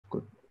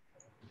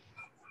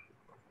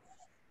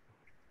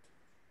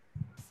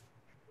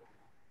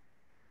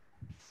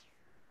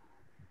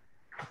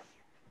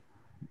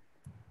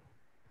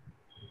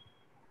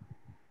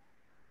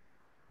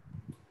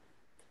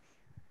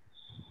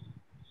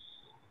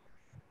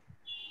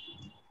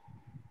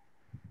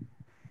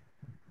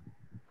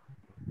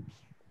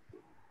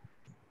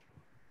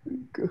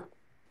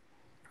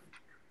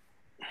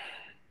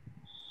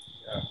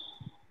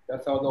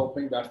That's how the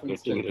opening batsman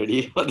is Getting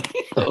ready for the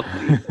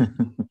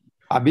opening.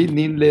 Abhi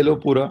neend le lo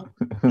pura.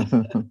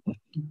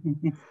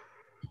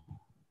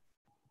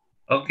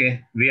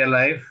 Okay, we are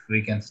live.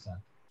 We can start.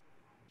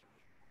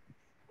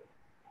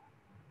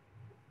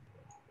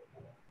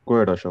 Go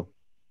ahead, Ashok.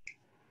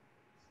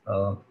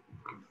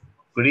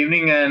 Good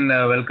evening and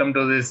welcome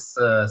to this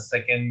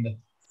second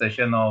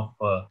session of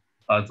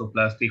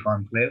Arthroplasty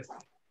Conclave.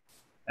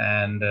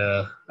 And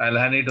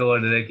I'll hand it over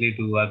directly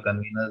to our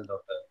conveners,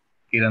 Dr.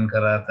 Kiran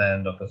Karath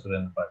and Dr.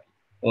 Surendra Patil.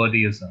 Over to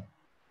you, sir.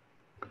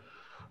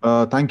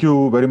 Thank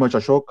you very much,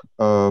 Ashok.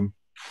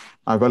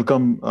 I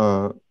welcome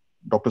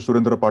Dr.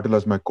 Surendra Patil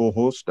as my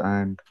co-host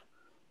and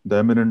the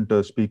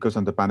eminent speakers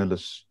and the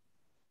panelists.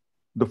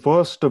 The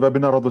first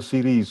webinar of the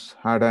series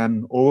had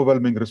an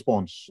overwhelming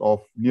response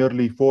of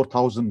nearly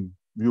 4,000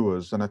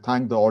 viewers, and I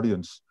thank the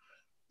audience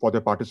for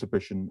their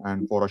participation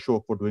and for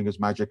Ashok for doing his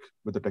magic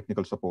with the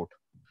technical support.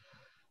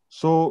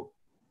 So,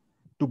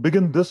 to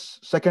begin this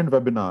second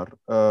webinar,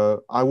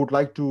 I would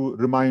like to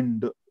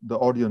remind the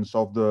audience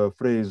of the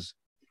phrase,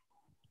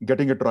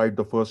 getting it right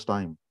the first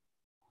time.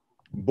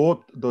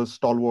 Both the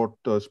stalwart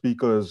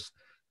speakers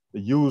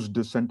used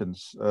this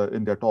sentence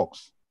in their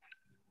talks.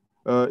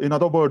 In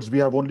other words, we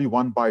have only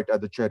one bite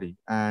at the cherry,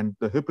 and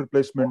the hip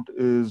replacement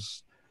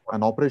is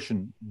an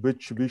operation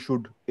which we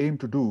should aim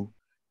to do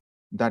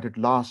that it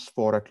lasts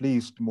for at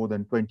least more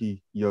than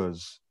 20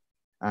 years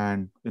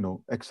and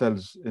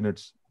excels in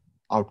its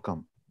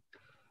outcome.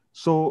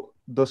 So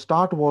the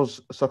start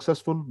was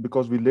successful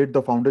because we laid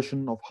the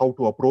foundation of how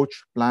to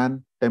approach,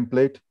 plan,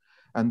 template,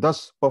 and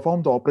thus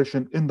perform the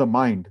operation in the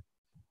mind,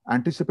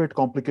 anticipate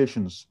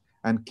complications,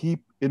 and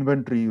keep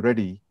inventory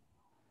ready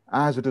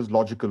as it is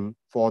logical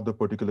for the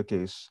particular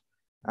case.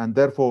 And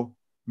therefore,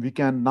 we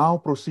can now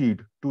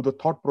proceed to the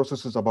thought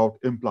processes about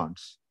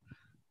implants.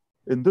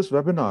 In this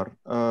webinar,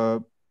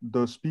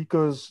 the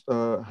speakers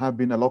have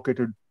been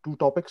allocated two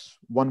topics.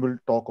 One will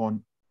talk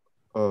on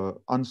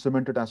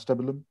uncemented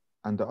acetabulum,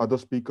 and the other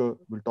speaker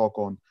will talk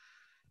on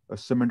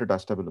cemented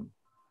acetabulum.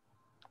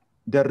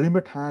 Their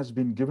remit has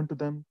been given to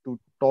them to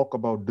talk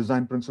about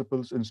design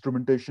principles,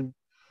 instrumentation,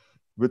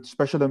 with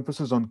special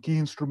emphasis on key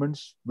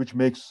instruments, which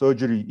makes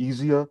surgery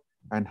easier,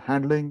 and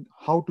handling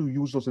how to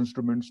use those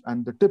instruments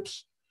and the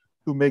tips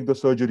to make the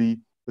surgery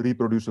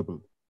reproducible,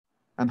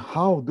 and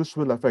how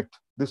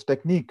this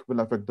technique will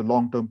affect the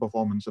long-term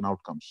performance and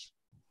outcomes.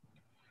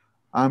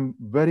 I'm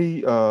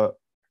very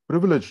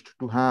privileged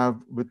to have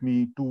with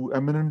me two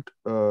eminent,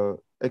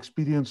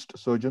 experienced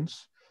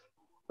surgeons.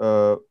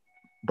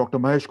 Dr.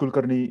 Mahesh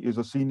Kulkarni is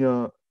a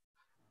senior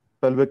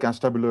pelvic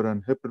acetabular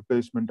and hip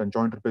replacement and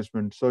joint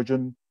replacement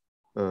surgeon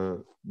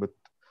with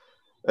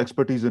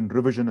expertise in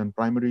revision and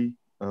primary,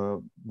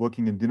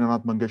 working in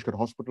Dinanath Mangeshkar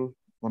Hospital,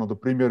 one of the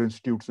premier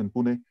institutes in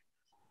Pune.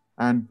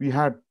 And we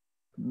had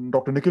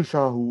Dr. Nikhil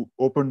Shah, who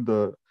opened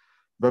the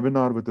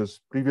webinar with his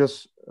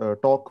previous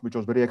talk, which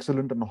was very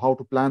excellent on how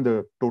to plan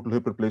the total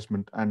hip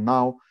replacement. And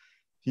now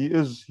he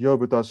is here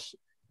with us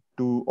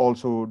to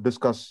also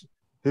discuss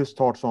his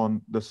thoughts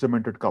on the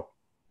cemented cup.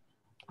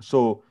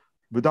 So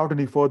without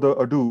any further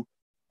ado,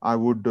 I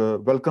would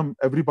welcome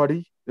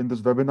everybody in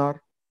this webinar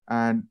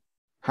and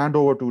hand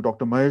over to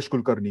Dr. Mahesh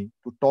Kulkarni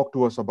to talk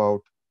to us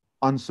about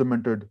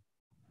uncemented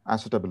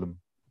acetabulum.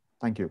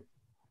 Thank you.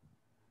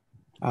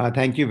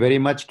 Thank you very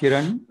much,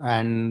 Kiran.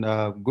 And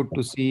good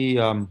to see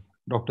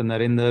Dr.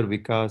 Narendra,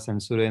 Vikas,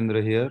 and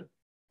Surendra here,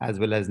 as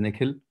well as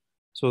Nikhil.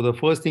 So the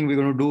first thing we're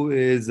going to do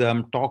is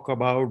talk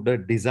about the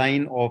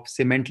design of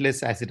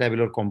cementless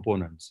acetabular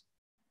components.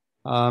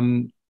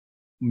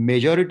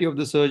 Majority of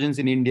the surgeons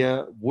in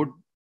India would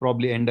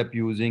probably end up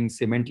using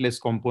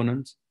cementless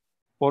components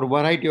for a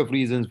variety of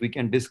reasons. We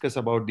can discuss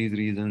about these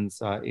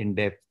reasons in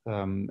depth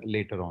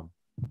later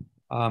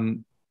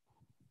on.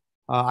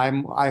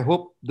 I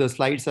hope the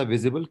slides are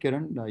visible,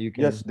 Kiran. You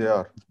can. Yes, they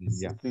are.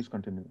 Yeah. Please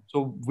continue.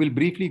 So we'll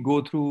briefly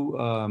go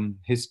through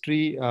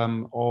history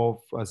of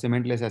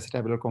cementless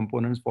acetabular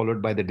components,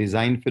 followed by the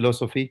design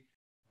philosophy.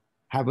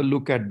 Have a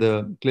look at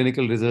the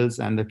clinical results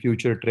and the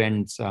future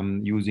trends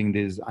using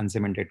these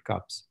uncemented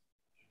cups.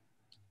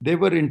 They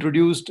were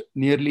introduced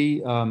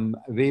nearly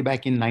way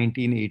back in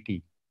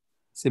 1980.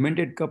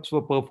 Cemented cups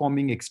were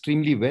performing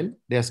extremely well.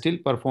 They are still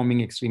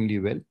performing extremely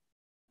well.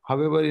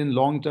 However, in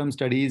long-term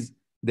studies,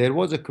 there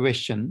was a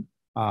question,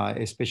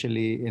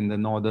 especially in the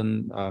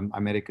northern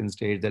American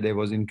states, that there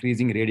was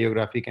increasing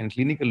radiographic and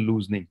clinical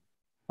loosening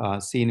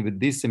seen with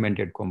these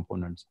cemented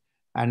components.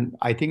 And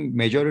I think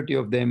majority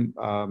of them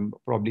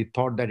probably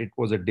thought that it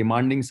was a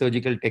demanding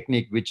surgical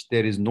technique, which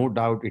there is no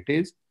doubt it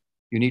is.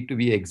 You need to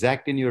be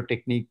exact in your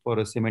technique for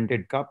a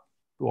cemented cup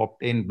to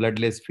obtain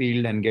bloodless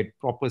field and get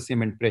proper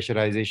cement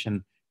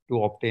pressurization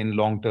to obtain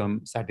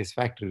long-term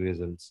satisfactory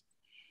results.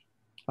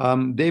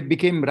 They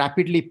became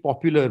rapidly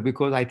popular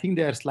because I think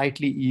they are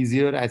slightly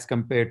easier as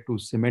compared to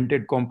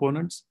cemented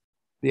components.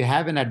 They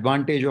have an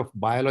advantage of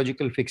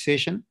biological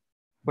fixation,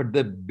 but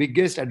the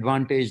biggest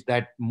advantage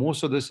that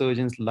most of the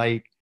surgeons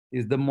like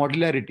is the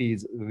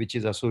modularities which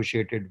is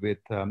associated with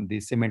the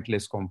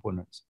cementless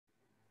components.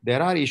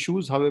 There are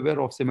issues,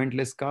 however, of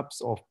cementless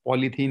cups, of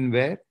polythene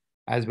wear,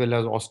 as well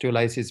as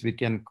osteolysis, which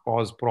can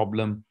cause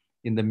problem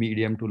in the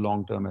medium to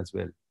long term as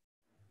well.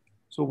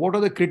 So what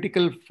are the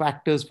critical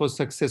factors for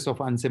success of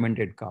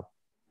uncemented cup?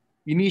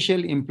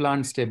 Initial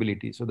implant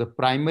stability. So the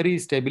primary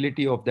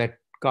stability of that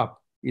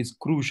cup is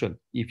crucial.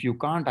 If you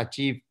can't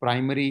achieve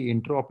primary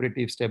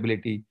intraoperative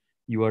stability,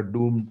 you are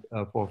doomed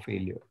for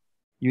failure.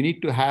 You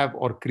need to have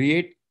or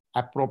create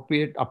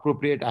appropriate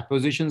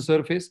apposition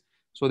surface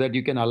so that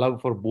you can allow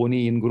for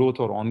bony ingrowth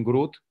or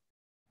on-growth.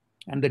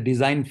 And the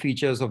design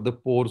features of the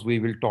pores we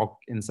will talk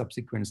in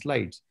subsequent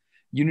slides.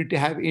 You need to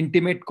have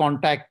intimate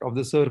contact of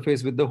the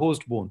surface with the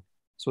host bone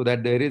so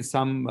that there is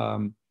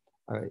some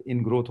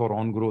ingrowth or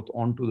on-growth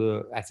onto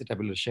the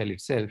acetabular shell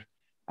itself.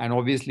 And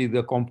obviously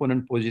the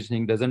component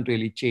positioning doesn't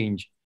really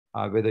change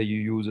whether you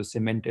use a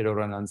cemented or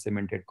an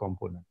uncemented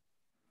component.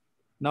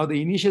 Now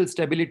the initial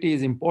stability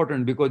is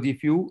important because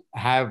if you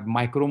have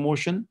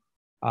micromotion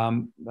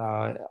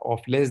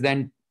of less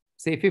than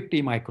say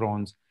 50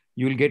 microns,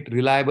 you will get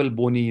reliable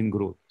bony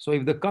ingrowth. So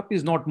if the cup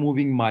is not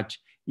moving much,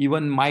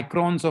 even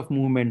microns of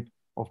movement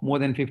of more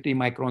than 50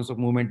 microns of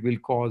movement will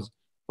cause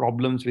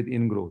problems with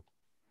ingrowth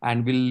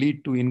and will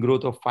lead to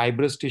ingrowth of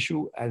fibrous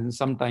tissue and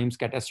sometimes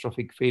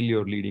catastrophic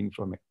failure leading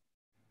from it.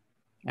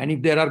 And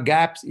if there are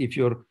gaps, if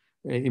your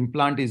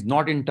implant is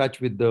not in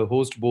touch with the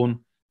host bone,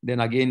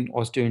 then again,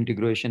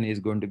 osteointegration is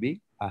going to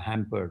be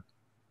hampered.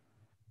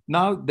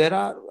 Now, there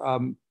are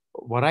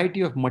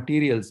variety of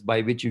materials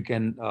by which you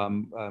can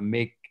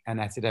make an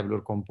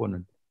acetabular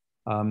component.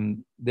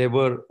 There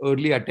were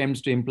early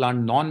attempts to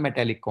implant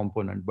non-metallic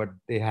component, but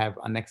they have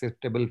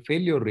unacceptable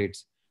failure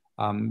rates,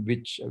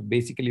 which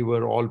basically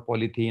were all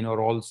polythene or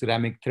all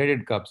ceramic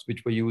threaded cups,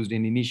 which were used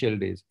in initial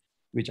days,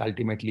 which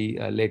ultimately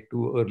led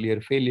to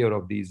earlier failure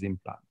of these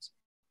implants.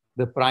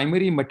 The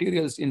primary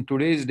materials in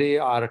today's day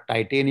are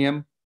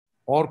titanium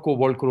or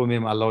cobalt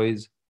chromium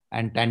alloys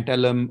and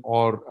tantalum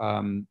or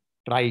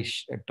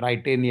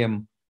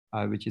tritanium,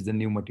 which is a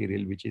new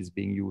material which is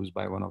being used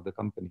by one of the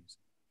companies.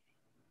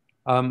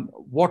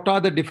 What are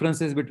the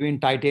differences between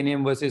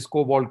titanium versus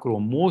cobalt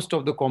chrome? Most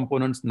of the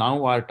components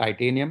now are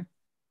titanium.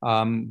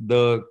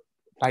 The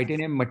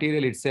titanium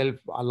material itself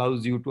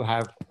allows you to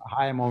have a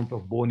high amount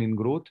of bone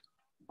ingrowth,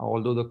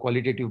 although the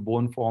qualitative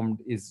bone formed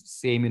is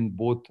same in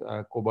both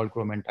cobalt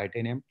chrome and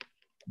titanium.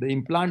 The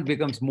implant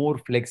becomes more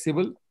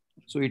flexible,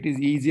 so it is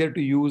easier to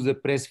use a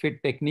press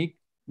fit technique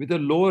with a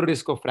lower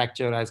risk of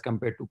fracture as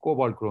compared to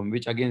cobalt chrome,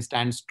 which again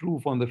stands true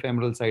from the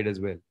femoral side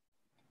as well.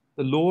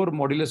 The lower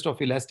modulus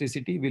of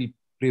elasticity will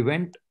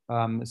prevent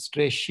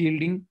stress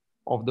shielding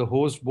of the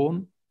host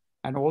bone,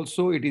 and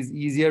also it is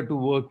easier to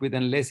work with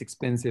and less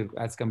expensive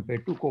as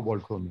compared to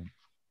cobalt chromium.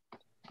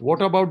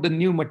 What about the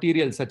new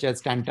materials such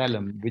as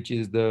tantalum, which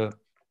is the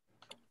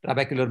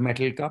trabecular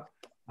metal cup,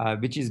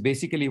 which is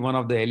basically one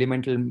of the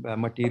elemental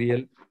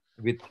material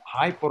with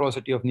high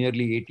porosity of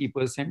nearly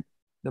 80%.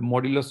 The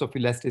modulus of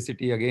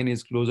elasticity again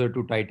is closer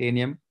to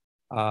titanium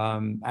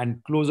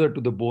and closer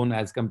to the bone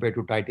as compared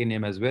to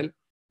titanium as well.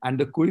 And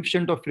the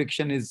coefficient of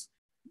friction is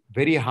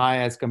very high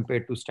as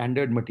compared to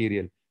standard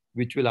material,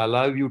 which will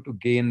allow you to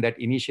gain that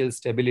initial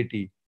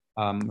stability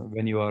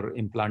when you are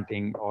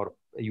implanting or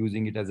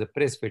using it as a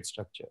press fit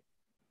structure.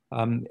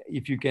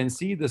 If you can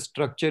see, the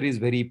structure is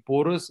very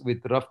porous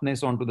with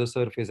roughness onto the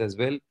surface as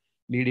well,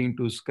 leading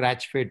to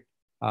scratch fit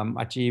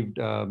achieved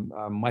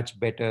much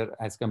better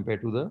as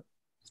compared to the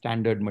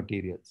standard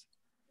materials.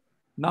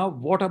 Now,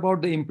 what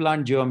about the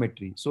implant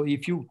geometry? So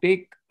if you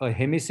take a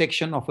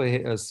hemisection of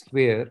a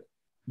sphere,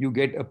 you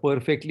get a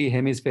perfectly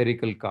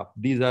hemispherical cup.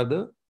 These are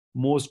the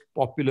most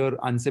popular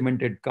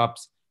uncemented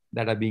cups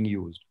that are being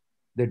used.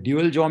 The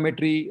dual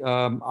geometry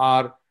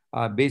are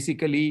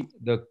basically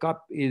the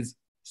cup is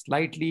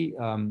slightly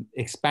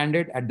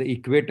expanded at the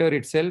equator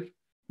itself,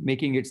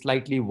 making it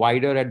slightly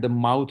wider at the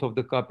mouth of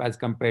the cup as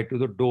compared to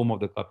the dome of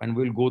the cup. And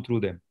we'll go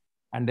through them.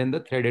 And then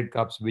the threaded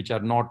cups, which are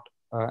not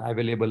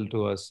available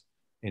to us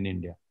in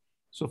India.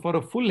 So for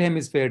a full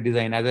hemisphere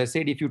design, as I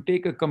said, if you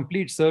take a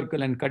complete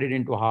circle and cut it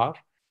into half,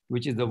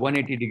 which is the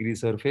 180-degree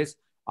surface,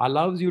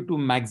 allows you to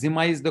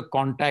maximize the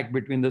contact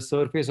between the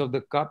surface of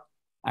the cup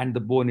and the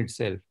bone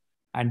itself.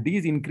 And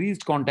these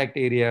increased contact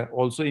area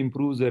also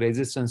improves the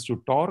resistance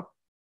to torque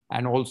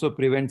and also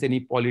prevents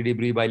any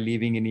polydebris by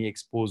leaving any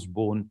exposed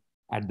bone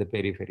at the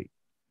periphery.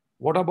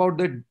 What about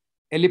the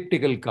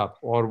elliptical cup,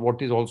 or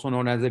what is also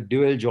known as a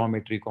dual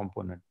geometry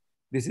component?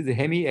 This is a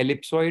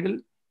hemi-ellipsoidal.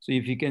 So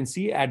if you can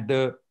see at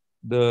the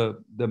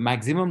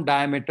maximum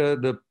diameter,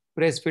 the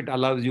press fit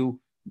allows you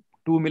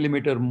 2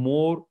 millimeter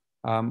more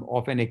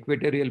of an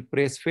equatorial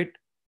press fit.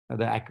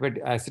 The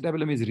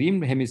acetabulum is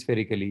rimmed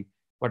hemispherically,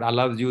 but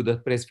allows you the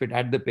press fit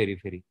at the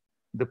periphery.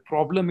 The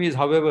problem is,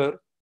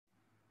 however,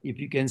 if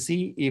you can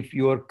see, if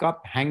your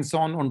cup hangs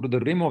on onto the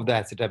rim of the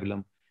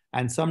acetabulum,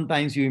 and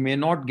sometimes you may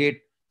not get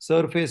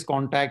surface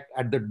contact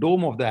at the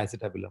dome of the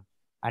acetabulum,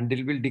 and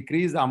it will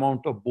decrease the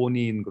amount of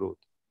bony ingrowth.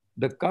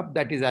 The cup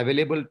that is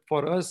available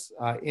for us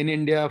in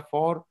India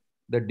for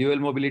the dual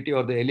mobility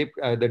or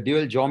the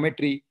dual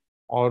geometry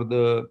or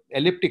the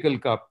elliptical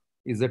cup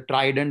is the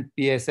Trident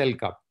PSL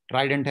cup.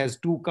 Trident has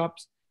 2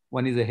 cups,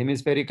 One is a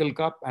hemispherical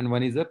cup and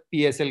one is a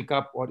PSL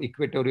cup or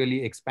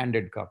equatorially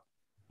expanded cup.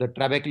 The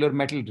trabecular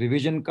metal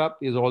revision cup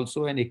is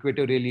also an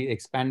equatorially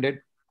expanded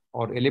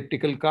or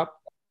elliptical cup.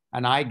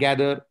 And I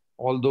gather,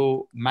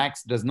 although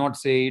Max does not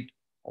say it,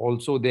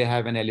 also they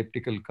have an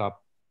elliptical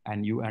cup.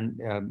 And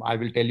I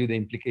will tell you the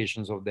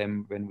implications of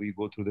them when we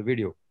go through the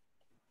video.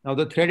 Now,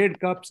 the threaded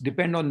cups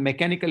depend on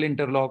mechanical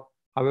interlock.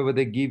 However,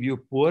 they give you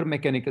poor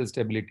mechanical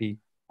stability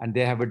and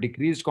they have a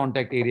decreased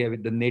contact area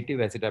with the native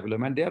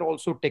acetabulum. And they are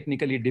also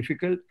technically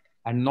difficult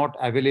and not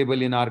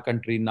available in our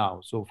country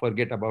now. So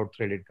forget about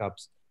threaded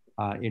cups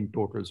in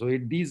total. So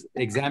these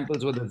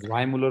examples were the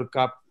Zweimuller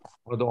cup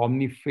or the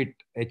OmniFit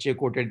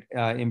HA-coated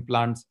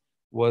implants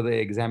were the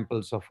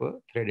examples of a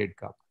threaded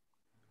cup.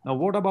 Now,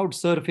 what about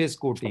surface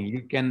coating?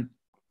 You can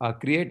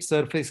create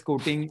surface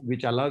coating,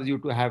 which allows you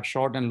to have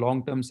short and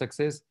long-term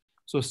success.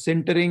 So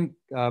sintering,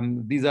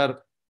 these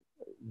are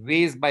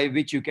ways by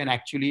which you can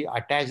actually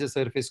attach the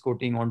surface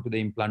coating onto the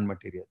implant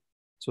material.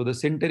 So the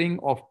sintering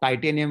of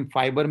titanium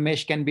fiber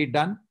mesh can be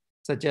done,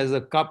 such as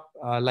a cup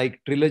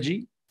like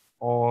Trilogy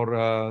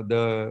or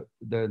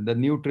the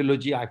new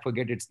Trilogy, I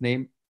forget its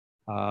name,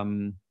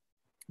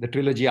 the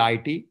Trilogy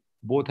IT.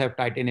 Both have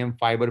titanium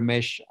fiber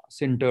mesh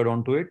sintered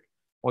onto it.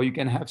 Or you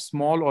can have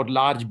small or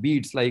large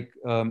beads like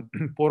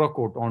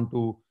Porocoat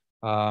onto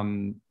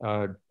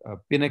a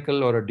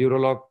Pinnacle or a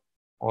Duralock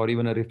or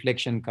even a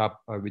reflection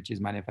cup, which is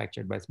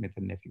manufactured by Smith &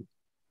 Nephew.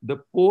 The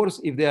pores,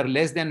 if they are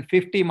less than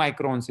 50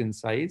 microns in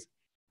size,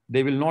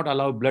 they will not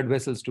allow blood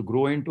vessels to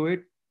grow into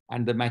it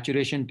and the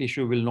maturation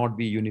tissue will not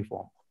be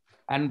uniform.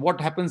 And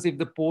what happens if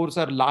the pores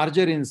are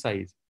larger in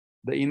size?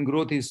 The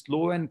ingrowth is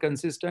slow and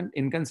inconsistent,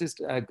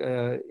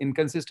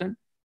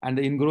 and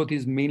the ingrowth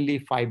is mainly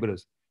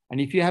fibrous. And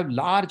if you have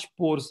large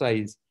pore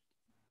size,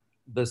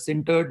 the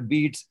sintered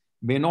beads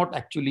may not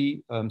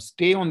actually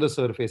stay on the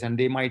surface and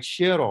they might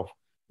shear off,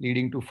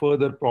 leading to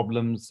further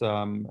problems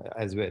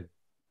as well.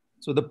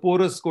 So the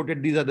porous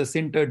coated, these are the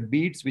sintered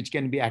beads which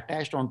can be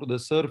attached onto the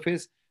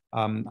surface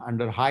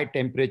under high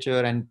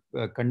temperature and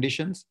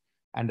conditions.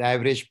 And the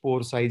average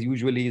pore size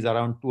usually is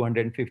around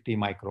 250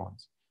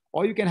 microns.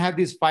 Or you can have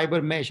this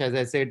fiber mesh, as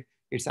I said,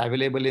 it's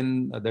available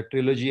in the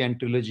Trilogy and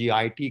Trilogy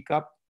IT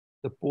cup.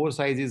 The pore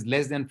size is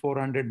less than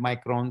 400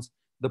 microns.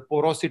 The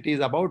porosity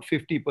is about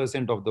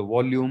 50% of the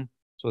volume.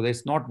 So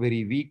that's not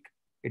very weak.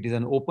 It is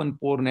an open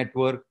pore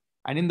network.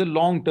 And in the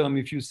long term,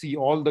 if you see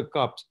all the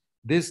cups,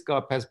 this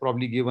cup has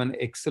probably given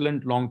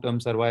excellent long-term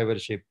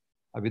survivorship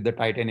with the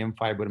titanium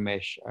fiber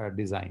mesh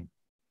design.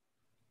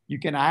 You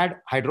can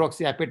add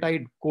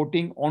hydroxyapatite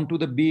coating onto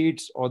the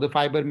beads or the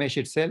fiber mesh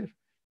itself.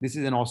 This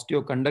is an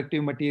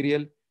osteoconductive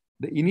material.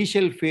 The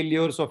initial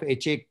failures of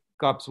HA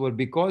cups were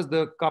because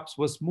the cups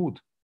were smooth.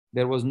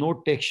 There was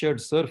no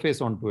textured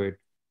surface onto it.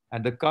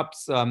 And the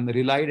cups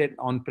relied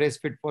on press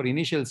fit for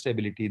initial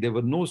stability. There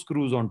were no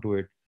screws onto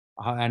it.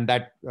 And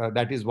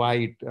that is why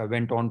it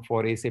went on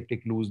for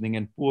aseptic loosening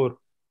and poor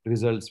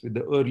results with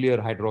the earlier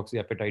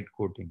hydroxyapatite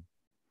coating.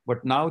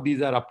 But now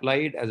these are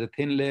applied as a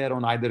thin layer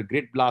on either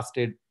grit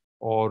blasted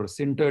or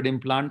sintered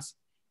implants.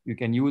 You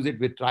can use it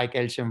with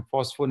tricalcium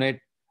phosphate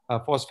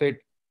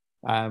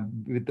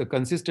with a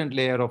consistent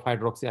layer of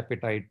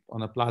hydroxyapatite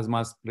on a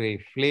plasma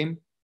spray flame,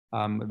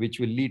 which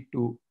will lead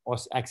to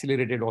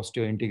accelerated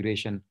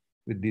osteointegration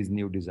with these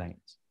new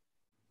designs.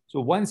 So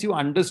once you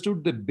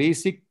understood the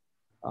basic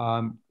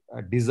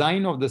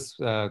design of this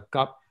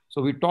cup,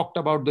 so we talked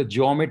about the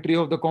geometry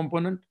of the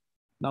component.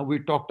 Now we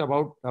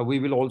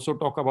will also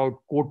talk about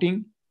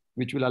coating,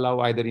 which will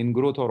allow either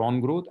ingrowth or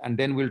on-growth. And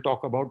then we'll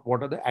talk about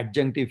what are the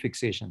adjunctive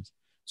fixations.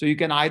 So you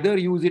can either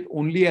use it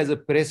only as a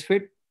press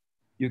fit,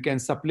 you can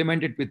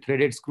supplement it with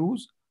threaded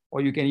screws,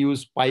 or you can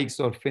use spikes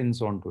or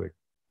fins onto it.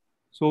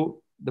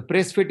 So the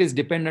press fit is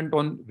dependent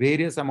on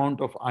various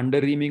amount of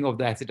underreaming of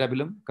the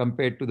acetabulum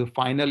compared to the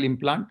final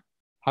implant.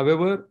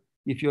 However,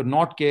 if you're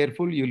not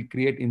careful, you'll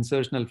create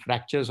insertional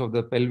fractures of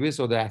the pelvis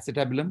or the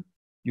acetabulum.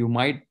 You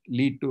might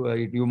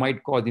you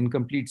might cause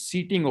incomplete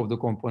seating of the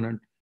component,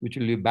 which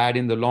will be bad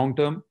in the long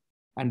term.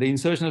 And the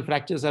insertional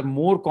fractures are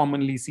more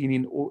commonly seen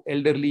in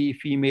elderly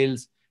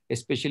females,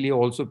 especially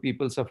also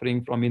people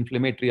suffering from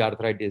inflammatory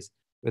arthritis,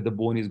 where the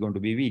bone is going to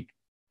be weak.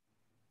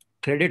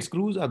 Threaded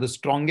screws are the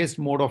strongest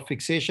mode of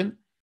fixation,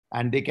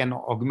 and they can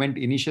augment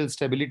initial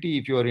stability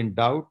if you are in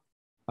doubt.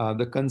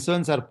 The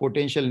concerns are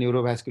potential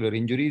neurovascular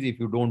injuries if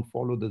you don't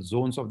follow the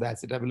zones of the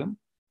acetabulum.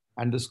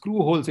 And the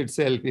screw holes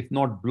itself, if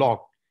not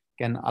blocked,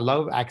 can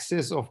allow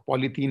access of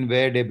polythene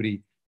wear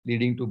debris,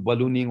 leading to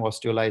ballooning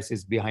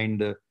osteolysis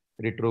behind the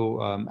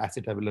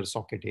retroacetabular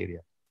socket area.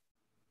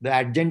 The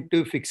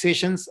adjunctive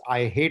fixations,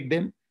 I hate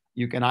them.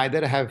 You can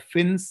either have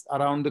fins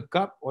around the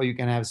cup or you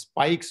can have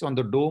spikes on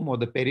the dome or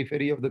the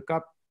periphery of the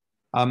cup.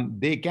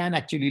 They can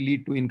actually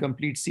lead to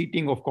incomplete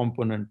seating of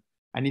component.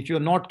 And if you're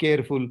not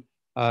careful,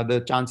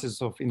 the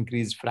chances of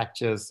increased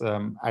fractures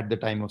at the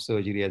time of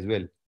surgery as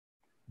well.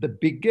 The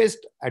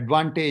biggest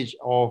advantage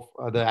of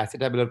the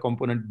acetabular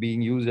component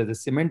being used as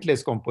a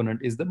cementless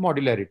component is the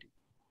modularity.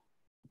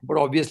 But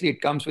obviously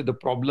it comes with the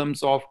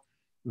problems of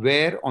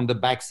wear on the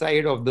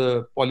backside of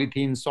the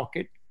polythene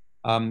socket.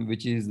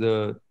 which is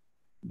the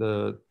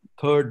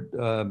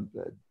third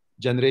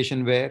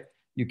generation, where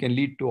you can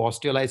lead to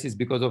osteolysis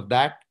because of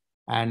that,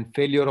 and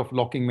failure of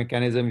locking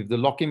mechanism if the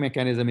locking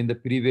mechanism in the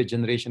previous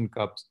generation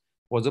cups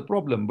was a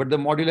problem. But the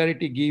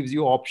modularity gives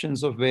you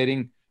options of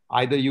wearing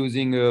either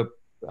using a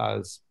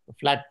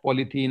flat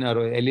polythene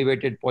or an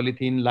elevated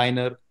polythene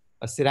liner,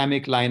 a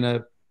ceramic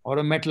liner, or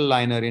a metal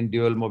liner in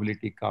dual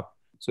mobility cup.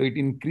 So it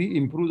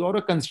improves, or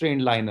a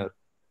constrained liner,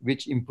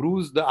 which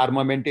improves the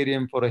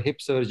armamentarium for a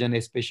hip surgeon,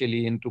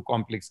 especially into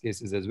complex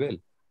cases as well.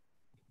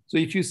 So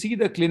if you see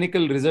the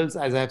clinical results,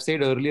 as I've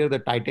said earlier, the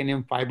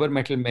titanium fiber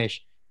metal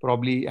mesh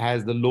probably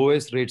has the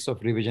lowest rates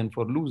of revision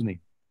for loosening.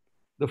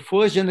 The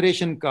first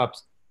generation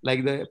cups,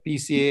 like the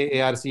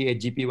PCA, ARC,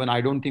 HGP1,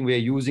 I don't think we're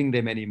using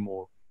them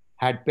anymore,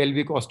 had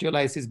pelvic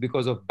osteolysis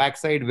because of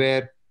backside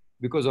wear,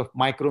 because of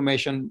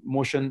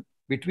motion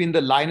between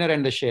the liner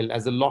and the shell,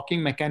 as the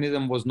locking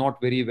mechanism was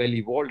not very well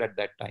evolved at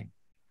that time.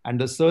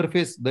 And the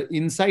surface, the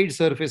inside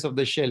surface of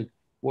the shell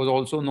was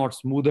also not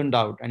smoothened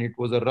out, and it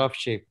was a rough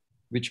shape,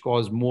 which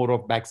caused more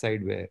of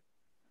backside wear.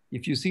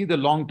 If you see the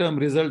long-term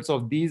results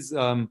of these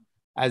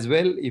as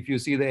well, if you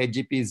see the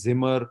HGP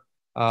Zimmer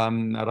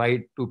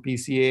right to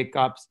PCA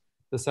cups,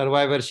 the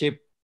survivorship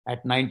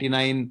at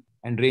 99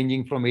 and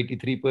ranging from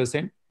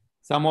 83%.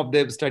 Some of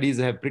the studies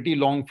have pretty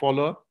long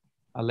follow-up,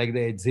 like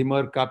the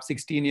Zimmer cup,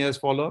 16 years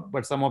follow-up,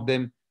 but some of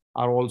them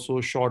are also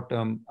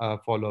short-term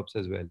follow-ups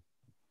as well.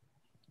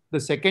 The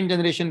second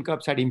generation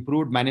cups had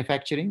improved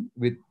manufacturing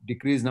with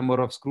decreased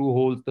number of screw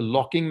holes. The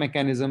locking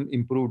mechanism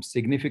improved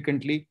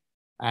significantly,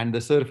 and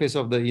the surface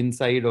of the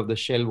inside of the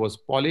shell was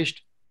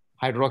polished.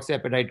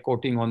 Hydroxyapatite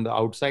coating on the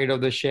outside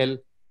of the shell,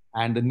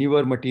 and the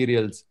newer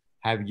materials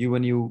have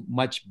given you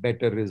much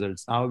better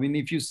results. Now,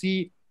 if you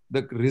see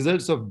the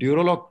results of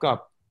Durolock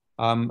cup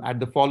at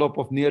the follow-up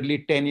of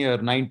nearly 10 years,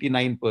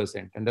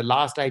 99%. And the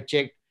last I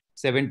checked,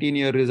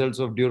 17-year results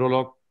of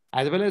Durolock,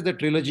 as well as the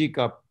Trilogy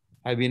cup,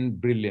 have been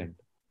brilliant.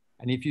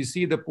 And if you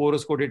see the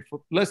porous coated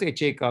plus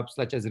HA cups,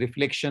 such as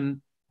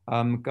Reflection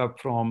cup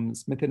from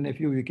Smith &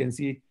 Nephew, you can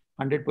see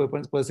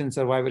 100%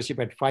 survivorship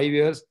at 5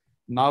 years.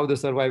 Now the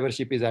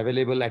survivorship is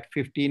available at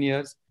 15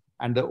 years.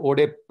 And the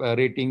ODEP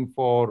rating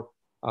for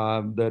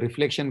the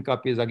Reflection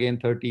cup is again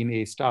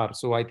 13A star.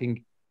 So I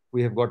think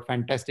we have got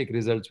fantastic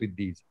results with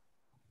these.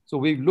 So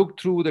we've looked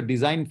through the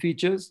design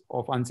features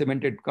of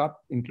uncemented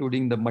cup,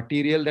 including the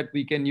material that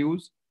we can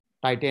use.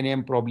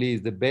 Titanium probably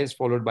is the best,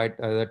 followed by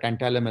the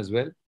tantalum as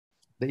well.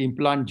 The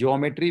implant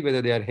geometry,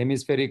 whether they are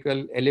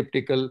hemispherical,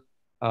 elliptical,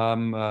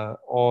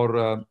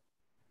 or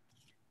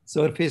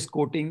surface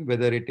coating,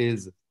 whether it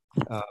is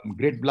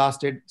grit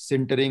blasted,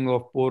 sintering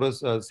of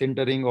porous,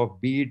 sintering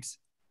of beads,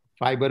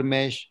 fiber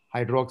mesh,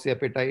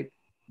 hydroxyapatite,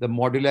 the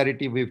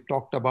modularity we've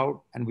talked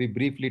about, and we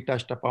briefly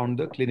touched upon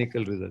the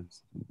clinical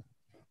results.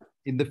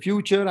 In the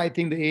future, I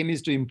think the aim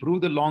is to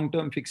improve the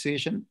long-term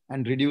fixation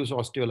and reduce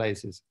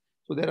osteolysis.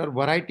 So there are a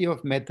variety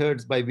of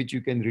methods by which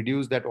you can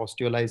reduce that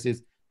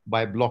osteolysis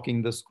by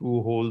blocking the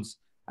screw holes,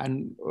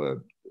 and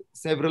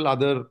several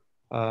other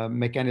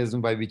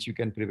mechanisms by which you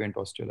can prevent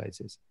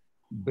osteolysis.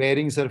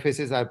 Bearing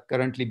surfaces are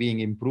currently being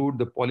improved.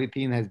 The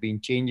polythene has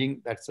been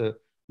changing. That's a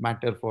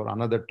matter for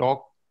another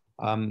talk.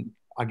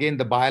 Again,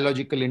 the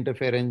biological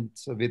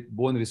interference with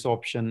bone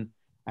resorption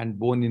and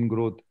bone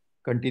ingrowth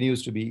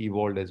continues to be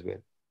evolved as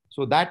well.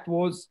 So that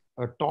was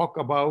a talk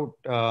about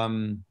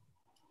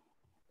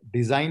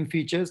design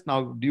features.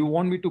 Now, do you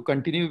want me to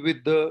continue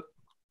with the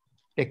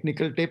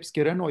technical tips,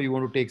 Kiran, or you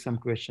want to take some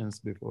questions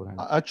beforehand?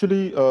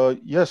 Actually,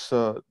 yes.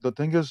 The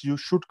thing is, you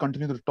should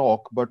continue the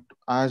talk, but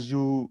as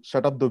you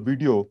set up the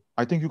video,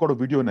 I think you got a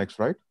video next,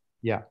 right?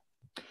 Yeah.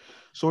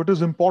 So it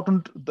is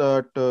important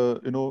that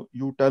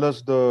you tell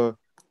us the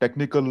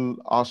technical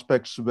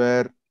aspects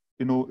where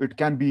it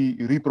can be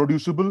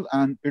reproducible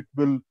and it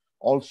will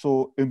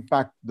also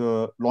impact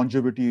the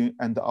longevity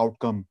and the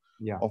outcome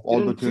of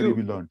all the theory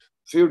we learned.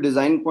 Few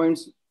design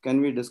points can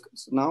we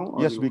discuss now?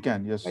 Yes, we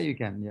can. Yes, yeah, you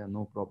can. Yeah,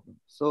 no problem.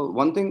 So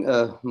one thing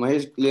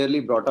Mahesh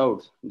clearly brought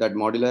out, that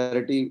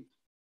modularity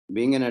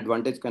being an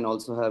advantage can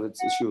also have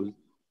its issues.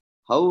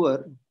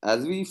 However,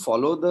 as we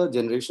follow the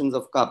generations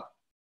of cup,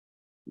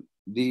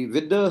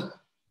 with the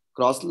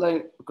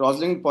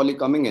cross-linked poly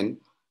coming in,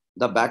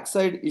 the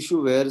backside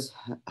issue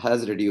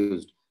has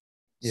reduced.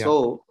 Yeah.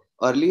 So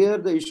earlier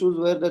the issues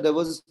were that there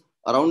was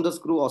around the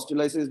screw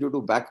osteolysis due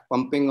to back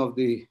pumping of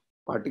the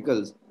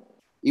particles.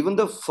 Even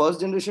the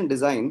first generation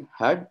design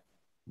had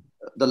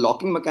the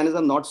locking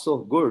mechanism not so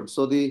good.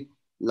 So the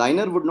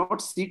liner would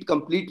not seat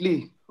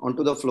completely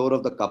onto the floor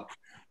of the cup.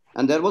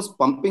 And there was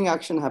pumping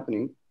action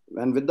happening.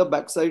 And with the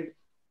backside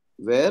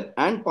wear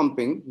and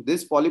pumping,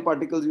 these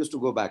polyparticles used to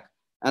go back.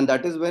 And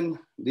that is when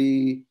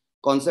the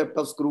concept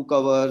of screw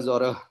covers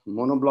or a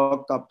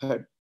monoblock cup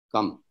had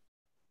come.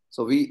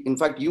 So we, in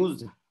fact,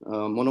 used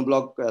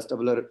monoblock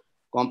acetabular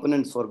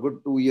components for good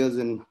 2 years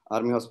in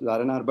Army Hospital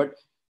RNR. But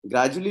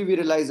gradually we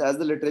realized, as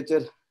the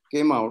literature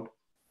came out,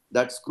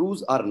 that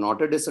screws are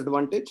not a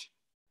disadvantage.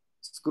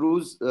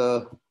 Screws,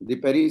 the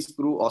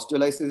peri-screw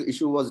osteolysis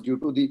issue was due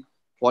to the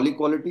poly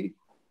quality.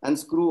 and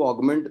screw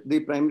augment the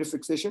primary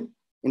fixation.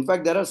 In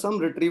fact, there are some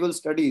retrieval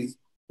studies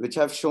which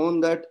have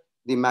shown that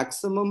the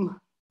maximum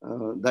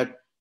that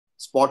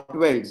spot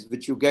welds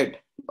which you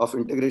get of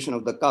integration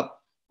of the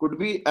cup could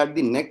be at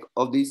the neck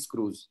of these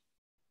screws.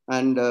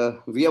 And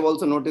we have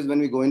also noticed when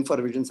we go in for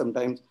revision,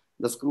 sometimes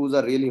the screws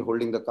are really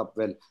holding the cup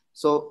well.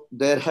 So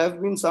there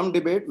have been some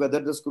debate whether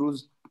the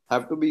screws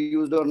have to be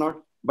used or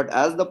not. But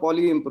as the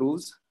poly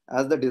improves,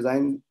 as the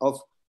design of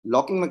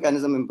locking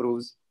mechanism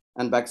improves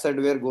and backside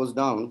wear goes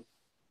down,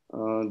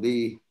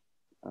 the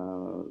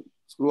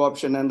screw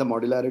option and the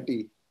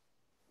modularity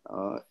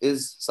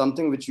is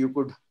something which you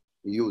could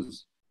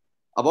use.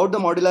 About the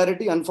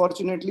modularity,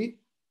 unfortunately,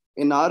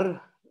 in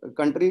our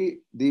country,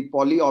 the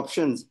poly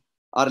options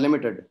are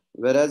limited,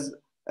 whereas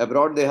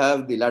abroad they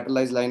have the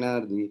lateralized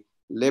liner, the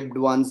libbed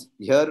ones.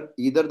 Here,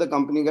 either the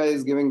company guy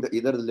is giving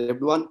either the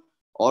libbed one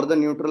or the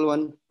neutral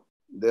one.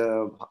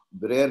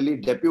 Rarely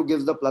Depu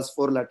gives the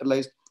 +4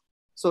 lateralized.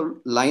 So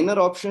liner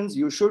options,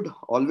 you should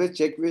always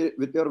check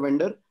with your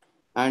vendor,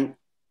 and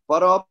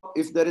per op,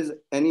 if there is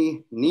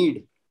any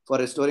need for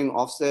restoring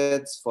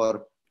offsets,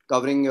 for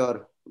covering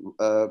your,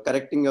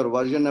 correcting your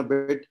version a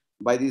bit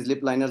by these lip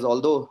liners,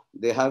 although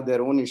they have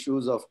their own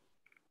issues of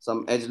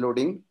some edge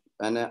loading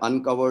and an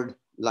uncovered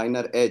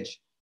liner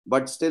edge,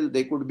 but still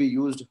they could be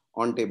used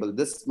on table.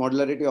 This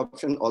modularity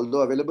option,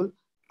 although available,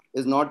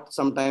 is not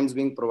sometimes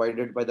being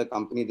provided by the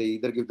company. They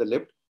either give the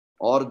lipped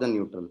or the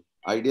neutral.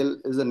 Ideal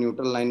is a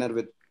neutral liner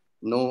with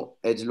no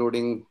edge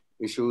loading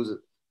issues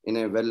in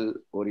a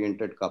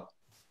well-oriented cup.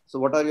 So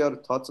what are your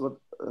thoughts about,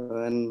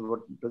 and what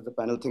does the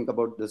panel think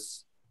about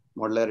this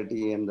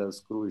modularity and the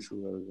screw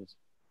issue?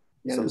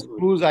 Yeah, the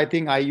screws, I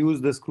think I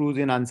use the screws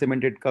in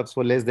uncemented cups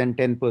for less than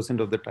 10%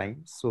 of the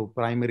time. So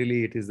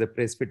primarily it is the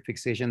press fit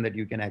fixation that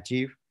you can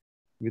achieve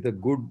with a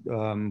good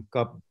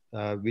cup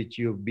which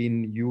you've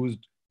been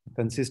used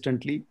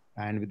consistently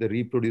and with a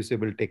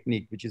reproducible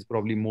technique, which is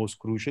probably most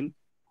crucial.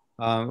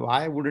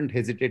 I wouldn't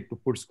hesitate to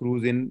put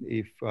screws in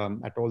if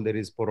at all there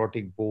is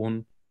porotic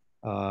bone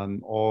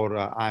or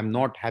I'm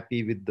not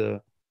happy with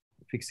the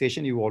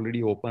fixation. You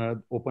already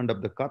opened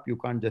up the cup. You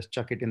can't just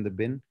chuck it in the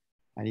bin.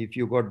 And if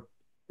you got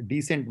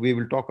decent, we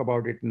will talk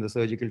about it in the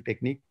surgical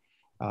technique,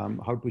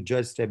 how to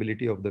judge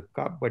stability of the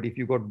cup. But if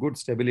you got good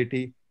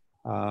stability,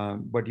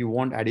 but you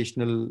want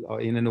additional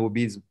in an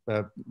obese,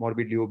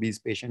 morbidly obese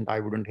patient, I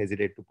wouldn't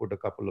hesitate to put a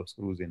couple of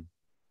screws in.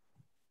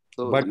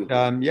 So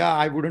but yeah,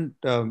 I wouldn't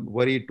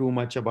worry too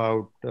much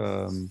about.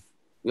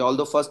 Yeah,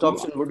 although first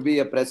option would be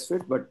a press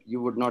fit, but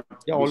you would not.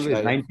 Yeah, always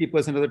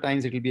 90% of the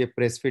times it will be a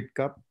press fit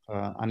cup,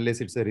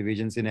 unless it's a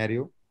revision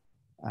scenario.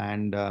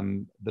 And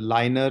the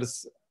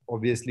liners,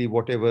 obviously,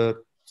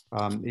 whatever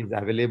is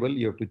available,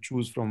 you have to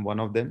choose from one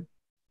of them.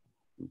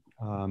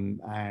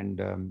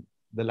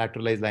 The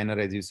lateralized liner,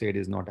 as you said,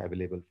 is not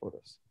available for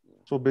us.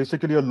 So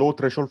basically a low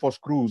threshold for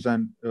screws.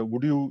 And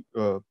would you,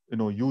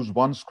 use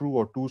one screw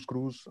or two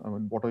screws? I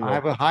mean, what are your... I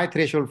have a high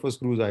threshold for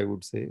screws, I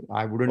would say.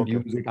 I wouldn't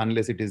use it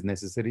unless it is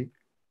necessary.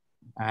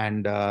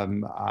 And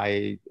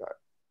I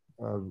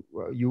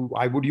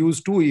would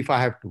use two if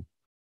I have to.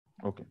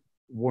 Okay.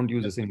 Won't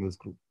use a single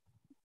screw.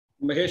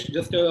 Mahesh,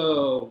 just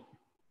to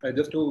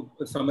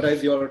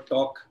summarize your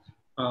talk,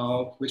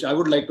 which I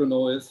would like to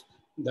know is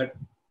that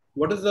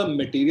what is the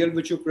material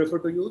which you prefer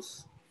to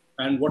use,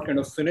 and what kind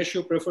of finish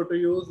you prefer to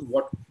use,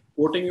 what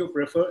coating you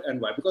prefer, and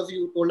why? Because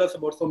you told us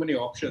about so many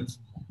options,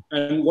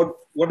 and what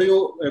do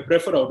you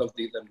prefer out of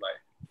these and why?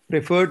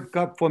 Preferred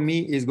cup for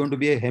me is going to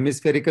be a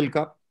hemispherical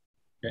cup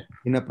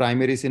in a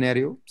primary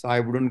scenario. So I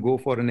wouldn't go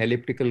for an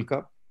elliptical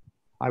cup.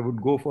 I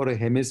would go for a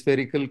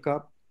hemispherical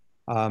cup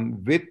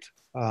with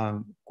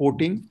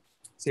coating,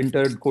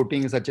 sintered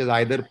coating such as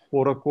either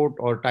Porocoat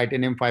or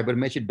titanium fiber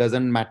mesh. It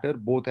doesn't matter.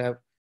 Both have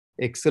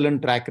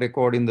excellent track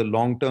record in the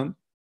long term.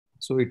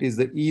 So it is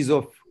the ease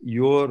of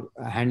your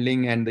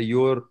handling and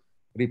your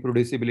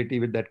reproducibility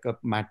with that cup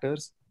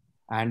matters.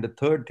 And the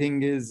third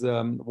thing is,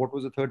 what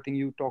was the third thing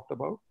you talked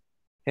about?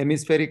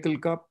 Hemispherical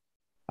cup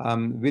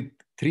with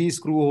 3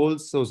 screw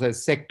holes. So it's a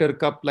sector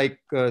cup like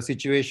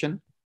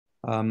situation.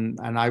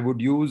 And I would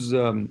use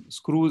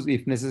screws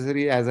if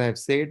necessary, as I have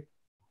said.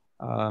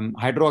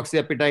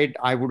 Hydroxyapatite,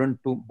 I wouldn't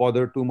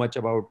bother too much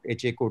about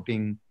HA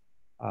coating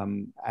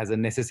as a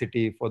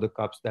necessity for the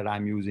cups that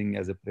I'm using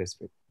as a press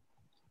fit.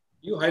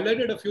 You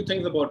highlighted a few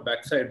things about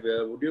backside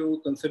wear. Would you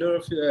consider,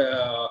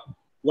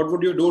 what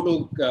would you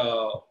do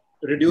to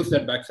reduce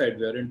that backside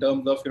wear in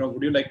terms of,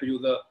 would you like to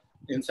use a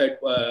inside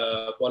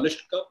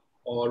polished cup,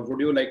 or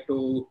would you like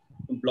to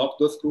block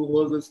those screw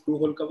holes with screw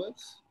hole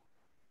covers?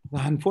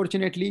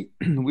 Unfortunately,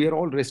 we are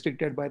all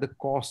restricted by the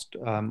cost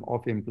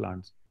of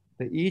implants.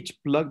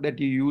 Each plug that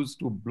you use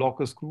to block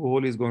a screw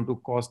hole is going to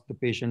cost the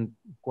patient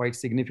quite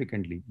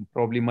significantly,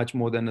 probably much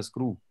more than a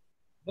screw.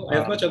 Oh,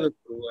 as much as a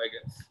screw, I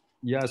guess.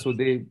 Yeah, so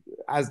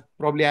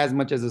probably as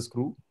much as a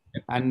screw.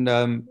 And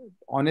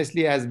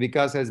honestly, as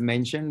Vikas has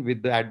mentioned,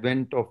 with the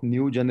advent of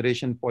new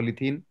generation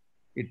polythene,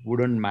 it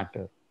wouldn't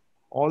matter.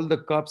 All the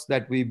cups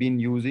that we've been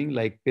using,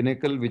 like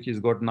Pinnacle, which has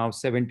got now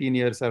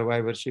 17-year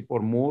survivorship or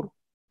more,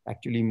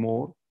 actually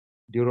more,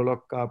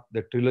 Durolock cup,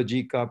 the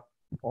Trilogy cup,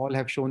 all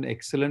have shown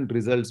excellent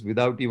results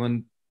without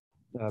even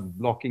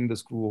blocking the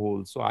screw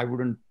holes. So I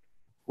wouldn't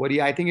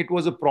worry. I think it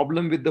was a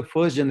problem with the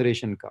first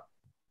generation cup.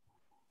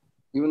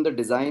 Even the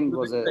design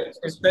was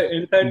It's the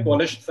inside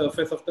polished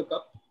surface of the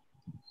cup.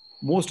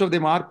 Most of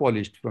them are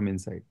polished from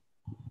inside,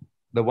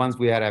 the ones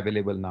we are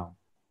available now.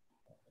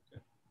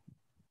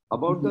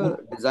 About the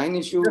design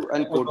issue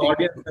and For the coating.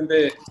 audience, when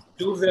they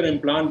choose their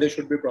implant, they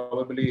should be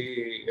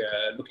probably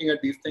looking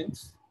at these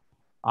things.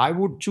 I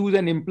would choose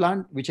an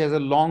implant which has a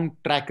long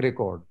track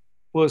record,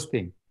 first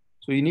thing.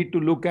 So you need to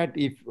look at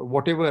if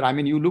whatever, I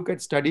mean, you look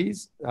at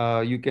studies,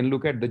 you can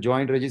look at the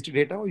joint registry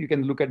data, or you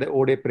can look at the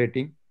ODEP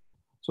rating.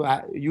 So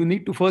you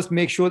need to first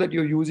make sure that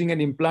you're using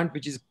an implant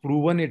which is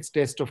proven its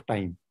test of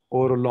time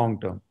over a long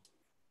term.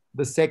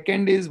 The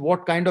second is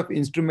what kind of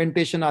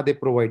instrumentation are they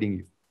providing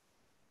you?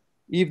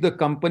 If the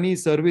company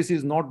service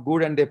is not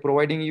good and they're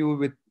providing you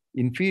with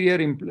inferior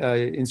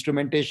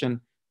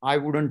instrumentation, I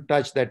wouldn't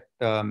touch that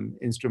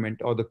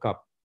instrument or the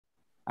cup.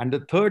 And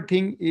the third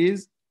thing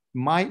is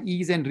my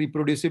ease and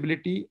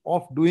reproducibility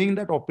of doing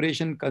that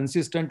operation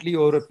consistently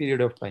over a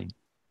period of time.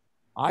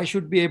 I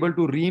should be able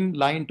to ream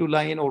line to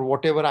line or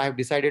whatever I have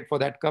decided for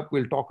that cup.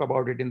 We'll talk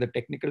about it in the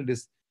technical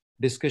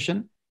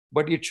discussion,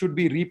 but it should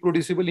be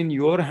reproducible in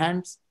your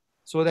hands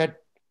so that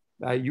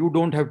you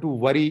don't have to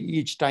worry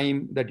each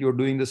time that you're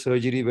doing the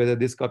surgery whether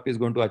this cup is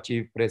going to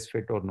achieve press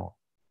fit or not.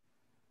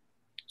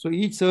 So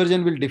each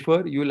surgeon will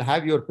differ. You will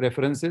have your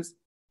preferences,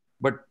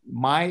 but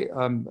my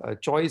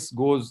choice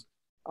goes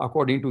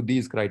according to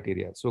these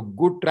criteria. So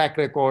good track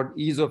record,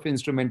 ease of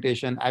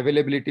instrumentation,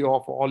 availability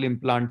of all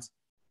implants,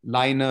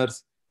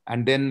 liners,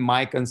 and then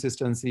my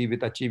consistency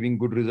with achieving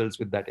good results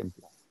with that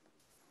implant.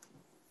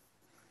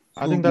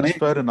 I think that's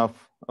fair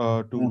enough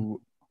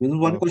There's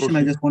one question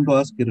I just want to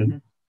ask,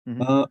 Kiran.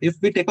 If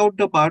we take out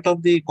the part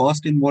of the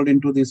cost involved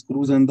into the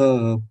screws and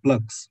the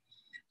plugs,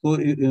 so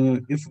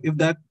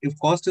if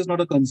cost is not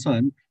a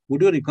concern,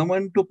 would you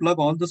recommend to plug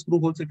all the screw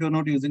holes if you're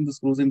not using the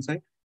screws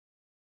inside?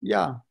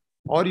 Yeah.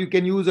 Or you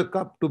can use a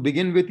cup to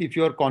begin with if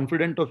you are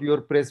confident of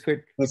your press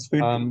fit.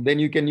 Then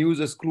you can use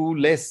a screw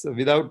less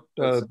without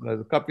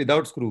a cup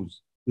without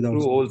screws,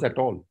 screw holes at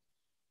all.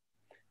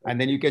 And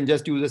then you can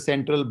just use a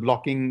central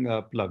blocking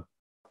plug.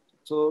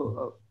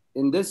 So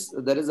in this,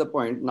 there is a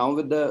point now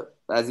with the,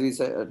 as we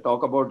say,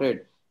 talk about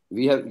it,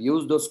 we have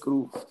used those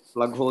screw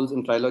plug holes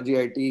in Trilogy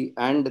IT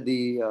and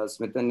the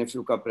Smith &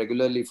 Nephew cup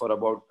regularly for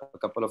about a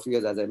couple of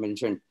years, as I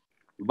mentioned.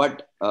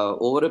 But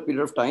over a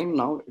period of time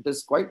now, it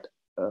is quite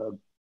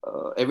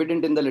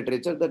evident in the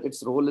literature that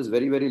its role is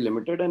very, very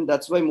limited. And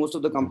that's why most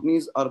of the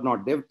companies are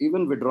not. They're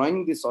even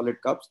withdrawing the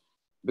solid cups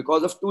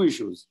because of two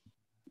issues.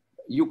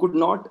 You could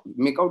not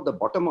make out the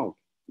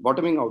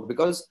bottoming out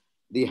because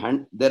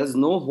there is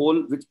no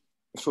hole which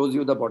shows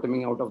you the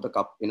bottoming out of the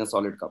cup in a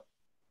solid cup.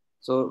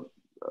 So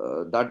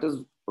that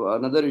is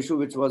another issue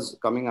which was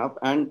coming up.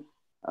 And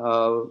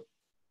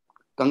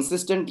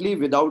consistently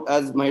without,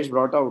 as Mahesh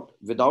brought out,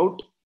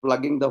 without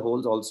plugging the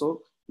holes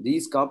also,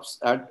 these cups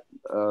at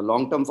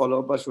long-term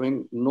follow-up are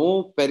showing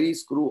no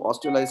peri-screw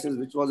osteolysis,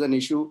 which was an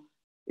issue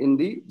in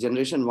the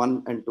generation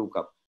 1 and 2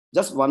 cup.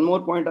 Just one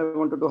more point I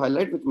wanted to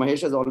highlight, which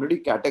Mahesh has already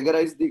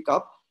categorized the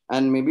cup.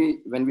 And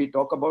maybe when we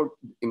talk about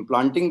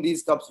implanting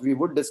these cups, we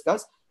would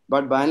discuss.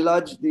 But by and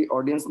large, the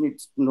audience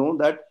needs to know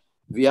that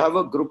we have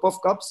a group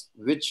of cups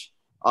which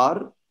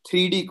are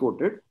 3D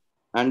coated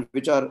and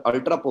which are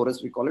ultra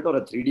porous, we call it, or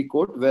a 3D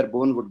coat where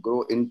bone would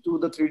grow into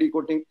the 3D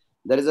coating.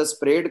 There is a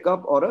sprayed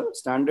cup or a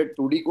standard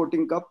 2D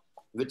coating cup,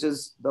 which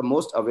is the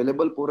most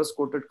available porous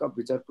coated cup,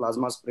 which are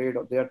plasma sprayed,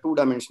 or they are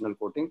two-dimensional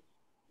coating.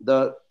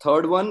 The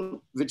third one,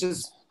 which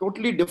is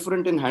totally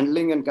different in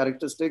handling and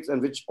characteristics and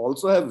which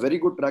also have very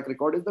good track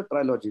record, is the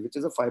Trilogy, which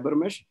is a fiber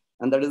mesh.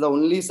 And that is the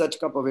only such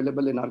cup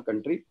available in our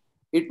country.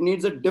 It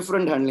needs a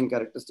different handling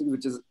characteristic,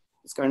 which is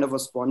it's kind of a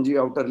spongy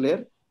outer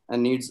layer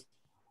and needs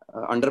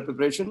under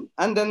preparation.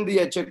 And then the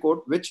HA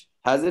coat, which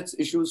has its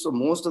issues. So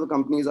most of the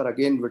companies are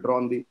again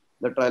withdrawn.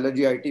 The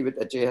Trilogy IT with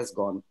HA has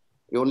gone.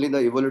 Only the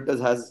Evolutus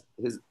has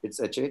its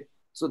HA.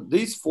 So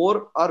these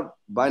four are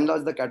by and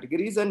large the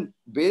categories, and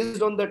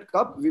based on that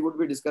cup, we would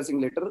be discussing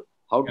later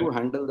how to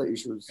handle the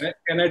issues.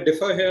 Can I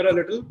differ here a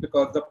little?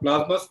 Because the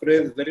plasma spray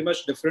is very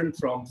much different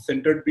from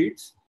sintered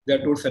beads. They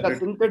are two separate.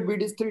 The sintered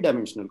bead is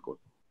three-dimensional coat.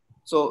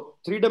 So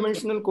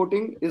three-dimensional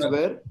coating is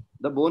where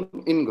the bone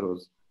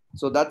ingrows.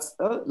 So that's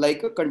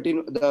like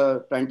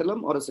the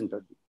tantalum or a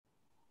sintered bead.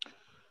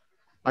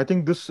 I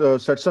think this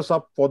sets us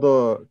up for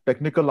the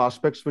technical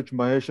aspects which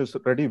Mahesh is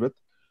ready with.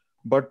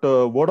 But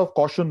word of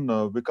caution,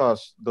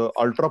 Vikas, the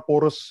ultra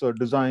porous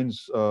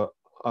designs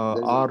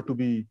are to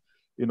be,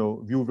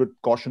 viewed with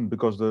caution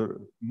because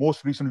the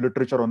most recent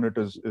literature on it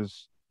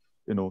is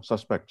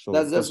suspect. So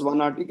that's just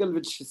one article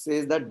which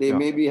says that they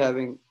may be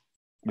having,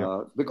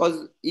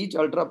 because each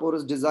ultra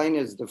porous design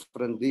is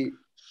different.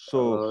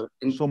 So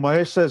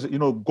Mahesh says,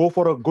 go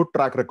for a good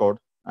track record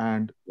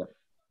and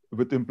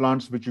with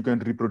implants which you can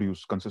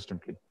reproduce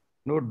consistently.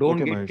 No,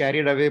 don't get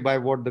carried away by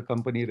what the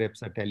company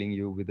reps are telling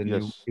you with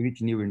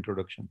each new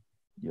introduction.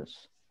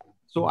 Yes.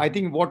 So I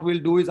think what we'll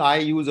do is I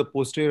use a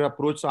posterior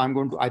approach. So I'm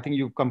going to, I think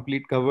you've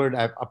covered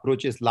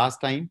approaches last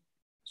time.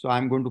 So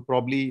I'm going to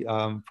probably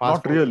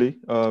Not really.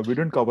 We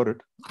didn't cover it,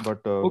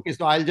 but. Okay,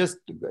 so I'll just,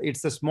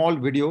 it's a small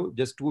video,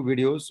 just 2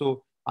 videos.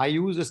 So I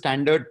use a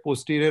standard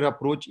posterior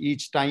approach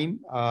each time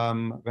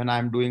when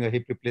I'm doing a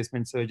hip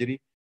replacement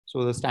surgery.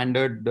 So the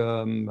standard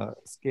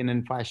skin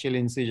and fascial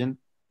incision,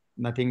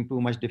 nothing too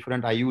much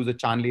different. I use a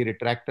Chanley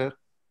retractor.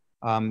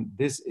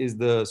 This is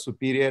the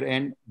superior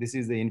end. This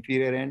is the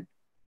inferior end.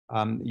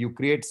 You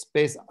create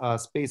space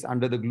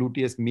under the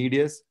gluteus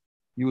medius.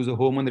 Use a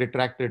Hohmann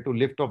retractor to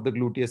lift off the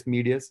gluteus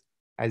medius,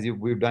 as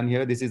we've done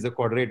here. This is the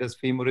quadratus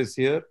femoris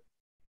here.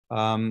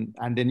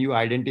 And then you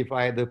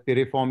identify the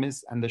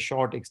piriformis and the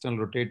short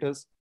external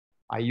rotators.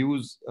 I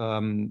use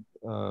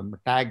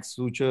tag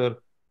suture,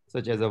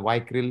 such as a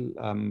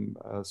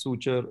Vicryl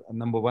suture,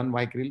 number 1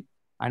 Vicryl.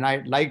 And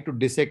I like to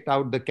dissect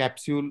out the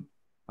capsule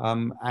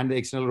and the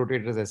external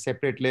rotators as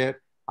separate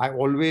layer. I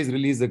always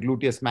release the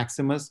gluteus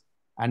maximus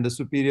and the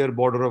superior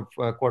border of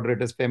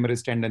quadratus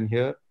femoris tendon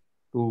here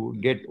to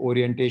get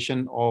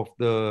orientation of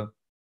the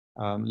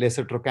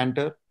lesser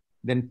trochanter.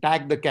 Then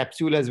tag the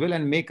capsule as well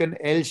and make an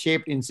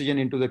L-shaped incision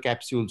into the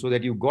capsule so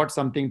that you've got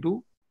something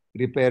to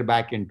repair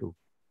back into.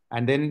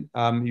 And then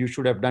you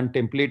should have done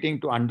templating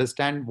to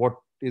understand what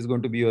is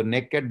going to be your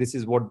neck cut. This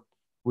is what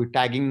we're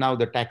tagging now,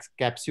 the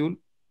capsule.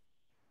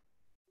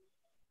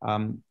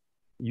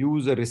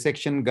 Use a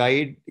resection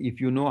guide if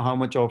you know how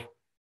much of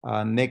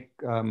neck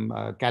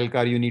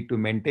calcar you need to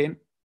maintain.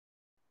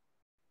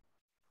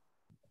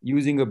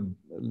 Using a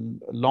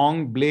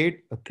long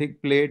blade, a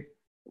thick blade,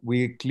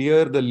 we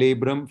clear the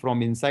labrum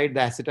from inside the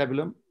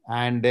acetabulum.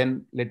 And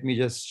then let me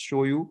just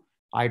show you,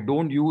 I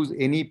don't use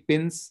any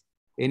pins,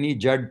 any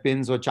Judd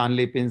pins or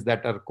Chanley pins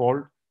that are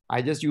called.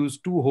 I just use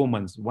 2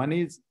 Hohmanns. One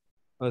is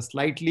a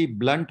slightly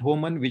blunt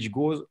Hohmann, which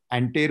goes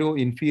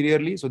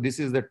antero-inferiorly. So this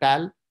is the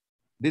tal.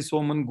 This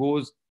Hohmann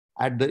goes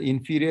at the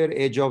inferior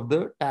edge of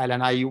the tal.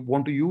 And I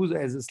want to use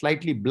as a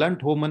slightly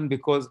blunt Hohmann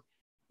because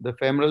the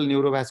femoral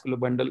neurovascular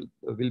bundle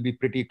will be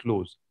pretty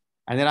close.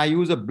 And then I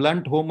use a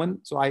blunt Hohmann.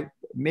 So I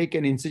make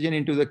an incision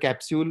into the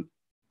capsule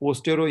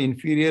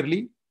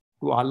posterior-inferiorly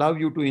to allow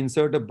you to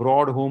insert a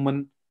broad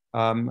Hohmann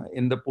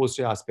in the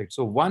posterior aspect.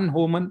 So one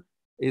Hohmann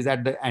is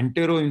at the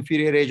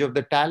antero-inferior edge of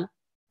the tal.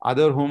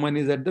 Other Hohmann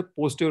is at the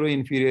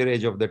posterior-inferior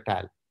edge of the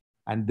tal.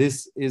 And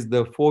this is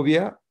the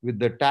fovea with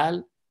the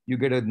tal. You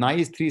get a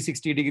nice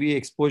 360-degree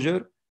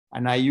exposure.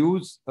 And I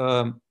use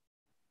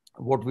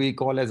what we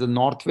call as a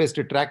northwest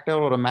retractor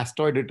or a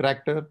mastoid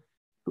retractor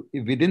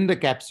within the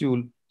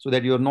capsule so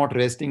that you're not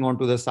resting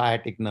onto the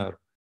sciatic nerve.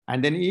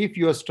 And then if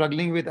you're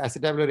struggling with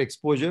acetabular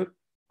exposure,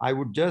 I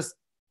would just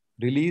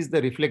release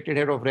the reflected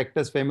head of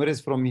rectus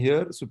femoris from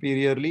here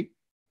superiorly,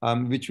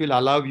 which will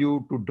allow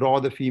you to draw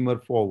the femur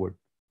forward.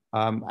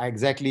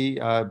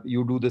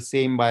 You do the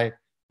same by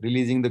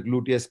releasing the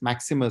gluteus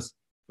maximus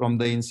from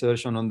the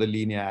insertion on the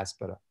linea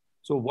aspera.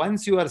 So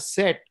once you are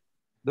set,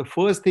 the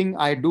first thing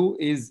I do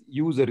is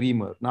use a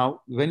reamer.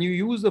 Now, when you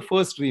use the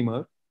first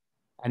reamer,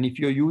 and if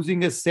you're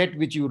using a set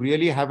which you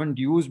really haven't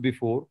used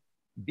before,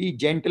 be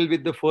gentle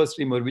with the first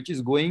reamer, which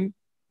is going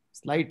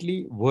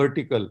slightly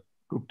vertical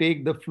to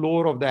take the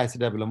floor of the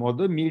acetabulum or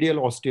the medial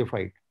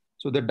osteophyte.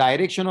 So the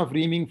direction of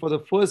reaming for the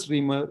first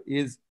reamer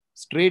is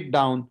straight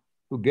down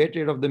to get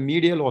rid of the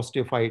medial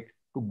osteophyte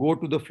to go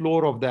to the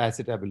floor of the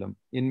acetabulum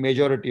in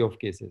majority of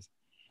cases.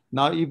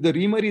 Now, if the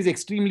reamer is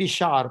extremely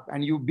sharp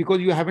and because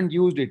you haven't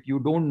used it, you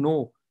don't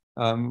know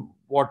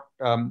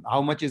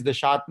how much is the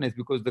sharpness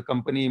because the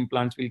company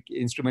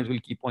instruments will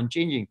keep on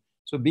changing.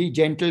 So be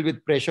gentle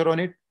with pressure on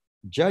it.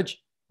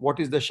 Judge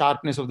what is the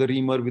sharpness of the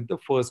reamer with the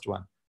first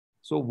one.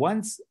 So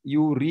once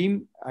you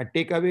ream,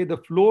 take away the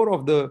floor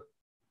of the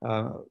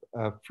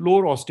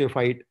floor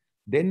osteophyte,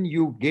 then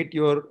you get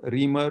your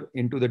reamer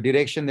into the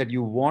direction that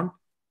you want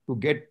to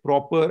get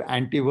proper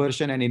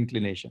anteversion and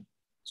inclination.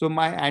 So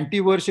my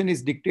anteversion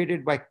is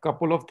dictated by a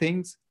couple of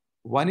things.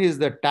 One is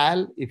the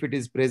tal. If it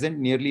is present,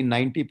 nearly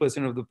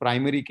 90% of the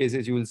primary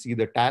cases, you will see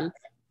the tal.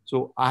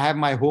 So I have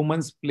my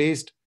Hohmanns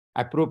placed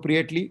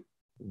appropriately.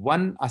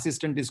 One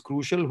assistant is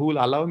crucial who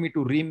will allow me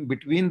to ream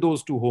between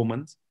those 2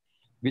 Hohmanns,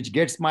 which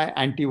gets my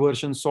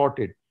anteversion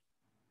sorted.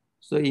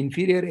 So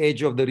inferior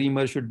edge of the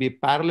reamer should be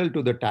parallel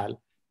to the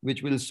tal,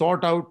 which will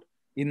sort out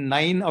in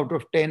 9 out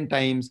of 10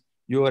 times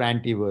your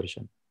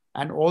anteversion.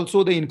 And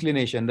also the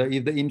inclination.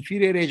 If the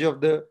inferior edge of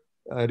the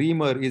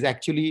reamer is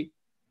actually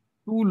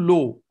too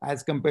low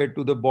as compared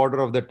to the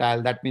border of the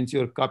tal, that means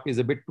your cup is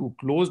a bit too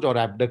closed or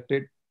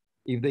abducted.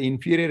 If the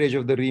inferior edge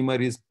of the reamer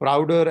is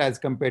prouder as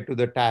compared to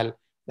the tal,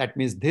 that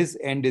means this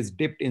end is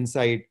dipped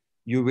inside,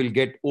 you will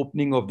get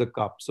opening of the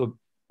cup. So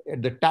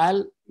the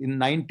tal in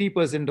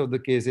 90% of the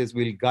cases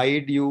will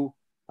guide you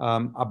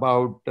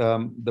about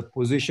the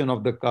position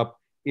of the cup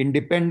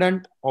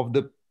independent of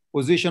the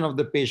position of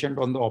the patient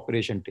on the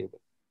operation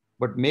table.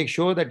 But make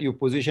sure that you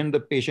position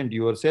the patient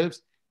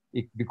yourselves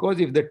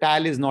because if the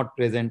tal is not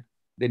present,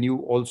 then you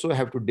also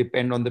have to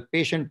depend on the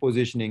patient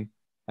positioning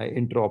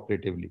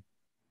intraoperatively.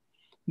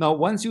 Now,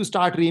 once you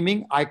start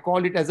reaming, I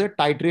call it as a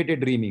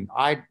titrated reaming.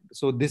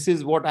 So this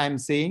is what I'm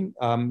saying.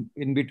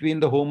 In between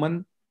the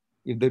Homan,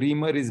 if the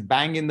reamer is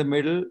bang in the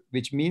middle,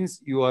 which means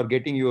you are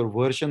getting your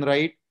version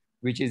right,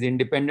 which is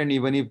independent,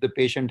 even if the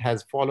patient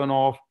has fallen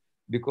off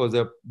because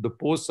the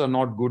posts are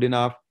not good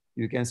enough,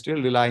 you can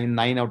still rely in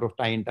 9 out of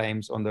 10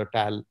 times on the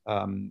TAL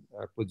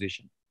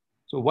position.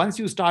 So once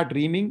you start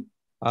reaming,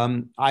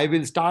 I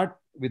will start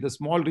with a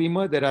small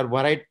reamer. There are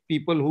variety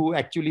people who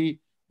actually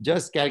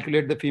just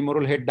calculate the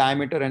femoral head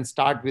diameter and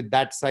start with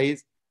that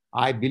size.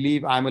 I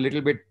believe I'm a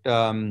little bit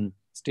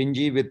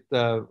stingy with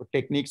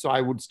technique, so I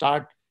would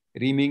start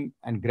reaming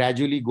and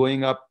gradually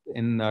going up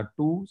in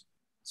twos.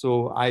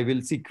 So I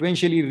will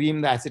sequentially ream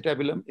the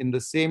acetabulum in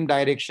the same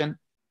direction,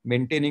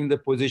 maintaining the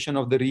position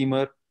of the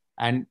reamer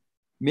and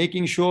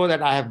making sure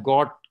that I have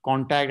got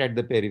contact at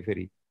the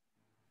periphery.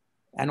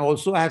 And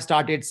also I have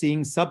started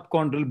seeing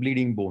subchondral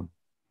bleeding bone.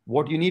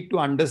 What you need to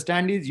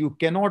understand is you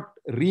cannot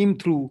ream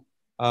through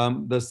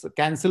the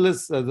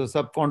cancellous, the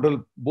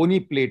subchondral bony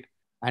plate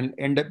and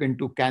end up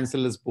into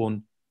cancellous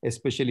bone,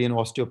 especially in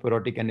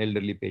osteoporotic and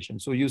elderly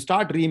patients. So you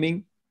start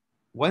reaming.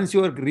 Once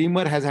your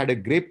reamer has had a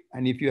grip,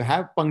 and if you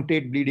have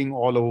punctate bleeding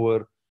all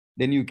over,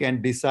 then you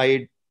can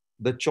decide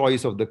the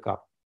choice of the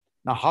cup.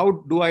 Now, how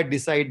do I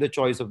decide the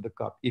choice of the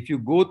cup? If you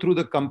go through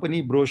the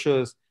company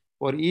brochures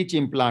for each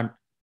implant,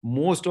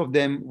 most of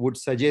them would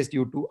suggest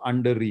you to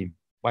under ream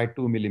by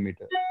 2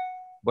 millimeters.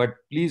 But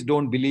please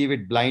don't believe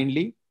it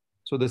blindly.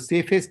 So the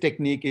safest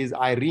technique is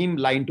I ream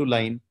line to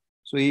line.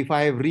 So if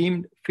I have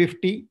reamed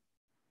 50,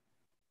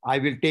 I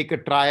will take a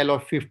trial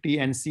of 50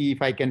 and see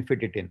if I can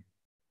fit it in.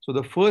 So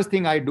the first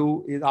thing I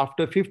do is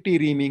after 50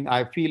 reaming,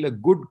 I feel a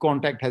good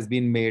contact has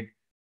been made,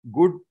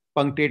 good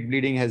punctate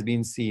bleeding has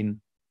been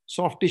seen,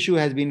 soft tissue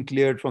has been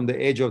cleared from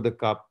the edge of the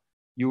cup.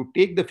 You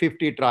take the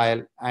 50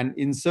 trial and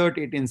insert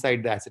it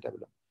inside the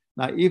acetabulum.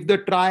 Now, if the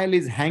trial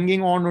is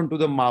hanging on onto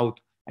the mouth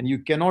and you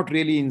cannot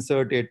really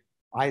insert it,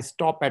 I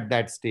stop at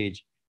that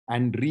stage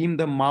and ream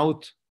the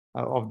mouth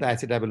of the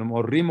acetabulum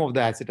or rim of the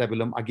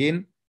acetabulum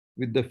again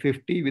with the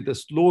 50 with a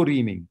slow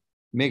reaming.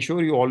 Make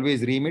sure you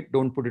always ream it,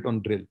 don't put it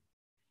on drill.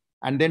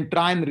 And then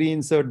try and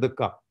reinsert the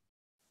cup.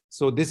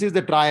 So this is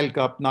the trial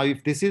cup. Now,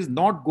 if this is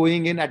not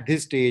going in at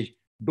this stage,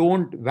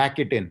 don't whack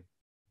it in.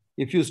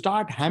 If you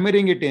start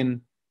hammering it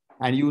in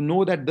and you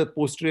know that the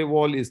posterior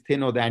wall is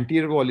thin or the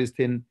anterior wall is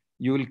thin,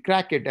 you will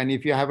crack it. And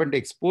if you haven't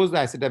exposed the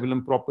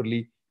acetabulum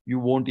properly, you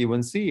won't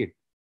even see it.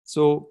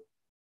 So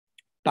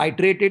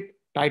titrate it,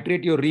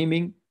 titrate your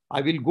reaming.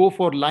 I will go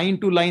for line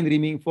to line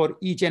reaming for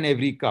each and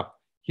every cup.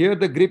 Here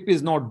the grip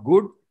is not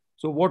good.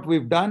 So what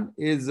we've done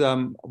is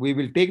we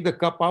will take the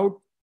cup out,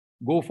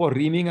 go for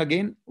reaming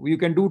again. You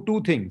can do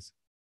two things.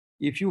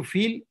 If you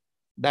feel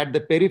that the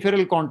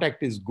peripheral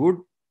contact is good,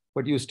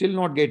 but you're still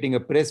not getting a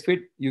press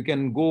fit, you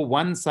can go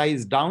one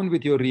size down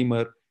with your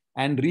reamer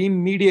and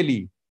ream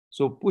medially.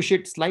 So push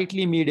it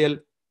slightly medial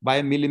by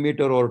a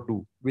millimeter or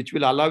two, which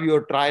will allow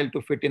your trial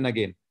to fit in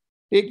again.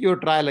 Take your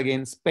trial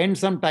again, spend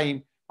some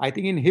time. I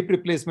think in hip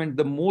replacement,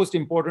 the most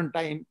important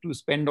time to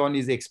spend on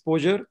is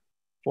exposure,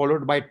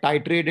 followed by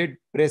titrated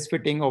press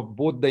fitting of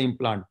both the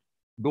implant.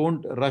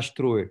 Don't rush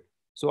through it.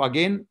 So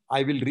again,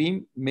 I will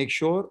ream, make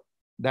sure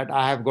that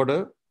I have got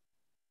a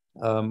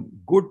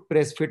good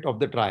press fit of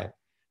the trial.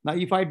 Now,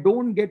 if I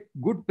don't get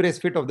good press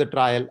fit of the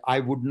trial, I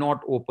would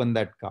not open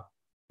that cup.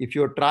 If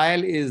your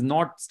trial is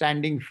not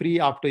standing free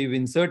after you've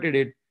inserted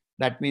it,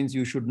 that means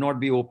you should not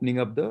be opening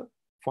up the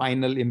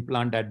final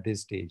implant at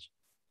this stage.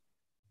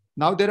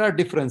 Now, there are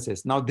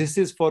differences. Now, this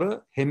is for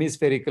a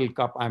hemispherical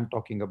cup I'm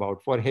talking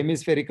about. For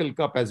hemispherical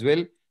cup as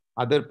well,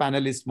 other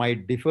panelists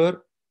might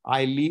differ.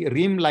 I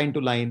ream line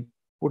to line,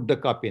 put the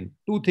cup in.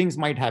 Two things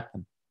might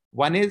happen.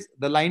 One is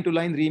the line to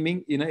line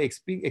reaming in an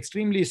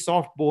extremely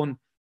soft bone.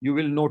 You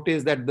will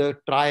notice that the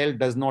trial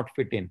does not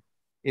fit in.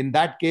 In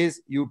that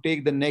case, you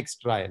take the next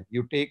trial.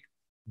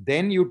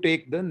 Then you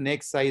take the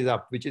next size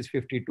up, which is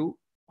 52,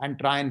 and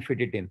try and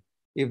fit it in.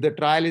 If the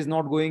trial is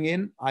not going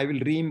in, I will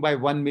ream by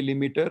 1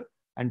 millimeter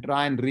and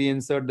try and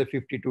reinsert the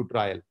 52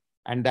 trial,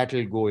 and that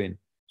will go in.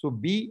 So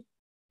be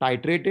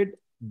titrated.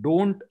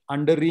 Don't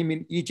under ream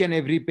in each and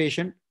every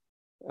patient.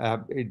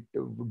 It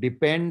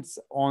depends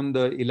on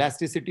the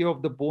elasticity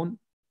of the bone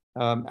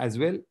as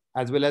well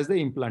as the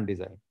implant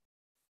design.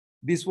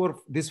 This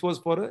was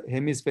for a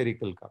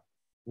hemispherical cup.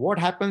 What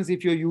happens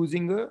if you're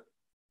using a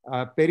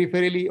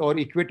peripherally or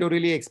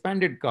equatorially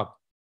expanded cup,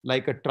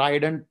 like a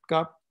trident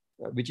cup,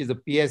 which is a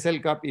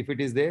PSL cup, if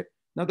it is there?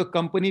 Now, the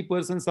company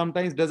person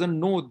sometimes doesn't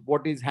know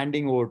what is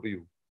handing over to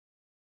you.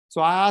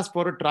 So I asked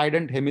for a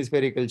trident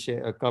hemispherical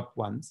cup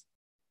once.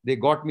 They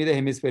got me the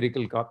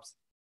hemispherical cups.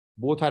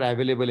 Both are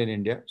available in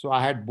India. So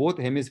I had both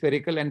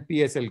hemispherical and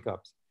PSL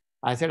cups.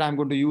 I said, I'm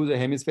going to use a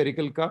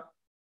hemispherical cup,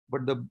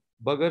 but the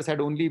buggers had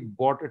only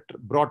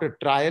brought a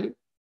trial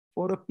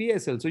for a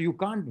PSL. So you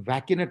can't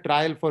whack in a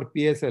trial for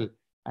PSL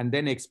and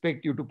then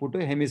expect you to put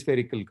a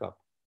hemispherical cup.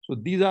 So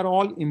these are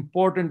all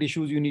important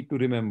issues you need to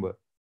remember.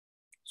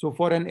 So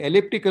for an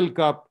elliptical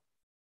cup,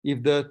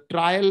 if the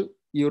trial,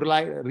 you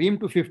ream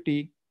to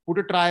 50, put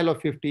a trial of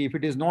 50. If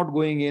it is not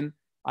going in,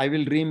 I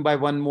will ream by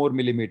 1 more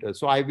millimeter.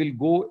 So I will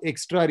go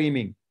extra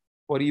reaming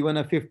for even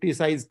a 50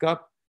 size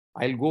cup.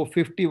 I'll go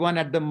 51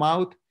 at the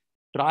mouth,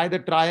 try the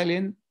trial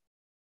in.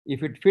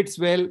 If it fits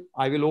well,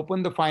 I will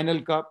open the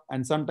final cup,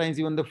 and sometimes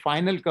even the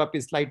final cup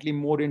is slightly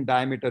more in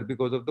diameter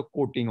because of the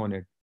coating on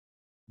it.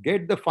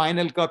 Get the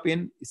final cup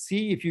in,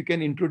 see if you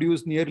can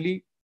introduce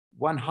nearly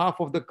 1/2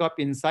 of the cup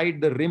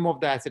inside the rim of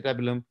the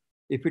acetabulum.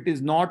 If it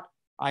is not,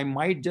 I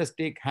might just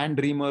take hand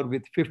reamer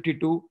with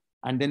 52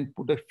 and then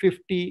put a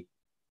 50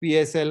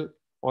 PSL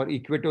or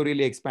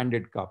equatorially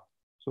expanded cup.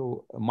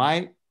 So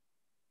my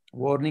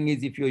warning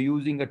is, if you're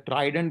using a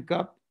Trident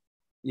cup,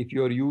 if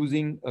you're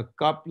using a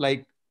cup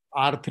like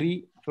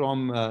R3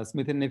 from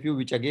Smith & Nephew,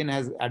 which again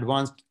has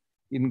advanced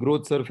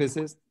in-growth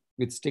surfaces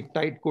with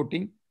stick-tight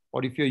coating,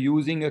 or if you're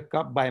using a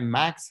cup by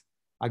Max,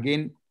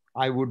 again,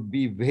 I would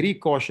be very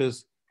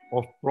cautious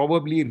of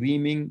probably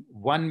reaming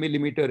 1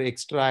 millimeter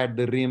extra at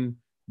the rim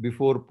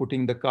before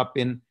putting the cup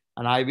in.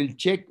 And I will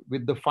check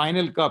with the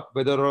final cup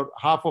whether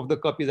half of the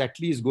cup is at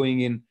least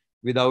going in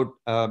without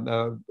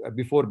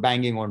before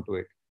banging onto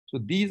it. So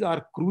these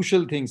are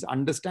crucial things.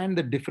 Understand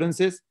the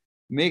differences.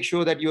 Make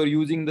sure that you're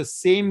using the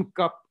same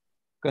cup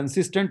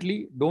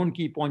consistently. Don't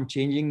keep on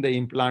changing the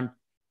implant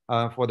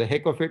for the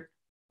heck of it.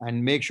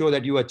 And make sure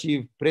that you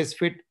achieve press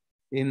fit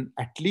in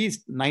at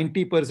least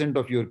 90%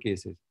 of your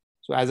cases.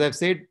 So as I've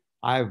said,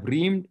 I have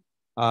reamed,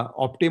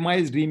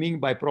 optimized reaming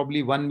by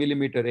probably 1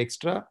 millimeter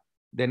extra,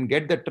 then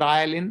get the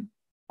trial in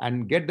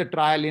and get the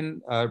trial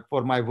in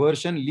for my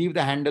version, leave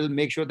the handle,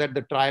 make sure that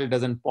the trial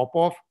doesn't pop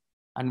off.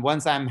 And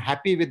once I'm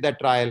happy with that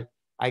trial,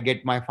 I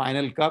get my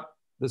final cup.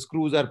 The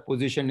screws are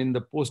positioned in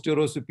the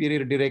posterior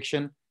superior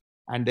direction.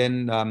 And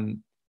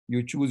then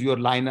you choose your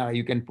liner.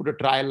 You can put a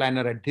trial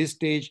liner at this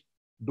stage,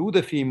 do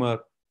the femur,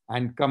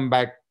 and come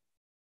back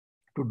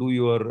to do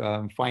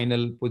your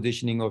final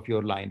positioning of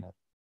your liner.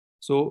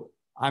 So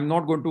I'm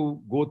not going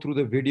to go through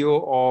the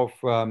video of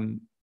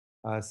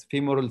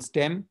femoral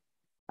stem.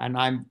 And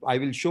I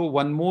will show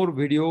one more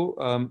video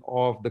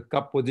of the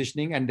cup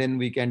positioning, and then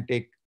we can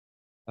take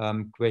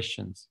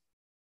questions.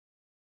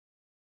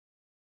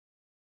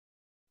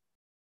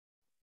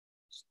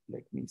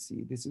 Let me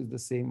see. This is the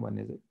same one,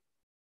 is it?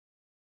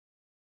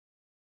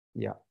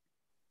 Yeah.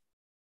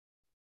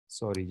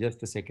 Sorry,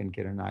 just a second,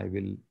 Kiran. I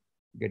will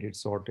get it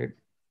sorted.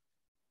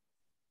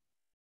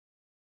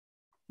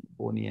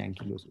 Bony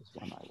ankylosis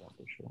one I want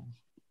to show.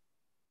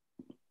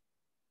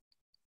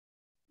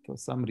 For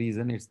some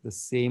reason, it's the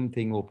same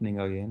thing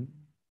opening again.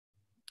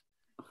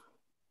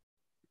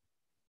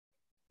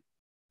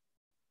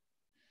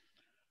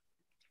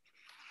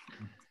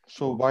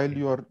 So while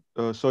you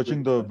are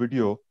searching the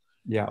video,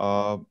 yeah,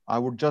 I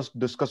would just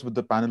discuss with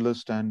the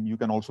panelists, and you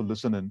can also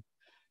listen in.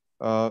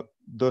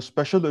 The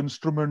special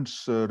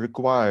instruments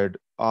required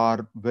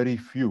are very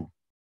few.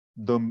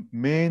 The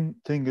main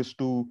thing is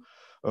to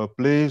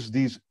place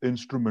these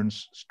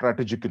instruments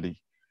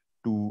strategically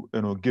to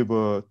give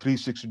a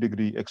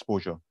 360-degree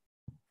exposure.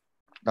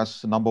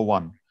 That's number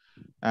one.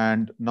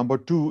 And number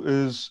two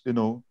is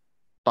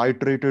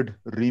titrated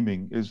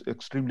reaming is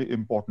extremely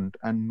important,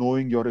 and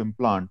knowing your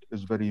implant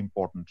is very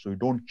important. So you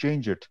don't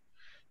change it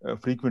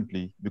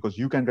frequently, because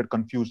you can get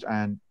confused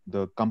and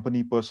the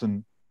company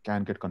person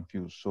can get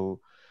confused. So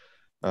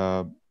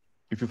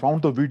if you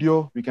found the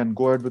video, we can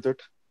go ahead with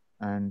it,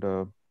 and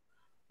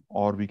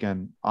or we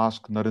can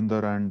ask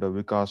Narinder and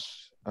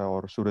Vikas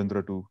or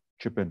Surendra to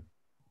chip in.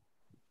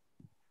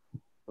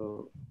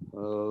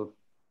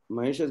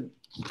 Mahesh has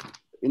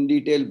in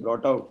detail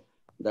brought out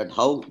that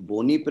how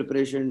bony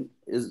preparation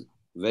is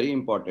very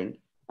important,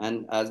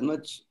 and as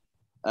much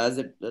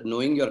as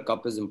knowing your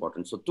cup is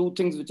important. So two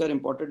things which are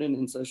important in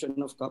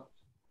insertion of cup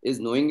is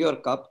knowing your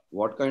cup,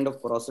 what kind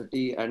of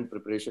porosity and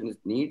preparation it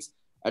needs.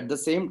 At the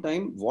same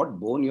time, what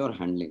bone you're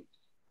handling.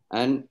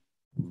 And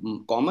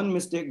common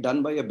mistake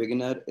done by a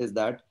beginner is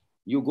that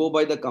you go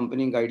by the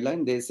company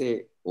guideline. They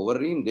say over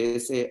ream, they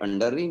say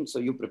under ream. So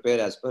you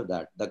prepare as per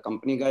that. The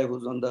company guy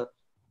who's on the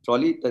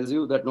trolley tells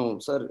you that, no,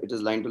 sir, it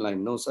is line to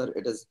line. No, sir,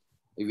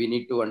 we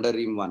need to under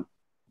ream one.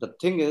 The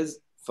thing is,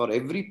 for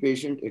every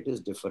patient, it is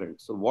different.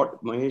 So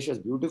what Mahesh has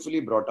beautifully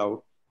brought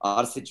out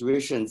are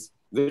situations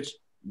which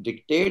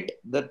dictate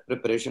the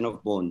preparation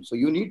of bone. So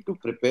you need to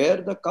prepare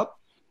the cup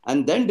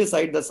and then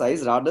decide the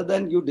size, rather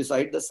than you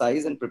decide the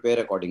size and prepare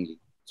accordingly.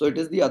 So it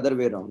is the other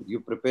way around. You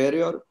prepare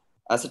your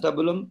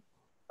acetabulum,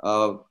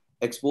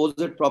 expose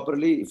it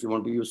properly. If you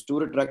want to use two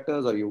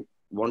retractors or you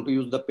want to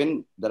use the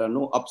pin, there are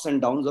no ups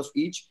and downs of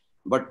each,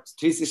 but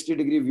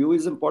 360-degree view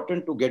is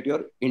important to get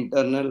your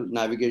internal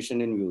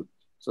navigation in view.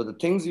 So the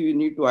things you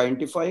need to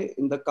identify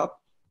in the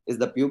cup is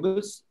the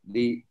pubis,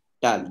 the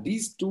tal.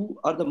 These two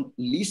are the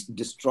least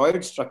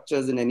destroyed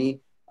structures in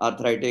any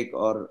arthritic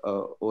or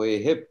OA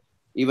hip.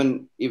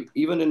 Even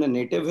in a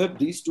native hip,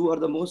 these two are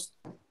the most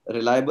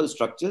reliable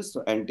structures.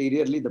 So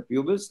anteriorly the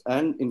pubis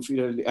and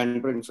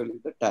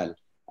anteroinferiorly the tal.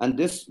 And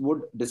this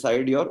would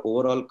decide your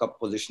overall cup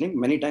positioning.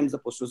 Many times the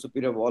posterior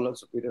superior wall or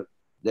superior,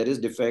 there is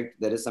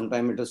defect. There is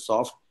sometimes it is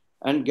soft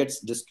and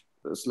gets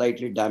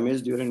slightly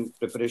damaged during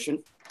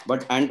preparation.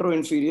 But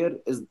anteroinferior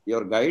is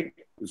your guide.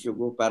 if you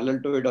go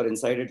parallel to it or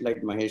inside it,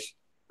 like Mahesh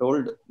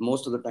told,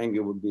 most of the time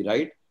you would be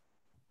right.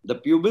 The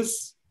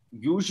pubis,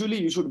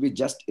 usually you should be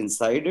just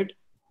inside it.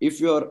 If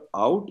you're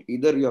out,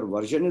 either your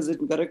version is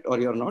incorrect or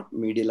you're not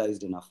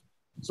medialized enough.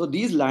 So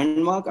these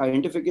landmark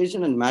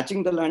identification and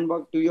matching the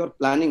landmark to your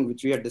planning,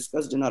 which we had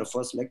discussed in our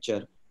first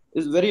lecture,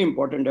 is very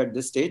important at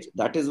this stage.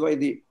 That is why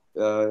the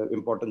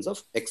importance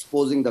of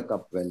exposing the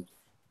cup well.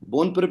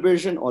 Bone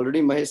preparation,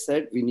 already Mahesh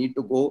said, we need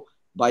to go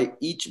by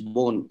each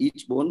bone,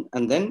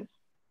 and then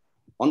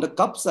on the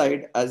cup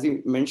side, as he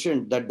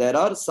mentioned, that there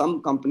are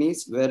some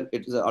companies where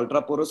it is an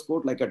ultra porous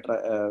coat like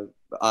a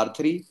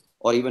R3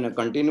 or even a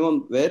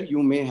continuum, where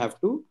you may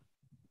have to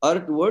err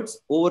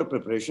towards over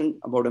preparation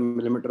about 1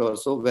 millimeter or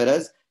so.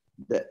 Whereas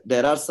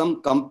there are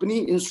some company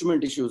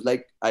instrument issues.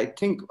 Like I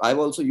think I've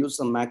also used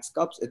some Max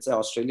cups. It's an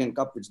Australian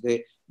cup which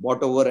they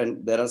bought over,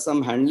 and there are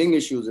some handling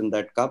issues in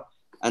that cup.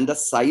 And the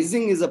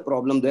sizing is a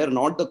problem there,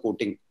 not the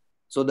coating.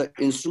 So the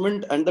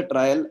instrument and the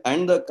trial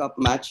and the cup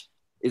match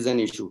is an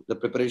issue, the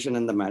preparation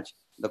and the match.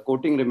 The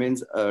coating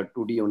remains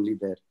 2D only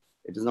there.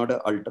 It is not an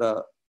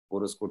ultra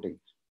porous coating.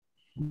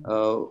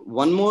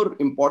 One more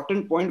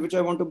important point which I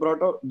want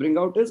to bring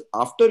out is,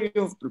 after you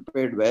have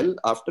prepared well,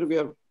 after we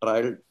have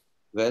trialed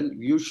well,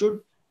 you should,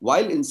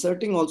 while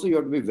inserting also, you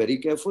have to be very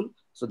careful.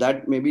 So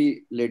that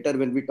maybe later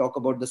when we talk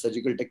about the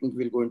surgical technique,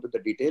 we'll go into the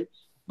detail.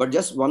 But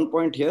just one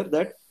point here,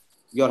 that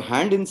your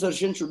hand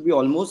insertion should be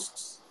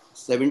almost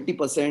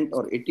 70%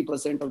 or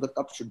 80% of the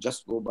cup should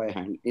just go by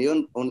hand,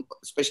 even on,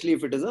 especially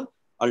if it is a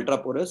ultra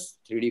porous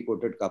 3D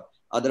coated cup.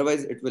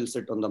 Otherwise, it will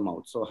sit on the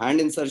mouth. So hand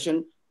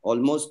insertion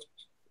almost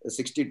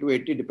 60 to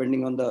 80,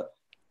 depending on the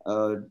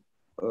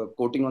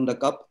coating on the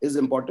cup, is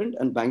important,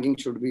 and banging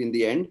should be in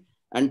the end.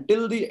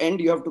 Until the end,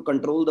 you have to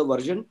control the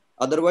version.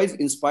 Otherwise,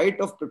 in spite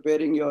of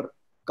preparing your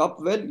cup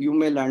well, you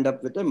may land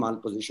up with a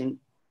malpositioned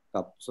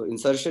cup. So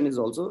insertion is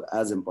also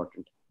as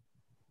important.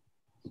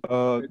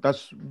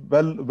 That's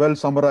well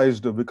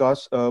summarized,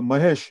 Vikas.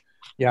 Mahesh,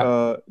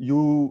 Yeah.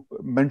 You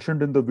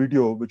mentioned in the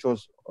video, which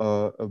was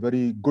a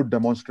very good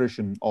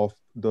demonstration of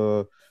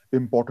the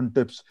important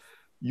tips.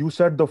 You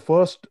said the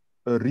first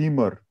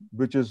reamer,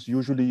 which is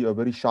usually a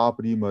very sharp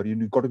reamer,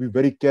 you've got to be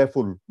very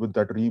careful with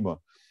that reamer.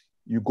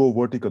 You go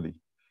vertically.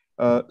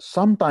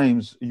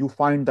 Sometimes you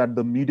find that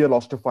the medial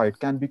osteophyte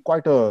can be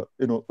quite a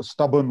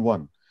stubborn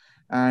one.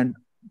 And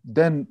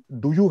then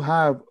do you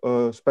have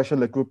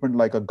special equipment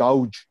like a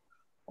gouge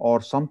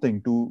or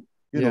something to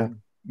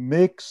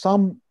make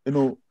some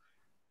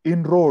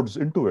inroads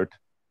into it,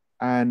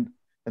 and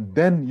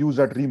then use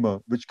that reamer,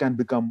 which can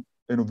become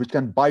which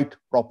can bite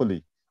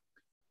properly,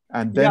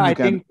 and then you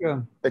can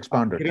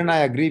expand it. Kiran, I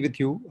agree with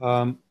you.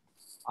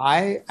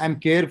 I am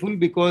careful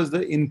because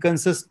the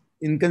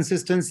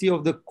inconsistency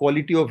of the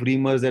quality of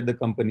reamers that the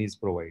companies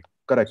provide.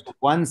 Correct. So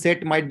one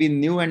set might be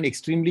new and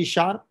extremely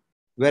sharp,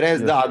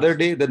 whereas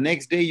the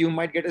next day you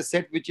might get a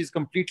set which is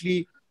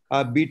completely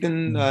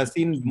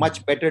seen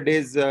much better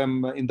days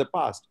in the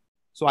past.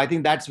 So I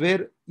think that's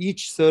where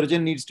each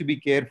surgeon needs to be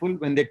careful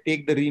when they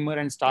take the reamer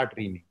and start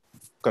reaming.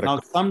 Correct. Now,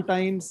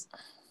 sometimes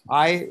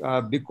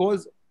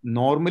because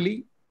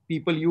normally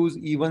people use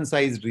even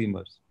sized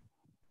reamers.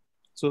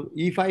 So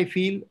if I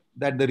feel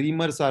that the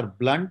reamers are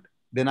blunt,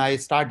 then I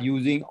start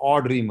using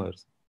odd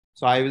reamers.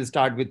 So I will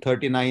start with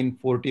 39,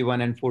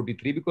 41, and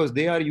 43 because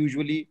they are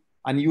usually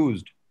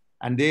unused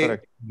and they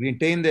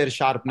retain their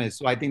sharpness.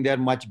 So I think they are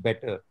much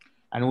better.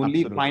 And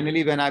only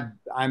finally, when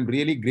I'm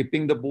really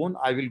gripping the bone,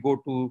 I will go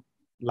to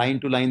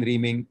line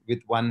reaming with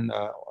one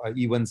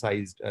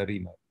even-sized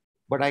reamer.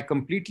 But I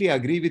completely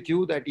agree with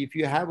you that if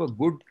you have a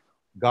good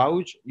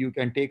gouge, you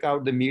can take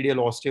out the medial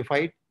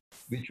osteophyte,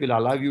 which will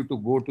allow you to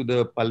go to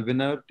the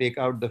pulvinar, take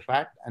out the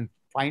fat, and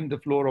find the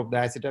floor of the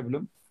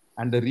acetabulum.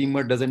 And the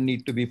reamer doesn't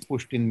need to be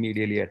pushed in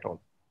medially at all.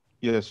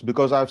 Yes,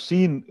 because I've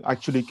seen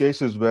actually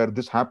cases where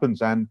this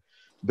happens and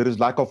there is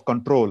lack of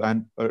control,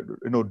 and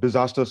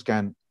disasters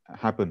can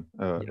happen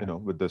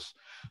with this.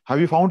 Have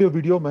you found your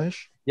video,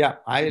 Mahesh? Yeah,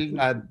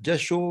 I'll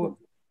just show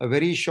a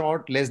very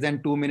short, less than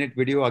 2-minute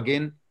video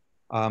again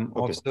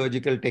of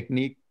surgical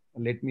technique.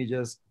 Let me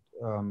just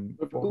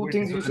two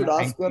things you should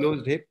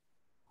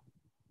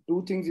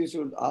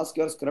ask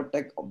your scrub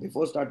tech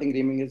before starting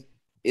reaming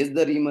is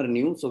the reamer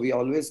new? So we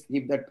always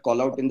keep that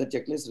call out in the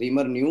checklist,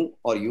 reamer new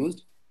or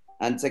used.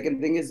 And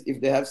second thing is, if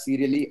they have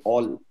serially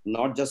all,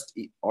 not just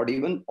odd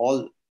even,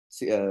 all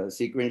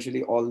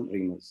sequentially all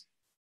reamers.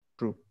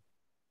 True.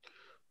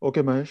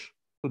 Okay, Mahesh.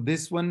 So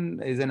this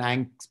one is an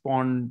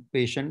Angst-Pond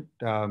patient.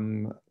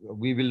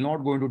 We will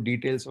not go into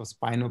details of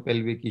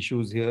spinopelvic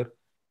issues here.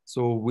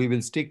 So we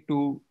will stick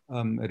to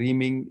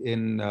reaming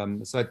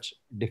in such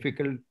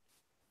difficult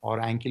or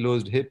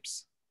ankylosed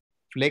hips,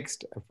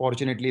 flexed,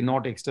 fortunately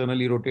not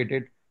externally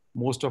rotated.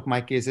 Most of my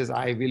cases,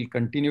 I will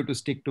continue to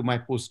stick to my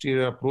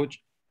posterior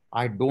approach.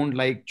 I don't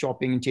like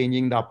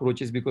changing the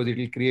approaches because it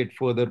will create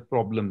further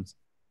problems.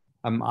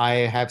 I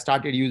have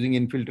started using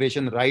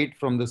infiltration right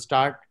from the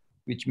start,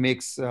 which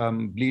makes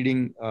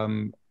bleeding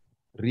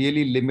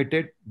really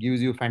limited,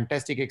 gives you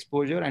fantastic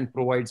exposure, and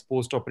provides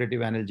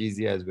post-operative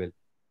analgesia as well.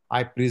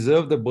 I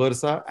preserve the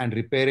bursa and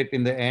repair it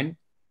in the end.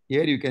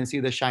 Here you can see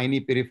the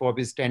shiny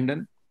piriformis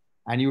tendon,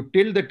 and you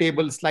tilt the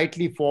table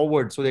slightly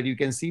forward so that you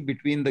can see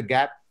between the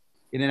gap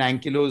in an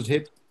ankylosed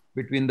hip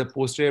between the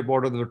posterior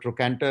border of the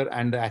trochanter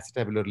and the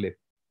acetabular lip.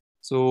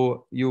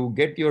 So you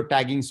get your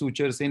tagging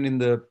sutures in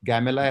the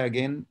gamellae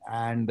again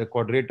and the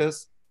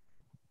quadratus,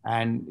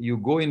 and you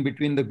go in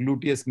between the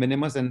gluteus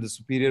minimus and the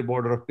superior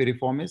border of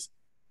piriformis,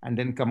 and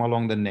then come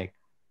along the neck.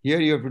 Here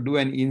you have to do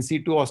an in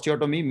situ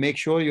osteotomy. Make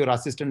sure your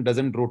assistant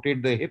doesn't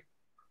rotate the hip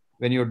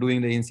when you're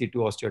doing the in situ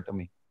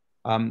osteotomy.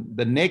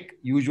 The neck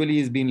usually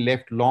is being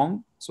left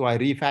long, so I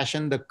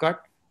refashion the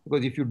cut,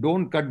 because if you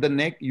don't cut the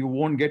neck, you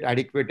won't get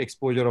adequate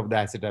exposure of the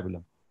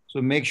acetabulum.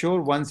 So make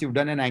sure once you've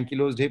done an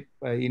ankylosed hip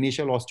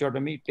initial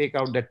osteotomy, take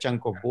out that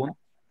chunk of bone.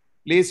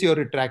 Place your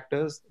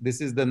retractors. This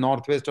is the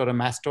northwest or a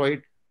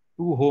mastoid,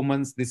 2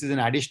 homons. This is an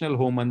additional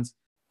homons.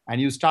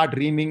 And you start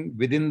reaming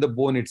within the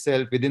bone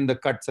itself, within the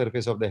cut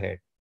surface of the head.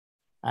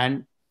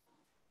 And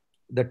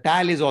the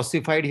tal is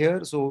ossified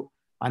here. So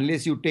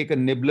unless you take a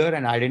nibbler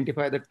and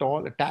identify the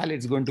tal,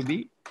 it's going to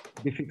be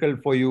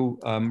difficult for you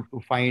to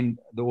find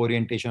the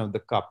orientation of the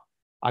cup.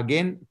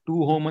 Again, 2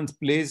 homons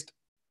placed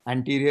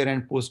anterior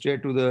and posterior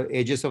to the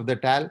edges of the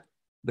tal.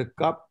 The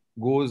cup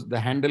goes, the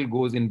handle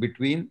goes in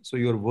between. So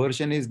your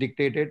version is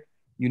dictated.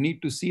 You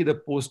need to see the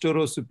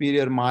posterior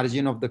superior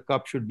margin of the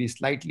cup should be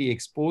slightly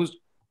exposed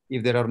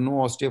if there are no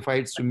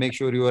osteophytes, to make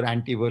sure your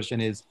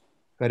anti-version is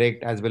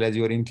correct as well as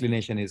your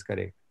inclination is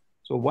correct.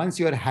 So once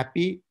you're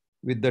happy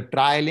with the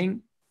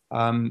trialing,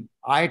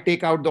 I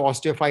take out the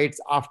osteophytes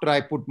after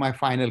I put my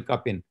final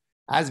cup in.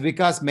 As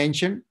Vikas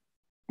mentioned,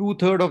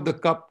 2/3 of the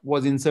cup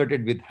was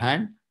inserted with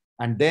hand,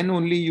 and then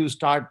only you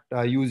start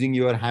using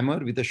your hammer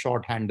with a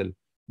short handle.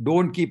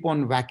 Don't keep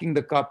on whacking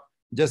the cup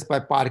just by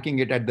parking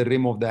it at the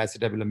rim of the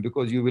acetabulum,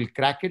 because you will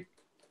crack it.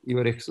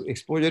 Your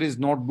exposure is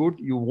not good.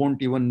 You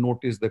won't even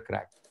notice the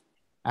crack.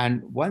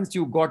 And once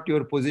you got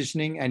your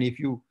positioning, and if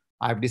you,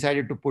 I've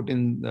decided to put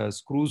in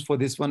screws for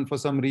this one for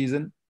some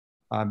reason,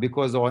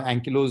 because our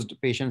ankylosed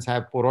patients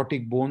have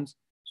porotic bones.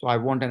 So I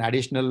want an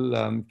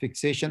additional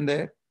fixation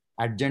there,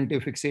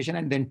 adjunctive fixation,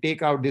 and then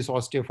take out this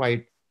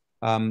osteophyte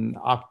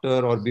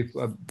after or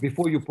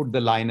before you put the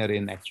liner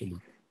in actually.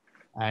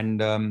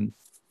 And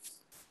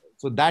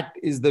so that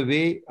is the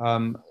way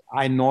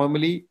I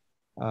normally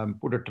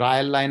put a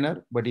trial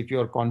liner, but if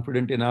you're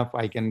confident enough,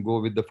 I can go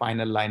with the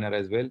final liner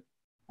as well,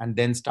 and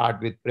then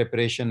start with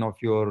preparation of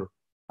your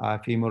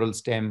femoral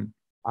stem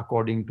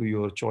according to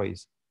your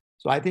choice.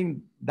 So I think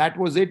that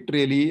was it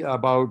really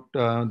about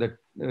the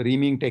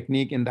reaming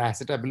technique in the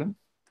acetabulum.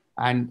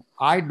 And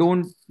I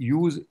don't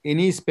use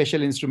any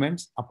special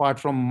instruments apart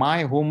from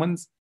my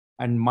homons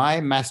and my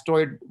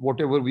mastoid,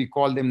 whatever we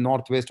call them,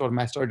 northwest or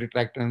mastoid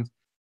retractors,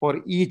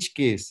 for each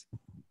case,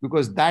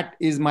 because that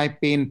is my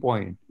pain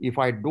point. If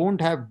I don't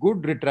have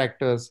good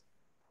retractors,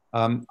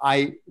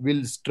 I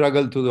will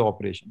struggle through the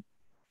operation.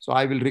 So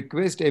I will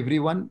request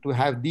everyone to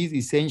have these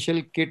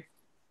essential kit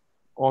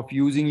of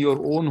using your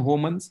own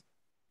homons.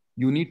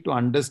 You need to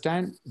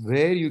understand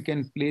where you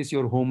can place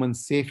your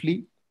homons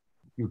safely.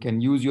 You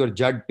can use your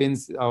Judd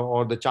pins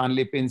or the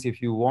Chanley pins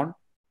if you want,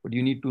 but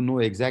you need to know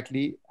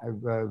exactly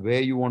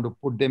where you want to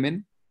put them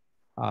in.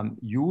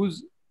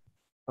 Use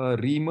a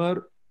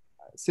reamer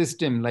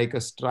system like a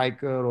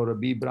Stryker or a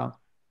B Brown,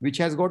 which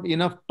has got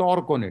enough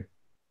torque on it.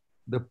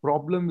 The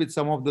problem with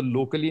some of the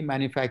locally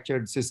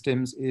manufactured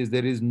systems is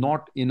there is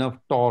not enough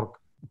torque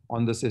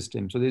on the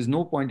system. So there's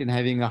no point in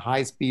having a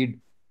high-speed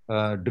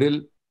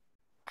drill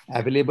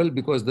available,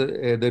 because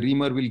the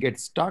reamer will get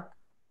stuck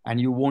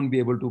and you won't be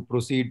able to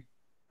proceed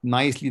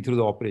nicely through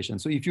the operation.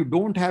 So if you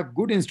don't have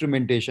good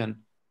instrumentation,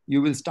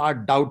 you will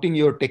start doubting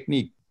your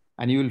technique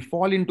and you will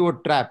fall into a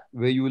trap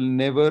where you will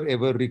never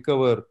ever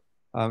recover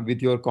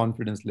with your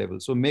confidence level.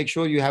 So make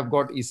sure you have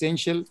got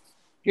essential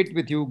kit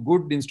with you,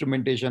 good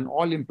instrumentation,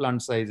 all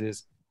implant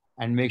sizes,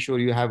 and make sure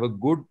you have a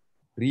good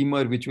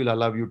reamer which will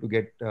allow you to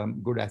get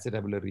good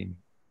acetabular reaming.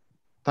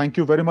 Thank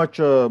you very much,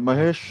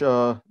 Mahesh.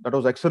 That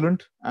was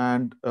excellent.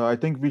 And I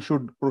think we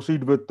should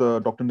proceed with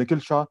Dr. Nikhil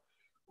Shah,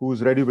 who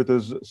is ready with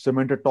his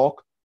cemented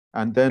talk.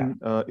 And then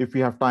if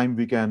we have time,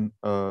 we can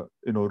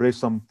raise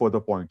some further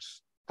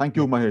points. Thank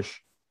you, Mahesh.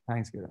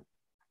 Thanks, Kiran.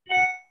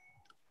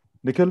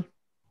 Nikhil?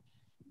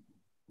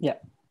 Yeah.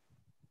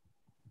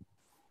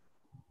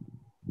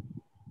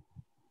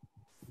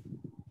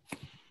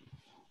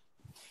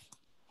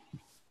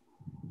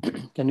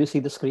 Can you see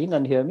the screen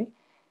and hear me?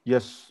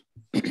 Yes.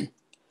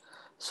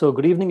 So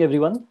good evening,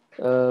 everyone.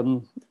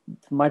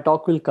 My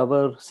talk will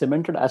cover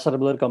cemented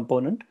acetabular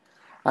component,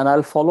 and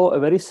I'll follow a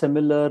very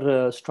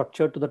similar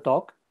structure to the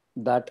talk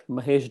that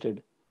Mahesh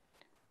did.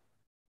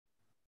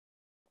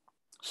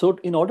 So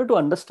in order to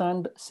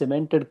understand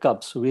cemented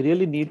cups, we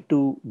really need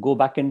to go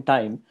back in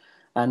time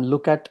and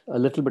look at a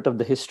little bit of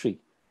the history.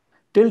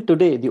 Till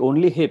today, the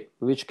only hip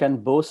which can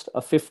boast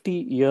a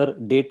 50-year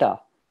data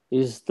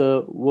is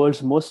the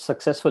world's most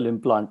successful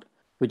implant,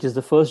 which is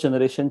the first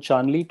generation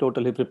Chanley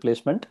total hip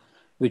replacement,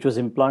 which was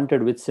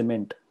implanted with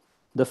cement.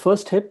 The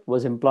first hip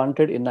was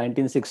implanted in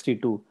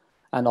 1962,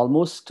 and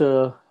almost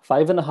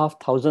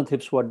 5,500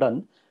 hips were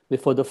done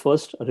before the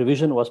first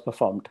revision was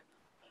performed.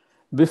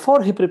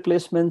 Before hip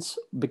replacements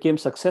became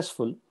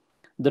successful,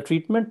 the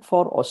treatment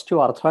for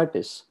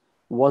osteoarthritis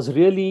was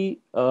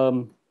really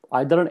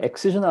either an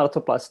excision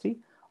arthroplasty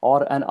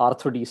or an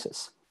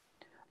arthrodesis.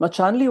 Now,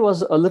 Chanley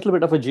was a little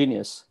bit of a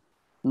genius.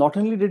 Not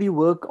only did he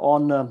work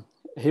on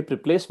hip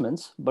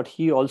replacements, but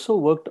he also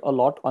worked a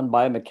lot on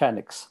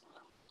biomechanics.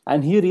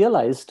 And he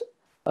realized,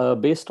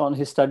 based on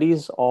his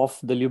studies of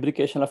the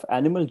lubrication of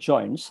animal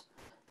joints,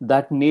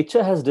 that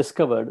nature has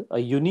discovered a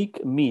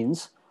unique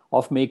means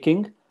of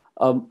making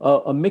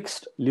a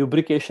mixed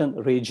lubrication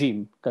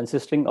regime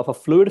consisting of a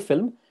fluid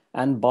film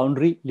and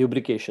boundary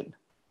lubrication.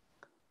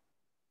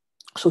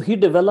 So he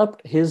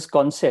developed his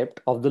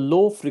concept of the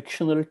low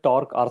frictional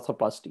torque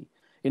arthroplasty.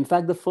 In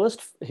fact, the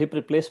first hip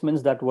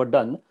replacements that were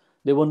done,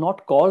 they were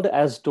not called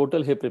as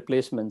total hip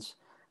replacements.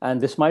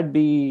 And this might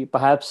be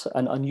perhaps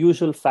an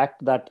unusual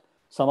fact that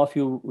some of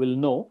you will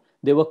know.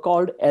 They were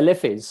called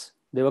LFAs.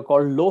 They were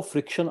called low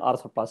friction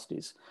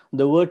arthroplasties.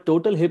 The word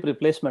total hip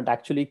replacement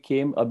actually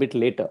came a bit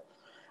later.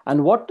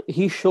 And what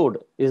he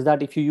showed is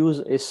that if you use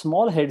a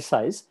small head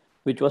size,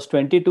 which was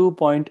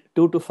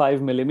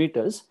 22.225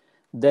 millimeters,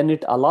 then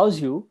it allows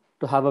you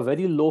to have a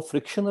very low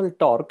frictional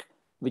torque,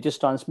 which is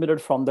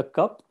transmitted from the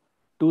cup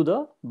to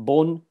the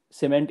bone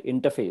cement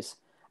interface.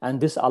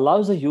 And this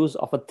allows the use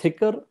of a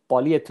thicker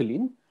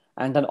polyethylene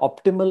and an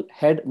optimal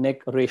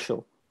head-neck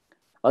ratio.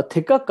 A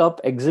thicker cup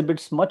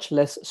exhibits much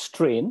less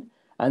strain,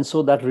 and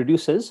so that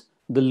reduces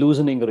the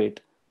loosening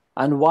rate.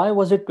 And why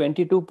was it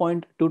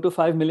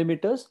 22.225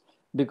 millimeters?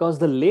 Because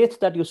the lathe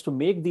that used to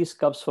make these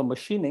cups for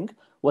machining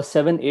was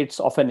 7/8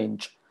 of an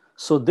inch.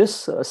 So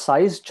this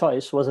size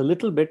choice was a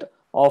little bit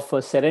of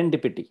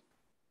serendipity.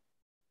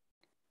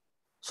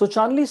 So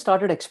Chanley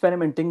started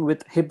experimenting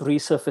with hip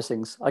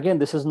resurfacings. Again,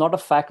 this is not a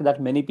fact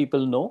that many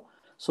people know.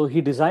 So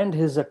he designed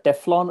his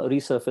Teflon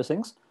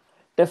resurfacings.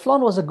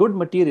 Teflon was a good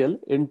material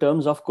in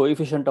terms of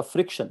coefficient of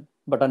friction,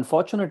 but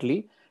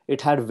unfortunately,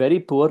 it had very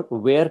poor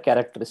wear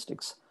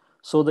characteristics.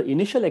 So the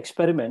initial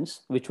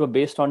experiments, which were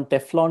based on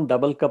Teflon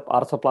double cup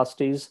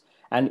arthroplasties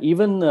and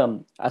even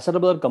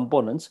acetabular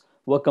components,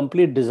 were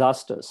complete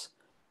disasters.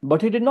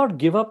 But he did not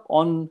give up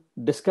on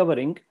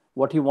discovering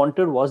what he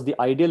wanted was the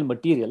ideal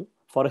material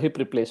for a hip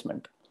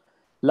replacement.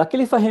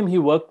 Luckily for him, he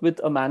worked with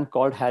a man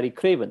called Harry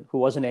Craven, who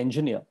was an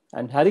engineer.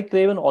 And Harry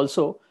Craven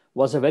also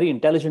was a very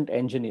intelligent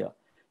engineer.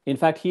 In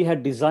fact, he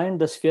had designed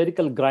the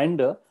spherical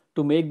grinder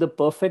to make the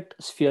perfect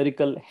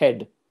spherical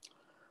head.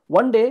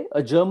 One day,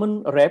 a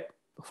German rep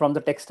from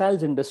the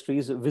textiles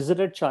industries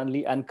visited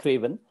Chanley and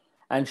Craven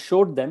and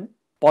showed them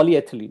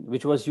polyethylene,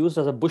 which was used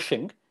as a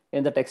bushing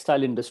in the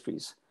textile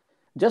industries.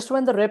 Just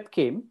when the rep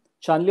came,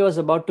 Chanley was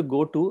about to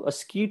go to a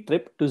ski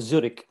trip to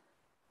Zurich.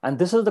 And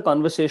this is the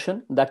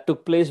conversation that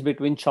took place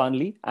between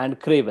Chanley and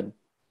Craven.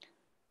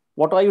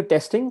 What are you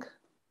testing?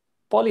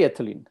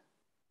 Polyethylene.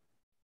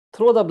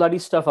 Throw the bloody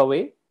stuff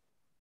away.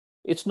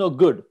 It's no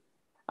good.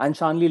 And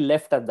Chanley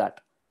left at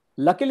that.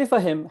 Luckily for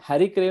him,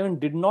 Harry Craven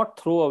did not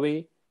throw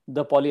away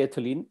the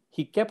polyethylene.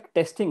 He kept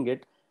testing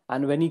it.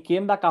 And when he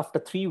came back after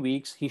 3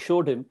 weeks, he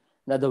showed him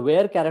that the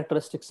wear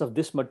characteristics of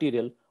this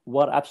material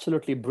were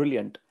absolutely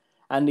brilliant.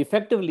 And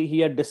effectively,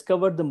 he had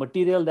discovered the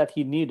material that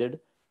he needed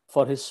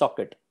for his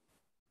socket.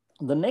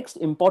 The next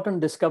important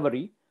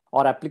discovery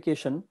or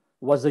application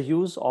was the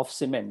use of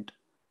cement,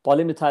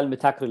 polymethyl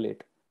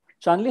methacrylate.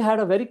 Chanley had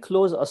a very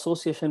close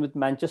association with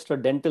Manchester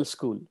Dental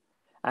School,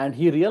 and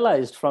he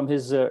realized from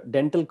his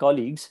dental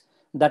colleagues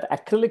that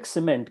acrylic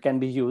cement can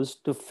be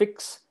used to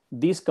fix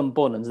these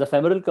components, the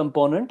femoral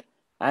component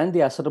and the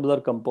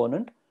acetabular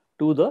component,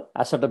 to the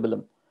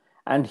acetabulum.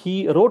 And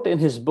he wrote in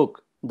his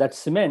book that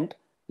cement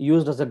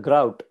used as a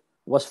grout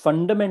was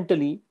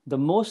fundamentally the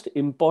most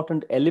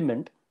important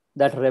element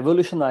that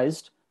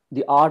revolutionized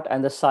the art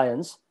and the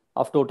science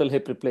of total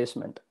hip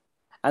replacement.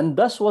 And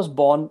thus was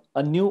born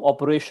a new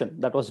operation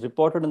that was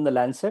reported in the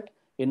Lancet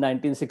in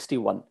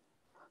 1961.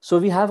 So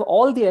we have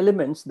all the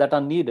elements that are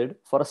needed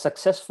for a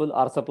successful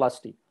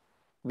arthroplasty.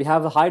 We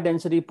have a high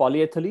density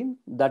polyethylene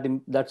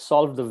that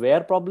solved the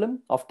wear problem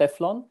of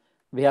Teflon.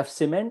 We have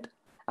cement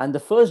and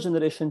the first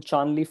generation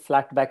Chanley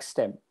flatback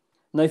stem.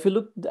 Now, if you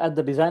look at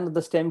the design of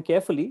the stem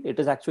carefully, it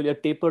is actually a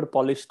tapered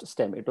polished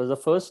stem. It was the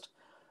first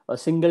a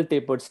single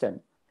tapered stem.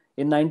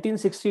 In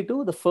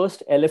 1962, the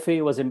first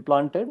LFA was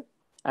implanted,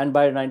 and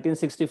by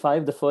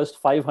 1965, the first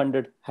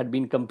 500 had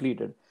been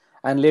completed.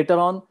 And later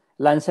on,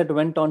 Lancet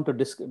went on to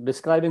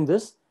describing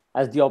this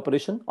as the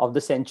operation of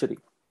the century.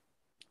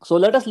 So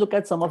let us look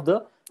at some of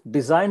the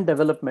design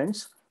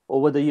developments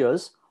over the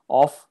years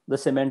of the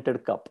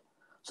cemented cup.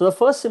 So the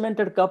first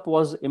cemented cup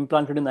was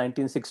implanted in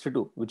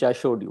 1962, which I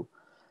showed you.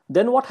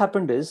 Then what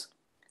happened is,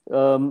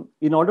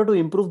 in order to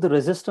improve the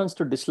resistance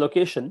to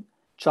dislocation,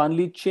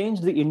 Chanley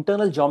changed the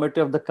internal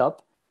geometry of the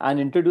cup and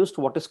introduced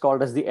what is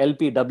called as the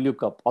LPW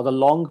cup, or the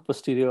long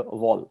posterior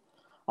wall.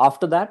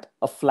 After that,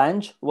 a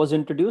flange was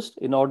introduced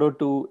in order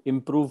to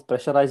improve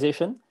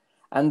pressurization,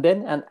 and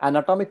then an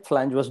anatomic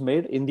flange was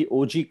made in the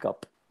OG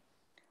cup.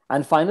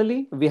 And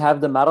finally, we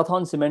have the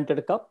marathon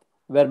cemented cup,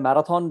 where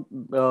Marathon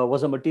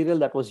was a material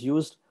that was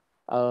used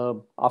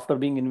after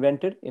being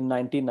invented in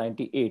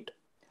 1998.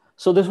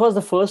 So this was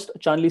the first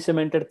Chanli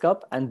cemented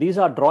cup, and these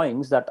are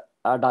drawings that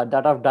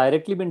have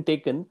directly been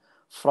taken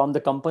from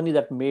the company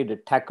that made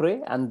it,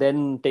 Thackeray, and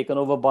then taken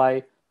over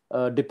by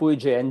Dupuy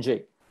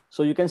J&J.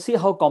 So you can see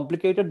how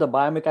complicated the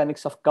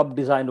biomechanics of cup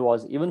design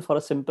was, even for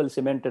a simple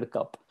cemented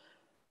cup.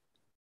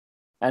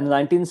 And in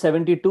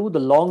 1972, the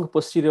long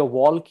posterior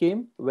wall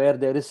came, where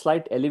there is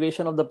slight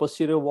elevation of the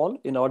posterior wall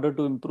in order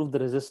to improve the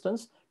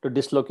resistance to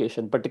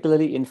dislocation,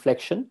 particularly in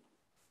flexion.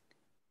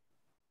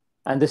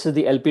 And this is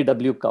the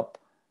LPW cup.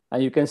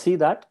 And you can see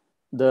that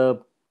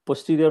the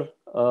posterior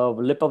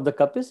lip of the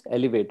cup is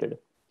elevated.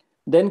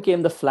 Then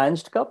came the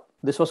flanged cup.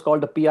 This was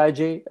called the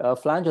PIJ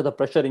flange, or the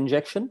pressure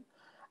injection.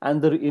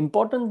 And the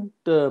important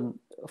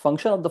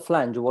function of the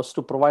flange was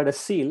to provide a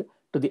seal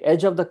to the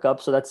edge of the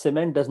cup so that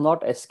cement does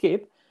not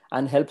escape,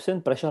 and helps in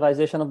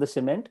pressurization of the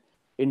cement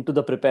into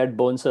the prepared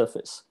bone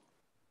surface.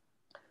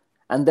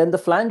 And then the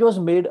flange was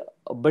made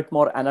a bit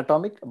more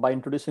anatomic by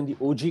introducing the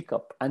OG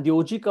cup. And the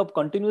OG cup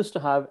continues to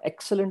have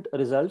excellent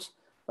results,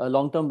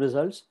 long-term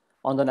results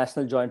on the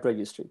National Joint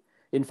Registry.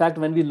 In fact,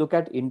 when we look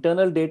at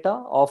internal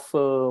data of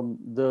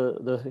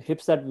the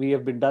hips that we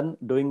have been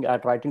doing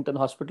at Wrightington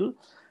Hospital,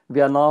 we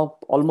are now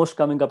almost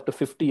coming up to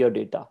 50-year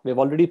data. We have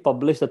already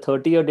published the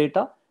 30-year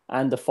data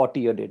and the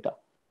 40-year data.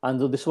 And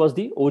so this was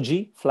the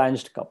OG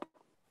flanged cup.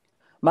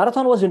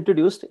 Marathon was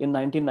introduced in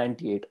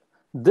 1998.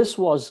 This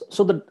was,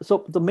 so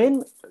the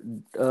main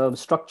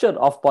structure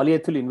of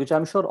polyethylene, which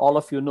I'm sure all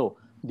of you know,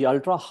 the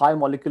ultra high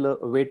molecular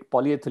weight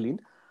polyethylene.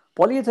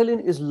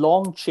 Polyethylene is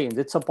long chains.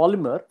 It's a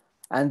polymer,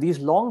 and these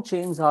long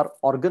chains are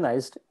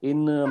organized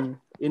in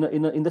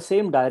the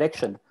same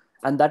direction.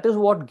 And that is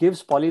what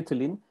gives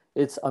polyethylene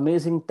its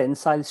amazing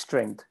tensile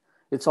strength.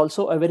 It's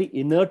also a very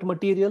inert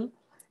material.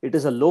 It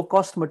is a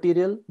low-cost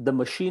material. The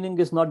machining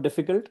is not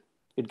difficult.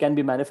 It can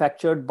be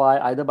manufactured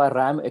either by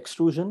ram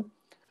extrusion.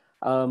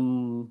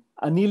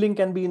 Annealing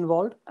can be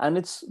involved,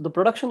 and the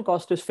production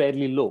cost is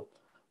fairly low.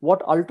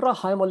 What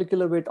ultra-high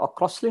molecular weight or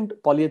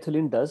cross-linked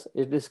polyethylene does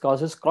is this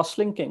causes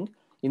cross-linking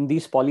in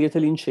these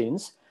polyethylene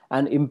chains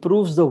and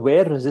improves the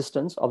wear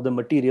resistance of the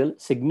material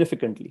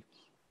significantly.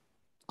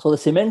 So the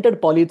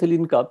cemented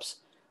polyethylene cups,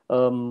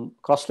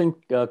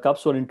 cross-linked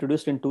cups, were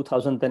introduced in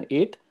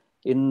 2008.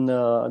 In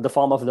the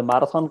form of the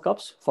Marathon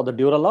cups for the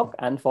Duralock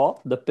and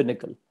for the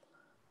Pinnacle.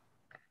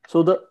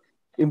 So the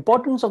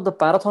importance of the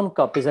Marathon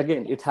cup is,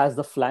 again, it has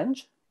the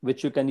flange,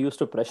 which you can use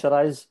to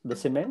pressurize the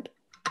cement.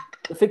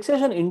 The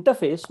fixation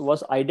interface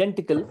was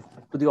identical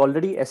to the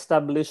already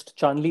established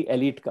Chanli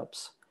Elite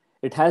cups.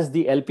 It has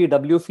the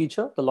LPW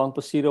feature, the long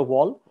posterior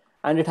wall,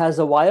 and it has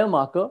a wire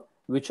marker,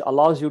 which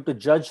allows you to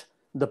judge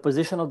the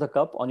position of the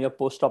cup on your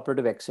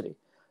post-operative X-ray.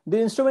 The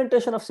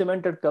instrumentation of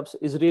cemented cups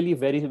is really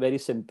very, very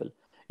simple.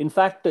 In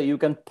fact, you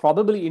can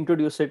probably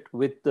introduce it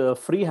with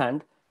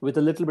freehand with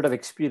a little bit of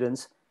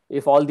experience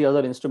if all the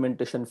other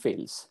instrumentation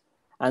fails.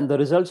 And the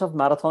results of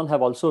Marathon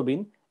have also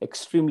been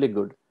extremely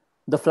good.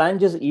 The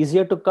flange is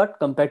easier to cut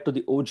compared to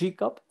the OG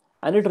cup,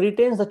 and it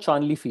retains the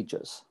Chanli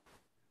features.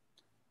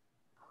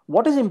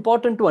 What is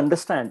important to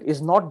understand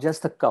is not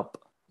just the cup.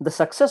 The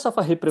success of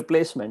a hip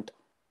replacement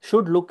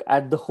should look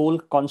at the whole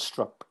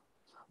construct.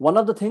 One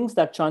of the things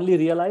that Chanli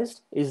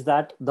realized is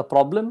that the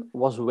problem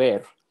was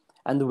wear.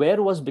 And the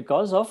wear was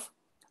because of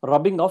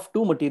rubbing of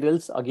two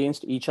materials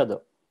against each other.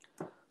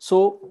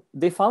 So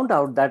they found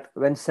out that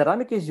when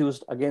ceramic is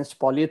used against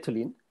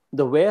polyethylene,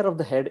 the wear of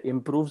the head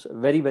improves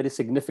very, very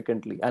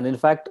significantly. And in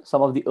fact,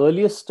 some of the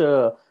earliest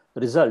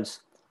results,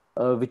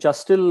 which are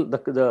still,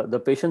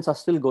 the patients are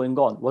still going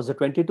on, was the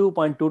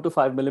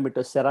 22.225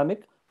 millimeter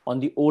ceramic on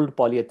the old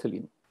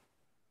polyethylene.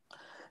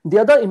 The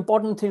other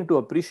important thing to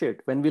appreciate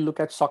when we look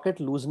at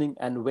socket loosening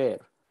and wear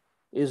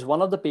is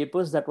one of the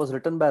papers that was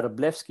written by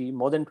Wroblewski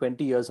more than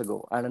 20 years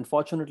ago. And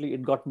unfortunately,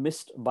 it got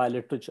missed by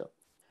literature.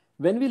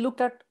 When we look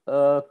at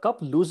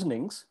cup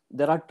loosenings,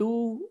 there are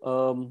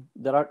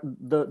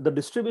the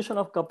distribution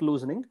of cup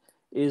loosening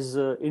is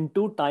in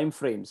two time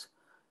frames.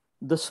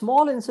 The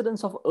small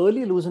incidence of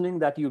early loosening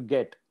that you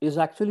get is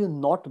actually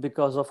not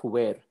because of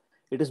wear.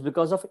 It is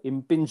because of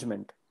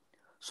impingement.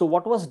 So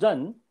what was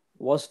done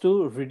was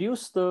to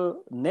reduce the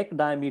neck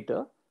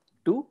diameter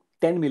to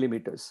 10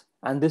 millimeters.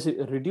 And this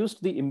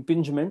reduced the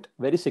impingement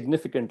very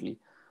significantly.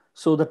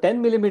 So the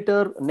 10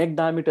 millimeter neck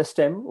diameter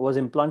stem was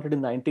implanted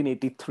in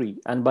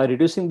 1983. And by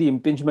reducing the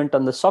impingement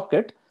on the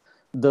socket,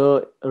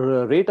 the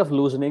rate of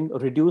loosening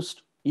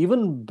reduced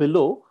even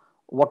below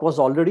what was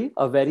already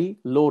a very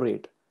low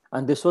rate.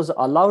 And this was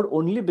allowed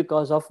only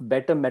because of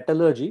better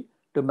metallurgy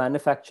to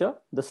manufacture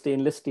the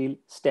stainless steel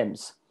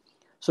stems.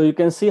 So you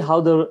can see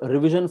how the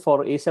revision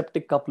for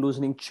aseptic cup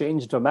loosening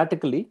changed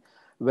dramatically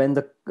when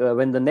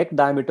the neck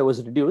diameter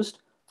was reduced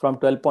from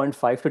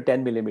 12.5 to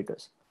 10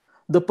 millimeters.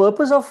 The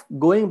purpose of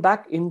going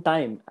back in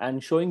time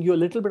and showing you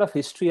a little bit of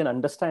history and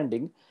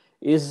understanding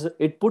is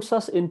it puts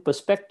us in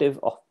perspective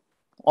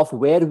of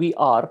where we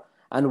are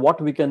and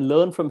what we can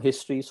learn from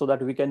history so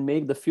that we can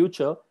make the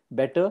future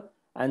better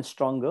and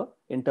stronger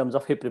in terms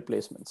of hip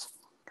replacements.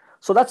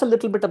 So that's a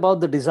little bit about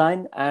the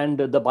design and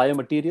the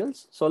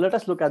biomaterials. So let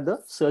us look at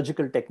the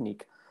surgical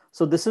technique.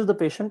 So this is the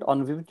patient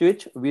on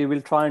which we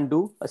will try and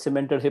do a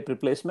cemented hip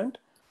replacement.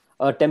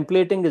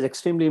 Templating is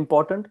extremely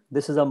important.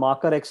 This is a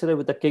marker X-ray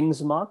with a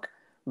King's mark,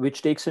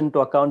 which takes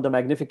into account the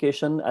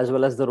magnification as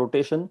well as the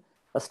rotation.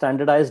 A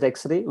standardized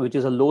X-ray, which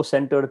is a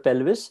low-centered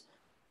pelvis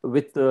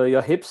with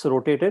your hips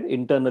rotated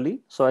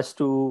internally so as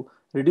to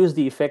reduce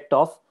the effect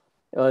of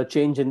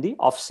change in the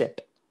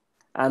offset.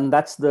 And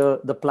that's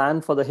the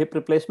plan for the hip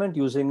replacement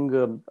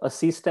using a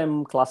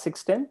C-stem classic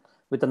stem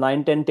with a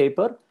 910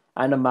 taper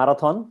and a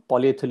marathon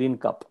polyethylene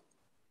cup.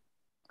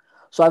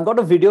 So I've got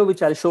a video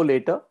which I'll show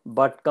later,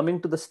 but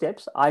coming to the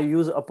steps, I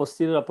use a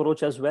posterior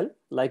approach as well,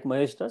 like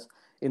Mahesh does,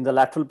 in the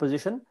lateral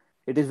position.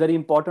 It is very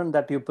important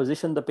that you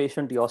position the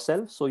patient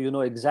yourself so you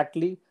know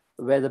exactly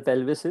where the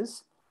pelvis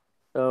is.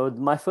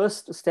 My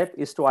first step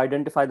is to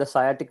identify the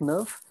sciatic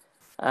nerve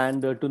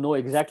and to know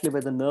exactly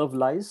where the nerve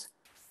lies.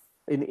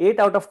 In 8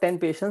 out of 10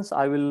 patients,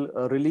 I will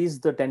release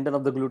the tendon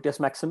of the gluteus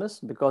maximus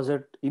because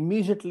it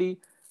immediately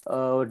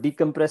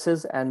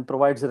decompresses and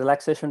provides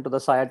relaxation to the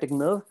sciatic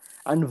nerve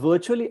and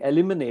virtually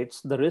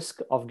eliminates the risk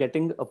of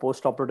getting a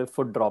postoperative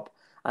foot drop.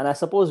 And I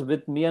suppose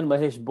with me and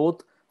Mahesh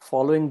both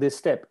following this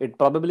step, it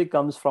probably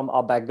comes from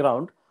our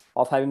background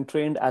of having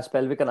trained as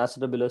pelvic and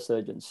acetabular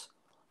surgeons.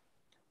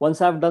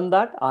 Once I've done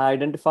that, I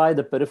identify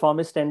the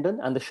piriformis tendon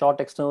and the short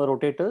external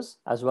rotators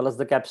as well as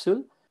the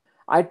capsule.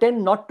 I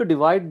tend not to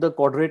divide the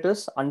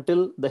quadratus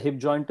until the hip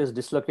joint is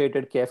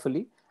dislocated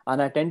carefully,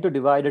 and I tend to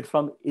divide it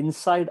from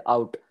inside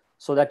out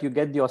so that you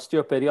get the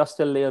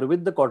osteoperiosteal layer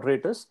with the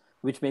quadratus,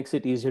 which makes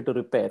it easier to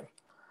repair.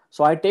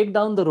 So I take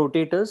down the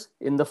rotators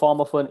in the form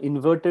of an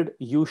inverted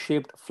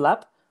U-shaped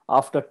flap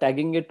after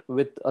tagging it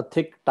with a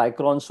thick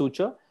Ticron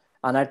suture,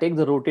 and I take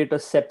the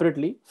rotators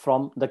separately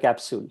from the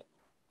capsule.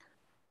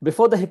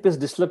 Before the hip is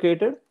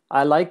dislocated,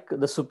 I like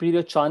the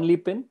superior Charnley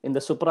pin in the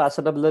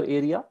supraacetabular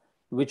area,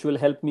 which will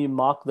help me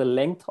mark the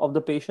length of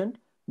the patient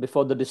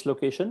before the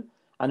dislocation.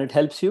 And it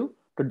helps you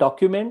to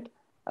document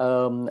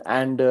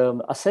and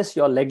assess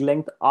your leg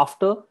length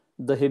after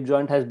the hip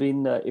joint has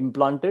been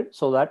implanted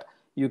so that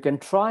you can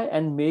try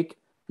and make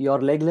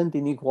your leg length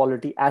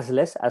inequality as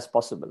less as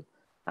possible.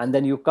 And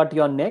then you cut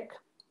your neck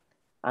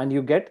and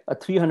you get a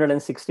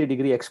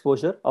 360-degree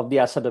exposure of the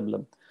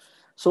acetabulum.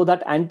 So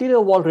that anterior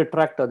wall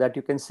retractor that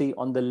you can see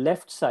on the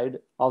left side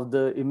of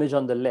the image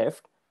on the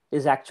left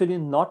is actually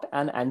not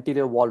an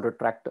anterior wall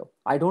retractor.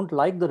 I don't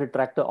like the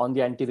retractor on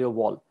the anterior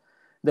wall.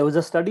 There was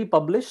a study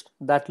published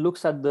that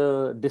looks at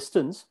the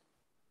distance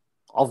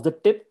of the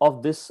tip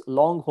of this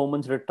long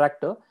Hohmann's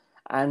retractor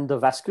and the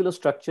vascular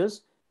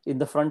structures in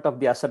the front of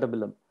the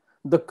acetabulum.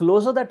 The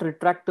closer that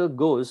retractor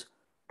goes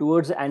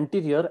towards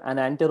anterior and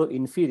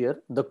antero-inferior,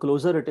 the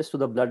closer it is to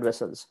the blood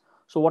vessels.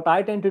 So what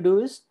I tend to do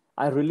is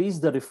I release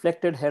the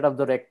reflected head of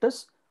the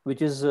rectus,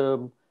 which is,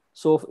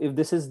 so if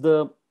this is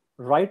the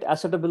right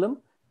acetabulum,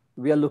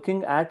 we are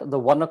looking at the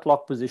 1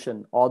 o'clock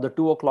position or the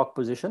 2 o'clock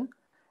position.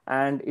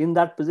 And in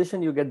that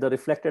position, you get the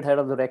reflected head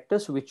of the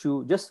rectus, which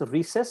you just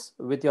recess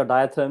with your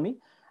diathermy.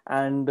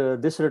 And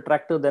this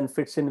retractor then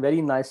fits in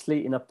very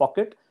nicely in a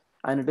pocket.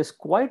 And it is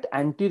quite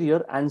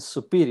anterior and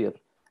superior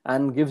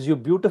and gives you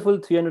beautiful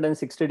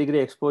 360-degree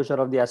exposure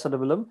of the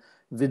acetabulum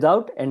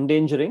without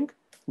endangering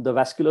the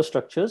vascular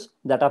structures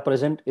that are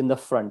present in the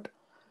front.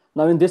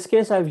 Now, in this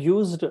case, I've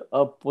used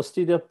a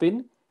posterior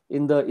pin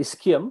in the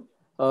ischium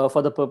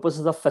for the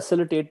purposes of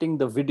facilitating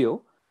the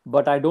video,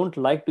 but I don't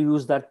like to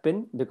use that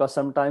pin because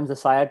sometimes the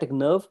sciatic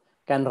nerve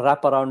can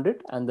wrap around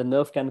it and the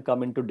nerve can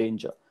come into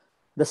danger.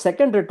 The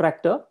second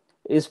retractor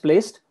is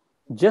placed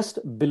just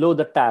below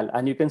the tal,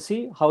 and you can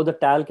see how the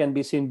tal can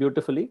be seen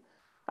beautifully.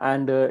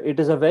 And it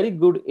is a very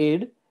good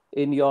aid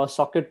in your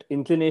socket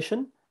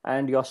inclination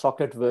and your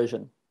socket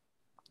version.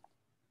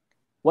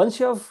 Once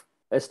you have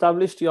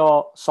established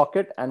your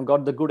socket and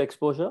got the good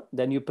exposure,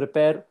 then you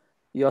prepare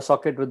your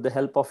socket with the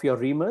help of your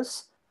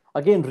reamers.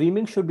 Again,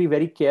 reaming should be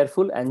very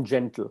careful and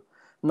gentle.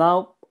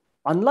 Now,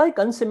 unlike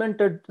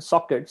uncemented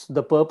sockets,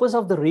 the purpose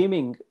of the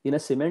reaming in a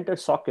cemented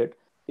socket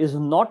is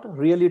not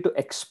really to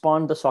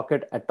expand the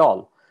socket at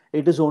all.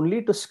 It is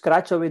only to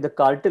scratch away the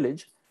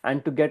cartilage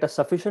and to get a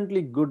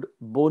sufficiently good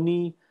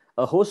bony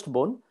host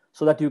bone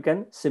so that you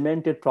can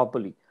cement it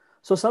properly.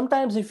 So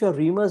sometimes if your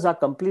reamers are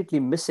completely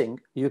missing,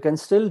 you can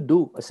still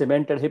do a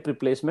cemented hip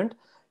replacement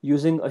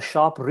using a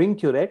sharp ring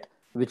curette,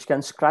 which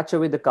can scratch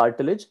away the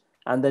cartilage,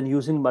 and then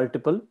using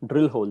multiple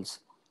drill holes.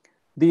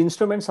 The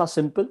instruments are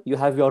simple. You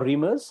have your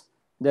reamers.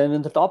 Then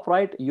in the top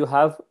right, you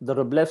have the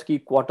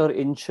Wroblewski 1/4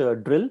 inch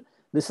drill.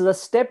 This is a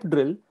step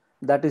drill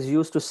that is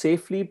used to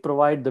safely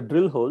provide the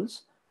drill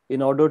holes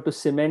in order to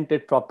cement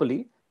it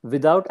properly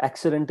without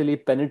accidentally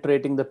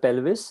penetrating the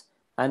pelvis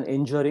and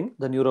injuring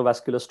the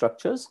neurovascular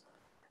structures.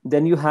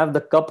 Then you have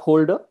the cup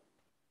holder,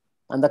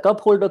 and the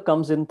cup holder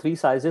comes in 3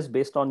 sizes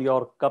based on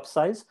your cup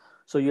size.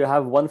 So you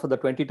have one for the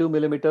 22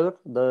 millimeter,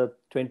 the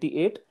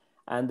 28,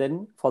 and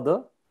then for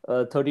the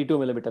 32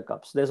 millimeter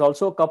cups. There's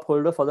also a cup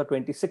holder for the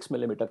 26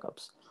 millimeter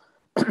cups.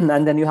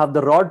 And then you have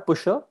the rod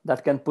pusher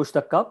that can push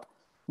the cup.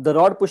 The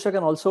rod pusher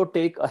can also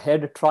take a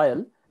head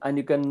trial, and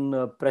you can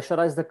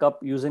pressurize the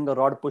cup using a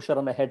rod pusher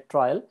on a head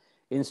trial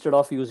instead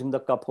of using the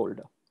cup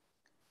holder.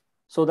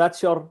 So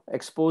that's your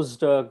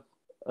exposed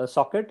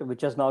socket,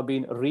 which has now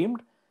been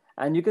reamed.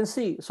 And you can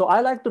see, so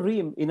I like to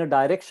ream in a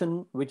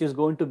direction which is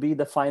going to be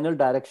the final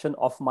direction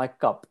of my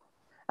cup.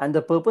 And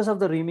the purpose of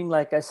the reaming,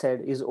 like I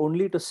said, is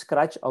only to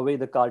scratch away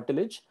the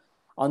cartilage.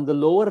 On the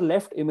lower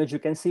left image, you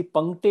can see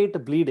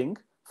punctate bleeding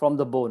from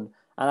the bone.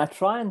 And I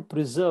try and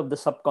preserve the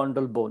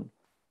subchondral bone.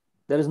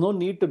 There is no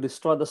need to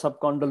destroy the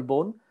subchondral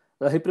bone.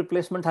 The hip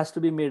replacement has to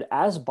be made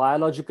as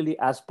biological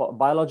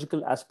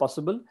as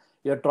possible.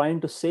 You're trying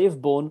to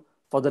save bone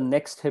for the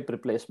next hip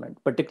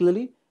replacement,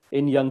 particularly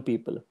in young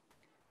people.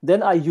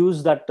 Then I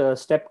use that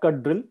step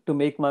cut drill to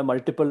make my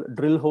multiple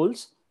drill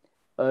holes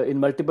in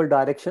multiple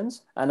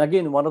directions. And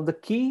again, one of the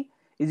key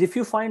is if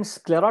you find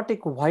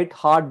sclerotic white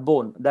hard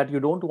bone that you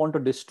don't want to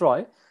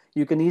destroy,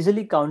 you can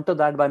easily counter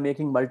that by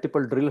making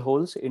multiple drill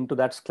holes into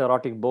that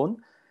sclerotic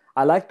bone.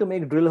 I like to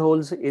make drill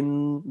holes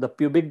in the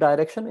pubic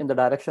direction, in the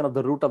direction of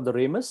the root of the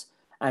ramus,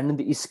 and in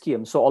the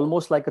ischium. So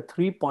almost like a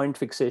 3-point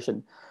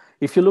fixation.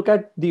 If you look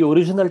at the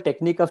original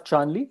technique of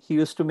Chanley, he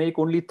used to make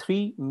only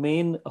 3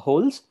 main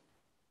holes,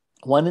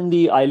 one in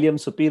the ilium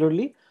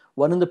superiorly,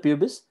 one in the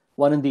pubis,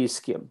 one in the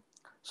ischium.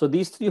 So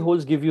these 3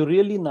 holes give you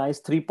really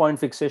nice 3-point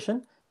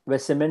fixation where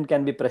cement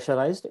can be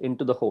pressurized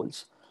into the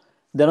holes.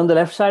 Then on the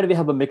left side, we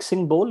have a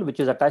mixing bowl, which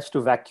is attached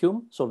to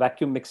vacuum. So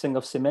vacuum mixing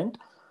of cement.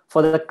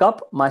 For the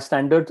cup, my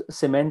standard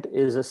cement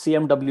is a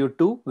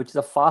CMW2, which is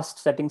a fast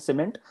setting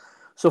cement.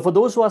 So for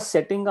those who are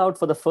setting out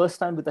for the first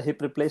time with a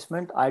hip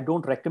replacement, I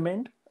don't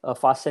recommend a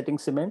fast setting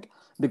cement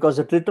because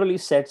it literally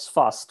sets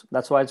fast.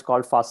 That's why it's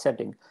called fast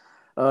setting.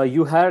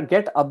 You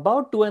get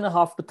about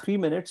 2.5 to 3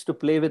 minutes to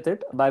play with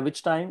it, by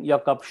which time your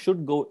cup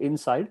should go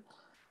inside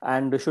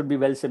and should be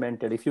well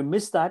cemented. If you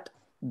miss that,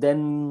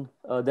 then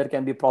there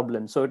can be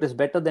problems. So it is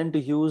better then to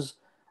use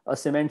a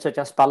cement such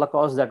as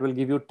Palakos that will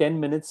give you 10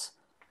 minutes.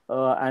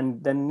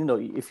 And then,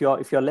 if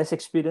you're less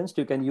experienced,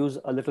 you can use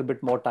a little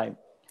bit more time.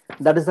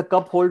 That is the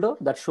cup holder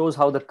that shows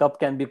how the cup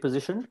can be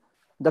positioned.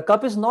 The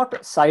cup is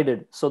not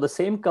sided. So the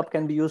same cup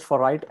can be used for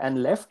right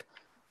and left.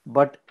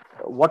 But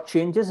what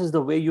changes is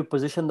the way you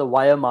position the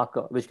wire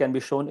marker, which can be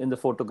shown in the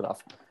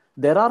photograph.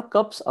 There are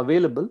cups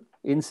available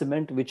in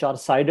cement which are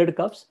sided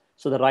cups.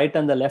 So the right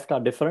and the left are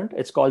different.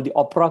 It's called the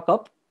opera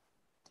cup,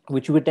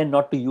 which we tend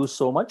not to use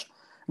so much.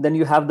 Then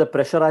you have the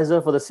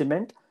pressurizer for the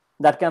cement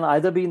that can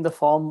either be in the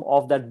form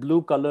of that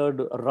blue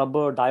colored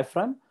rubber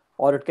diaphragm,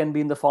 or it can be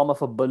in the form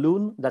of a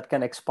balloon that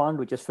can expand,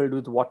 which is filled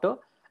with water,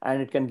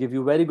 and it can give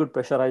you very good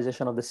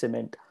pressurization of the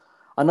cement.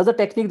 Another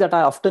technique that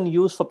I often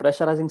use for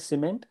pressurizing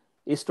cement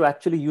is to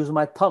actually use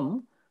my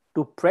thumb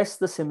to press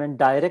the cement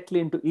directly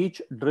into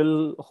each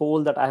drill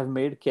hole that I have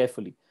made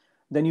carefully.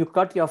 Then you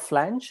cut your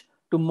flange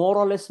to more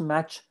or less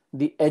match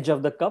the edge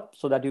of the cup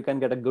so that you can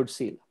get a good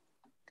seal.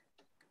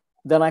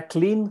 Then I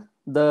clean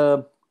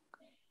the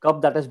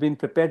cup that has been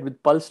prepared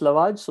with pulse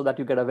lavage so that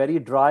you get a very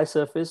dry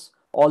surface.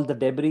 All the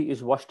debris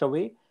is washed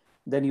away.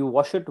 Then you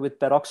wash it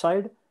with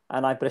peroxide,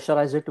 and I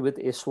pressurize it with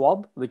a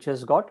swab which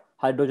has got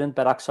hydrogen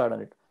peroxide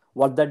on it.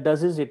 What that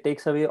does is it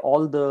takes away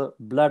all the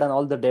blood and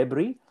all the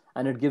debris,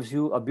 and it gives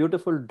you a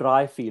beautiful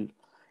dry feel.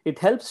 It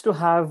helps to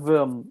have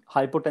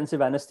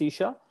hypotensive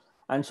anesthesia.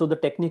 And so the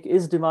technique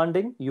is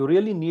demanding. You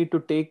really need to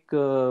take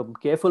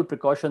careful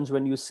precautions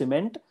when you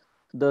cement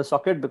the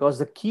socket, because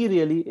the key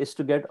really is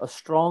to get a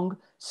strong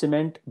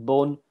cement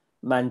bone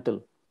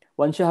mantle.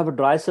 Once you have a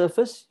dry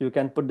surface, you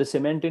can put the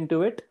cement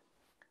into it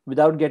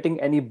without getting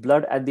any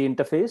blood at the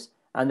interface,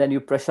 and then you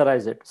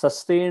pressurize it.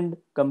 Sustained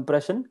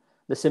compression.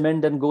 The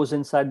cement then goes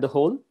inside the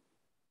hole.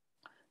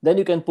 Then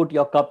you can put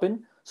your cup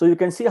in. So you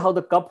can see how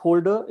the cup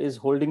holder is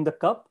holding the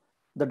cup.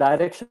 The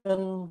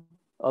direction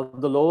of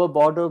the lower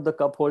border of the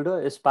cup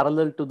holder is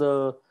parallel to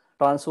the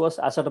transverse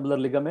acetabular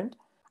ligament.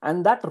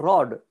 And that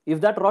rod,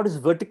 if that rod is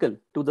vertical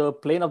to the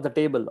plane of the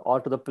table or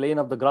to the plane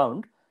of the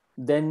ground,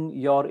 then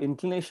your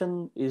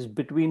inclination is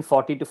between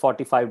 40 to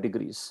 45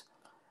 degrees.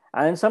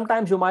 And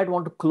sometimes you might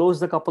want to close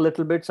the cup a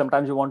little bit.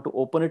 Sometimes you want to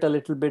open it a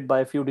little bit by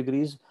a few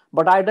degrees.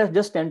 But I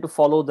just tend to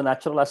follow the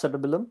natural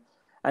acetabulum.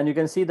 And you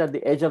can see that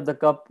the edge of the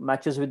cup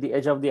matches with the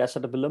edge of the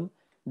acetabulum.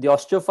 The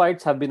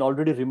osteophytes have been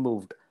already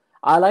removed.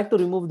 I like to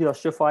remove the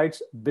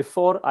osteophytes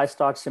before I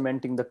start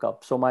cementing the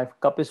cup. So my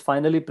cup is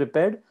finally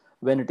prepared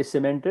when it is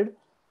cemented.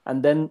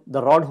 And then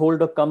the rod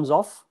holder comes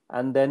off.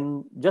 And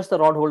then just the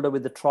rod holder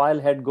with the trial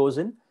head goes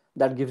in.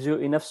 That gives you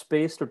enough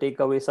space to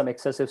take away some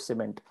excessive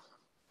cement.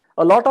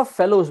 A lot of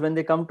fellows, when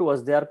they come to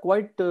us, they are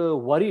quite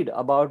worried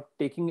about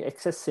taking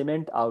excess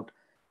cement out.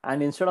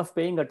 And instead of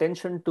paying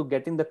attention to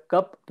getting the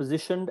cup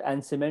positioned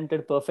and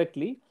cemented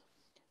perfectly,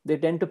 they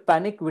tend to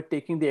panic with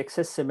taking the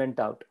excess cement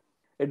out.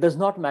 It does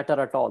not matter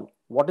at all.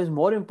 What is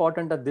more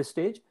important at this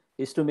stage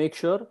is to make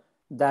sure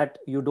that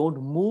you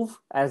don't move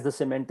as the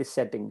cement is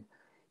setting.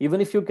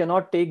 Even if you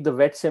cannot take the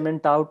wet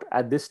cement out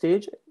at this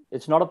stage,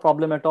 it's not a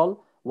problem at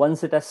all.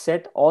 Once it has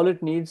set, all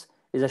it needs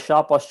is a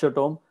sharp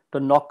osteotome to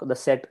knock the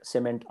set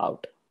cement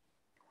out.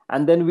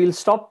 And then we'll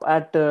stop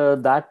at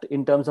that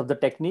in terms of the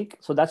technique.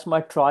 So that's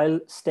my trial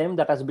stem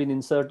that has been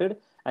inserted.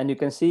 And you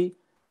can see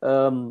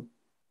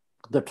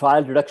the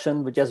trial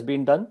reduction which has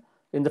been done.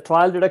 In the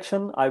trial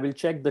reduction, I will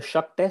check the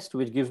shuck test,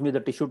 which gives me the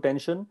tissue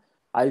tension.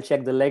 I'll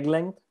check the leg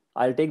length.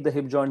 I'll take the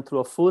hip joint through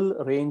a full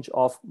range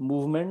of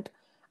movement,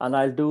 and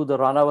I'll do the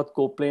Ranawat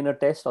coplanar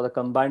test or the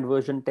combined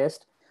version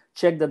test.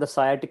 Check that the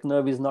sciatic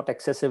nerve is not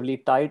excessively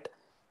tight.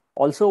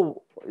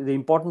 Also, the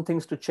important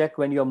things to check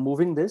when you're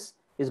moving this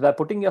is by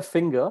putting your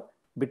finger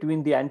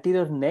between the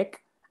anterior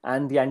neck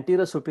and the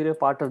anterior superior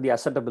part of the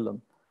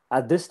acetabulum.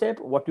 At this step,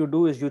 what you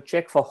do is you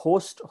check for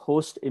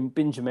host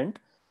impingement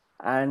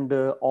and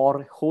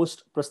or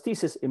host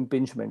prosthesis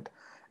impingement.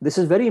 This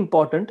is very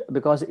important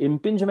because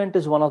impingement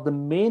is one of the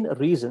main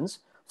reasons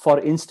for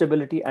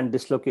instability and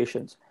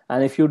dislocations.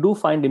 And if you do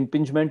find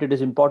impingement, it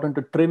is important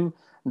to trim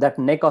that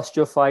neck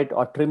osteophyte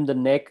or trim the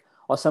neck,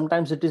 or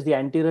sometimes it is the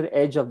anterior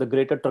edge of the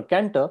greater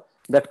trochanter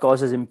that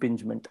causes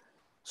impingement.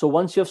 So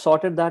once you've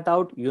sorted that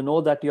out, you know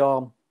that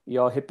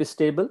your hip is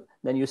stable,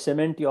 then you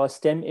cement your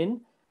stem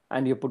in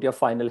and you put your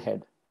final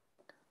head.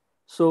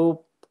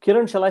 So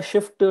Kiran, shall I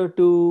shift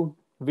to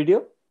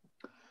video?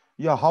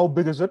 Yeah, how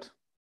big is it?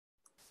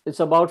 It's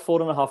about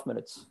 4.5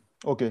 minutes.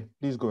 Okay,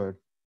 please go ahead.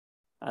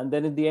 And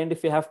then in the end,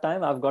 if you have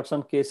time, I've got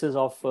some cases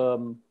of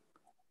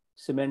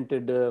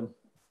cemented.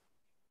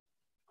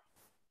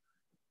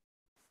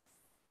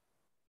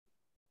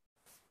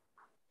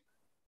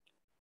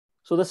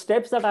 So the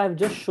steps that I've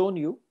just shown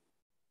you,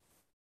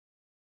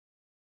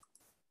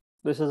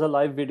 this is a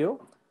live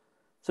video.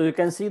 So you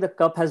can see the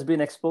cup has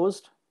been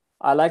exposed.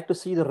 I like to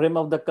see the rim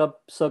of the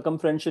cup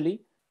circumferentially,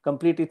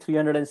 completely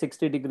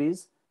 360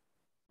 degrees.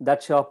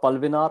 That's your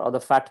pulvinar or the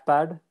fat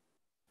pad.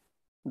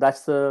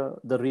 That's the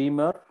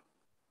reamer.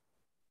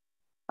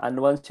 And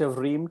once you've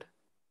reamed,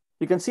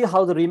 you can see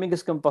how the reaming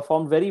is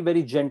performed very,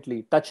 very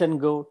gently. Touch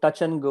and go,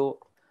 touch and go.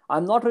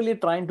 I'm not really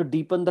trying to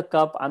deepen the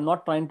cup. I'm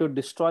not trying to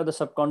destroy the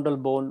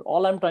subchondral bone.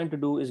 All I'm trying to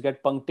do is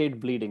get punctate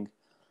bleeding.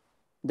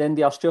 Then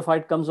the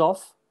osteophyte comes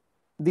off.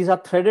 These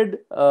are threaded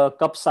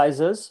cup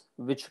sizes,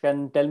 which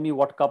can tell me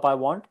what cup I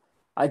want.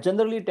 I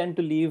generally tend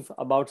to leave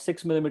about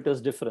 6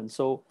 millimeters difference.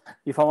 So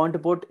if I want to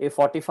put a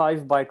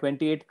 45 by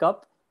 28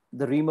 cup,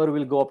 the reamer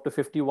will go up to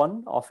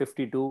 51 or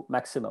 52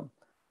 maximum.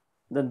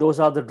 Then those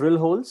are the drill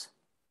holes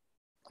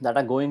that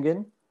are going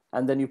in.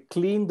 And then you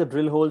clean the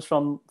drill holes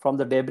from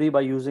the debris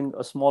by using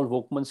a small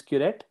Volkmann's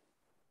curette.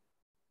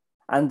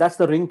 And that's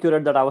the ring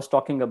curette that I was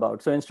talking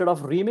about. So instead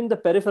of reaming the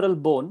peripheral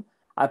bone,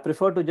 I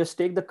prefer to just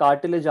take the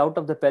cartilage out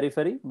of the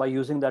periphery by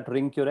using that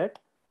ring curette.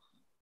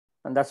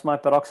 And that's my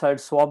peroxide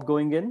swab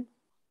going in.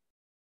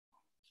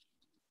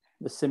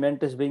 The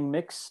cement is being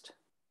mixed.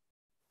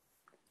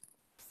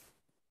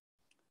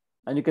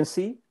 And you can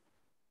see,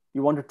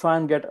 you want to try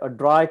and get a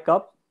dry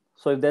cup.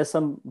 So if there's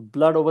some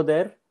blood over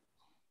there,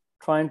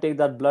 try and take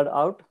that blood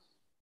out.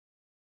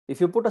 If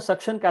you put a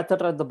suction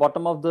catheter at the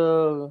bottom of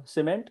the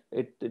cement,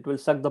 it will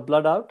suck the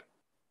blood out.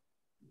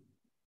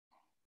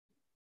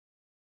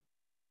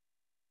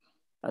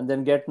 And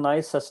then get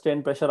nice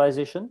sustained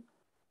pressurization.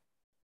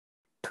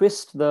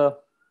 Twist the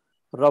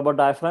rubber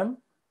diaphragm,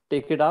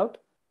 take it out.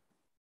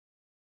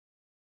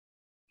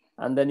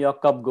 And then your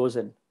cup goes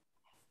in.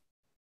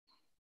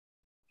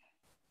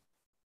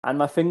 And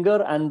my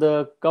finger and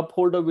the cup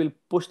holder will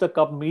push the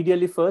cup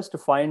medially first to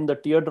find the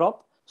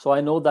teardrop. So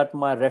I know that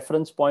my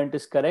reference point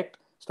is correct,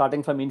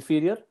 starting from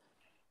inferior.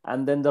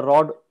 And then the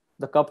rod,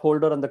 the cup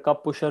holder and the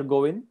cup pusher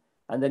go in,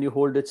 and then you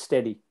hold it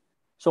steady.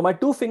 So my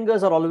two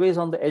fingers are always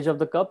on the edge of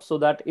the cup so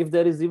that if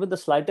there is even the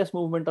slightest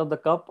movement of the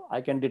cup,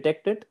 I can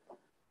detect it.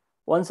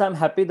 Once I'm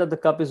happy that the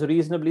cup is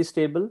reasonably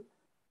stable,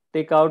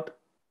 take out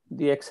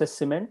the excess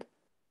cement.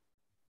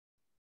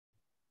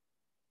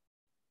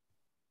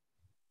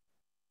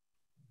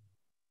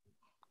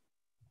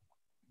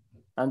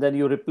 And then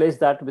you replace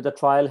that with a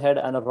trial head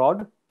and a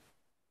rod.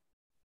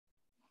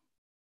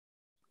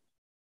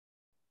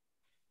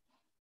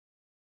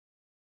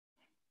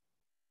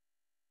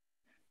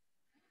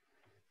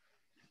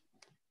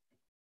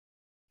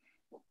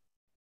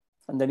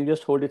 And then you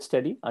just hold it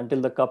steady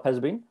until the cup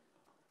has been.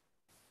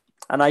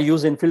 And I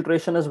use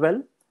infiltration as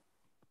well.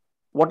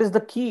 What is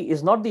the key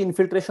is not the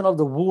infiltration of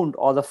the wound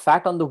or the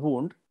fat on the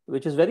wound,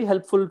 which is very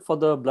helpful for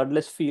the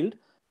bloodless field,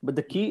 but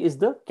the key is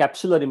the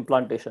capsular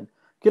implantation.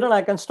 Kiran,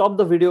 I can stop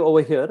the video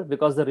over here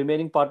because the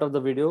remaining part of the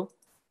video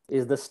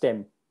is the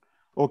stem.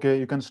 Okay,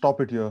 you can stop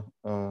it here.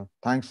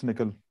 Thanks,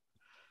 Nikhil.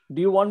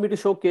 Do you want me to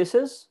show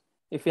cases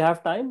if you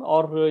have time,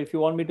 or if you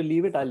want me to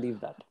leave it, I'll leave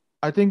that.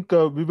 I think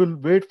we will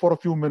wait for a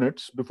few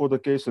minutes before the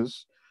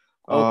cases.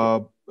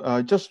 Okay.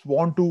 I just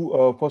want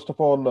to, first of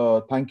all,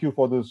 thank you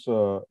for this,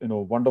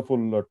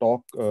 wonderful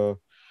talk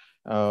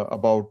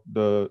about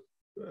the,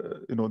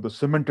 the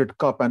cemented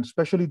cup, and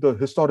especially the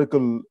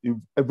historical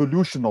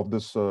evolution of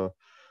this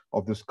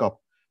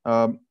cup.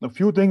 A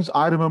few things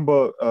I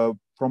remember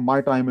from my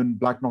time in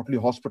Black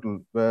Notley Hospital,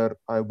 where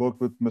I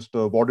worked with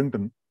Mr.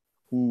 Waddington,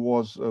 who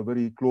was a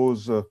very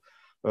close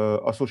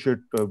associate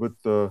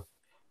with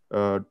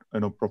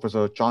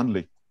Professor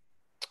Chanley.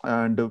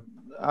 And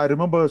I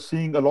remember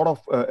seeing a lot of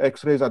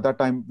X-rays at that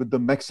time with the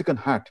Mexican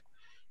hat.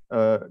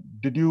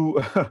 Did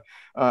you?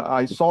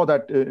 I saw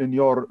that in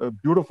your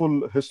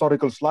beautiful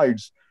historical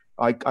slides.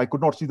 I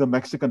could not see the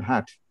Mexican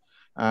hat,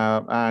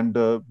 and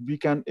you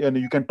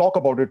can talk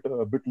about it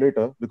a bit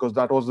later, because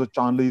that was the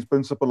Charnley's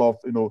principle of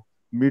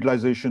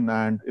medialization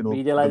and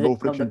the low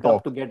friction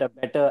torque to get a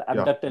better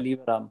abductor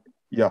lever arm.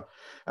 Yeah,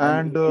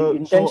 and he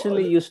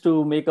intentionally used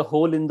to make a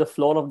hole in the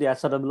floor of the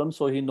acetabulum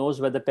so he knows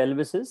where the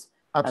pelvis is.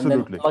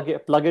 Absolutely. And then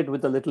plug it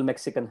with a little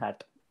Mexican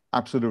hat.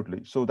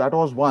 Absolutely. So that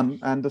was one,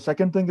 and the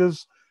second thing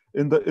is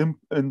in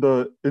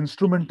the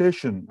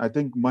instrumentation. I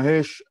think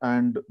Mahesh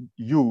and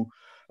you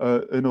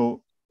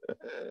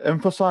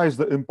emphasize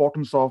the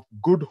importance of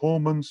good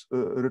Homans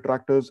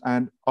retractors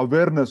and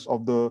awareness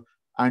of the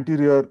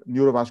anterior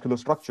neurovascular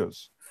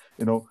structures.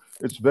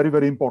 It's very,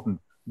 very important.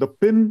 The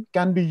pin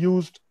can be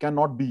used,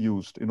 cannot be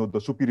used,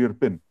 the superior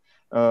pin.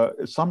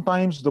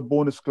 Sometimes the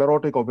bone is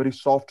sclerotic or very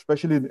soft,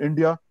 especially in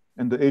India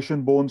and the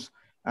Asian bones.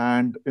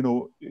 And,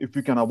 if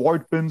we can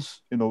avoid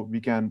pins, we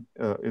can,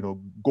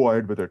 go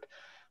ahead with it.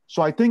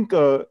 So I think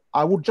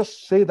I would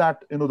just say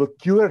that, the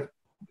curette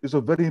is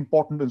a very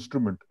important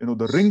instrument,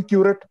 the ring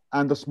curette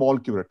and the small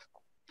curette.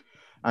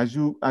 As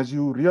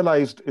you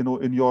realized,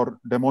 in your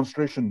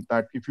demonstration,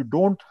 that if you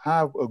don't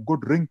have a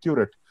good ring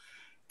curette,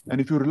 and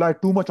if you rely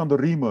too much on the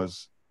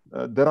reamers,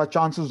 there are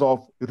chances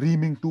of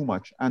reaming too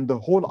much. And the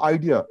whole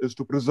idea is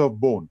to preserve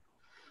bone.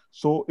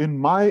 So in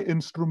my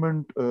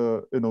instrument,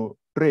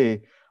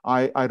 tray,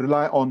 I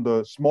rely on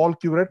the small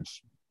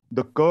curettes,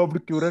 the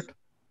curved curette,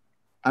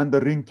 and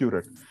the ring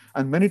curette.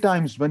 And many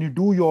times when you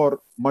do your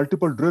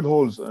multiple drill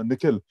holes,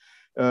 Nikhil,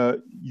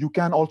 you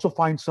can also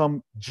find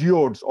some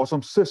geodes or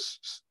some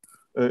cysts,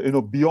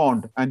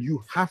 beyond, and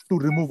you have to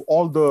remove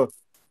all the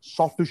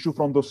soft tissue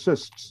from those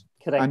cysts.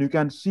 Correct. And you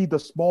can see the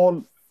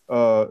small,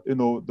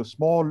 the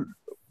small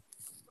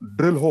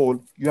drill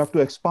hole, you have to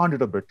expand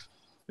it a bit,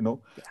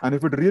 and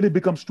if it really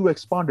becomes too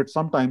expanded,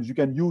 sometimes you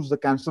can use the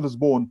cancellous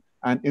bone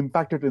and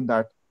impact it in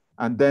that,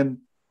 and then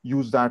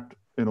use that,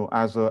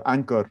 as an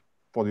anchor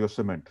for your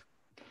cement.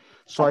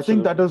 So absolutely. I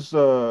think that is,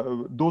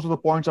 those are the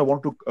points I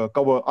want to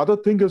cover. Other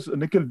thing is,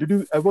 Nikhil, did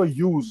you ever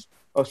use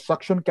a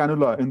suction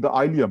cannula in the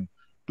ilium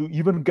to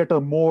even get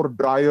a more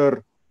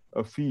drier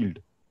field,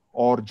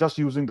 or just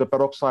using the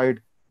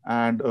peroxide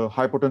and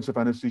hypotensive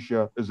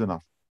anesthesia is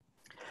enough?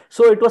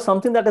 So it was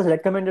something that is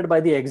recommended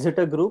by the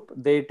Exeter group.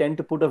 They tend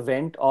to put a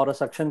vent or a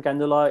suction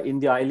cannula in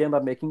the ilium by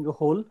making a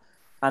hole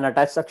and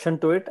attach suction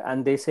to it.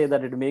 And they say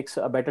that it makes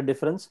a better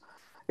difference.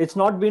 It's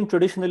not been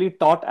traditionally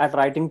taught at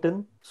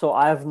Wrightington, so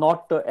I have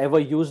not ever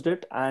used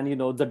it. And,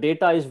 the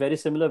data is very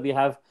similar. We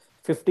have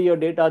 50-year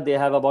data. They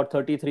have about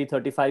 33,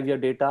 35-year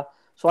data.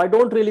 So I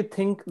don't really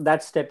think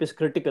that step is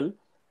critical,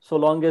 so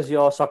long as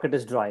your socket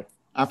is dry.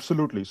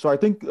 Absolutely. So I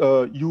think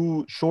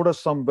you showed us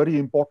some very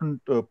important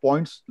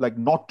points, like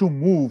not to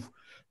move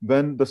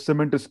when the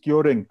cement is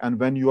curing and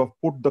when you have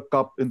put the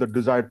cup in the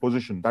desired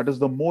position. That is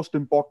the most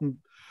important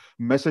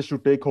message to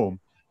take home.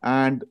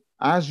 And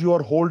as you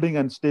are holding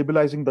and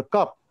stabilizing the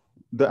cup,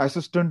 the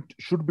assistant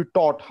should be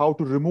taught how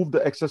to remove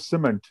the excess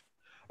cement.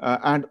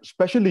 And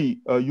especially,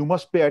 you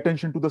must pay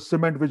attention to the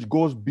cement which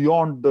goes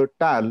beyond the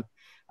towel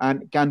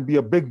and can be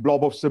a big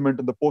blob of cement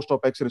in the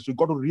post-op X-ray. So you've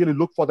got to really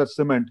look for that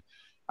cement,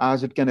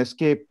 as it can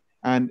escape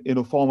and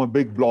form a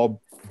big blob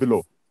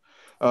below.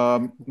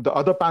 The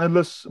other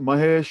panelists,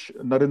 Mahesh,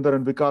 Narinder,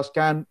 and Vikas,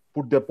 can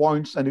put their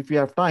points, and if we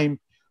have time,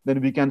 then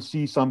we can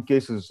see some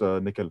cases,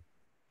 Nikhil.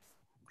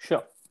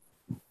 Sure.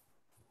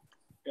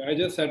 I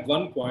just had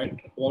one point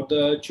about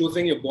the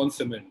choosing your bone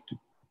cement.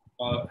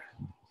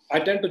 I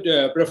tend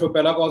to prefer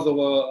Pelagos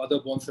over other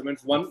bone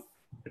cements. One,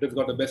 it has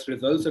got the best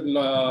results in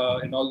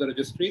all the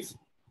registries.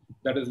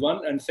 That is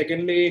one. And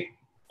secondly,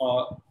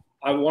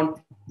 I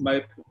want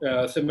my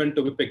cement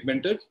to be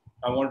pigmented.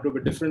 I want it to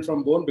be different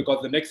from bone,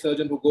 because the next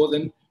surgeon who goes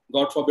in,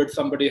 God forbid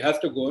somebody has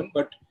to go in,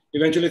 but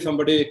eventually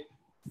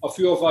a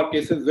few of our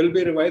cases will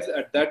be revised.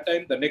 At that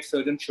time, the next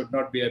surgeon should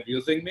not be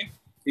abusing me.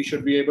 He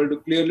should be able to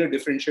clearly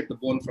differentiate the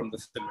bone from the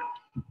cement.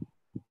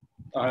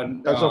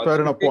 And, that's a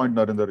fair enough point,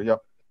 Narinder. Yeah.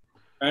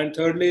 And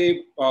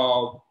thirdly,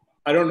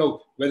 I don't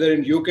know whether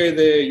in UK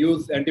they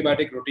use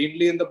antibiotic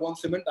routinely in the bone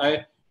cement.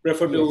 I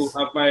prefer to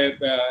have my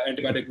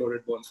antibiotic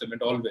loaded bone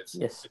cement always.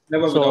 Yes.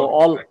 Never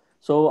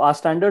so our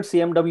standard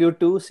CMW2,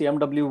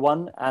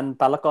 CMW1, and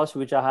Palacos,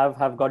 which I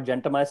have got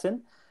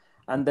gentamicin.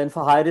 And then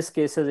for high risk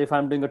cases, if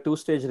I'm doing a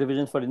 2-stage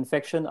revision for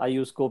infection, I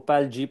use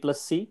Copal G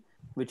plus C,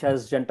 which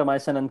has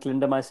gentamicin and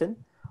clindamycin,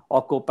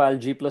 or Copal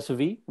G plus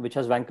V, which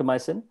has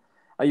vancomycin.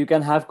 You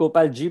can have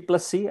Copal G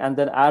plus C and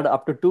then add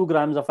up to 2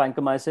 grams of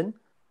vancomycin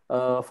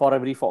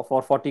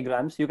for 40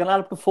 grams. You can add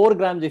up to 4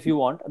 grams if you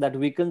want. That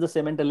weakens the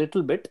cement a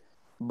little bit,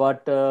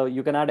 but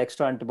you can add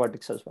extra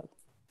antibiotics as well.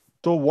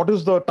 So what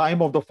is the time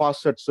of the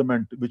fast set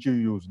cement which you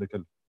use,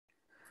 Nikhil?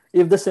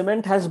 If the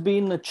cement has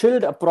been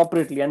chilled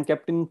appropriately and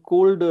kept in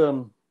cold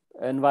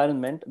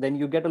environment, then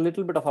you get a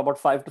little bit of about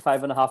 5 to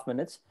 5.5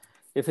 minutes.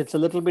 If it's a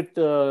little bit,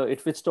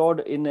 if it's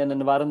stored in an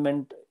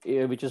environment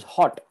which is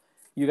hot,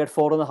 you get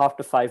 4.5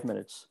 to 5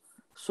 minutes.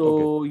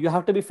 So you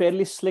have to be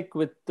fairly slick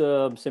with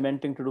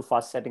cementing to do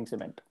fast setting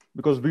cement.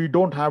 Because we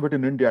don't have it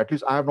in India. At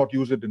least I have not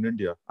used it in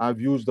India.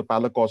 I've used the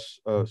Palacos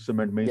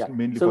cement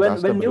mainly so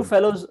for when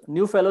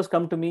new fellows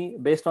come to me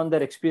based on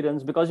their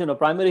experience, because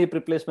primary hip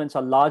replacements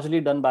are largely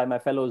done by my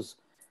fellows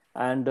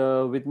and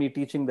with me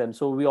teaching them.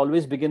 So we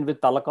always begin with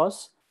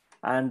Palacos,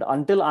 and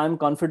until I'm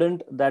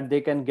confident that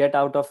they can get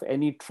out of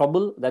any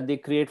trouble that they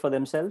create for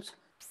themselves,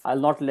 I'll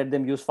not let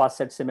them use fast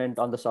set cement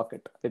on the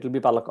socket. It will be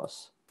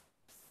Palacos.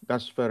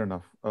 That's fair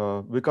enough.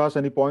 Vikas,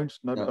 any points?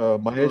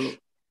 Mahesh? So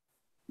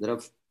there are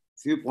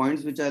few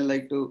points which I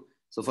like to.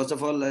 So first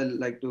of all, I'd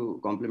like to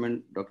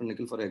compliment Dr.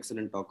 Nikhil for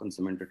excellent talk on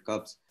cemented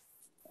cups.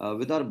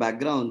 With our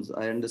backgrounds,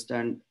 I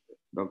understand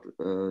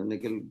Dr.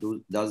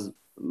 Nikhil does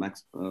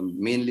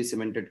mainly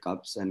cemented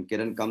cups, and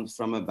Kiran comes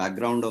from a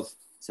background of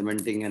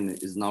cementing and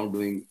is now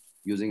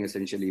using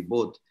essentially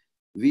both.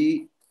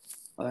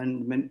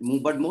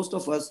 But most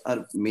of us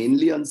are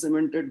mainly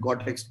uncemented,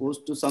 got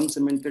exposed to some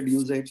cemented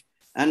usage,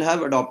 and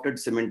have adopted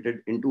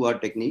cemented into our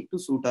technique to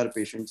suit our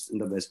patients in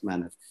the best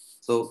manner.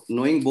 So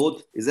knowing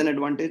both is an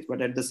advantage,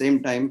 but at the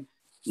same time,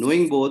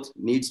 knowing both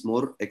needs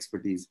more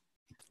expertise.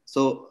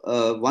 So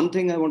one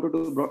thing I wanted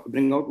to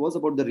bring out was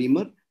about the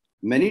reamer.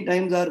 Many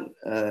times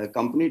our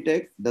company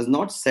tech does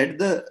not set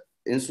the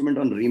instrument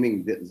on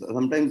reaming.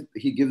 Sometimes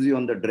he gives you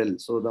on the drill.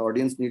 So the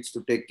audience needs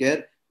to take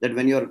care that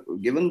when you're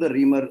given the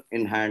reamer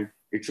in hand,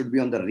 it should be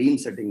on the ream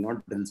setting,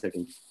 not drill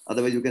setting.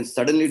 Otherwise, you can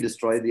suddenly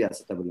destroy the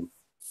acetabulum.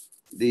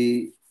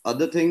 The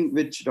other thing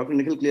which Dr.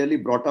 Nikhil clearly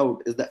brought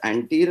out is the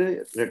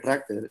anterior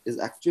retractor is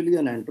actually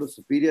an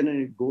anterosuperior, and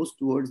it goes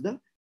towards the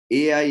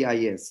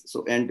AIIS,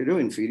 so anterior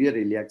inferior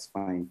iliac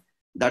spine.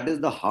 That is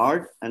the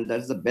hard and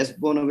that's the best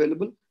bone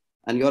available.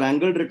 And your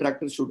angled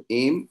retractor should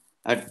aim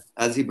at,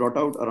 as he brought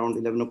out, around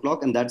 11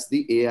 o'clock, and that's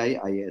the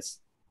AIIS.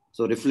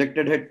 So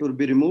reflected head to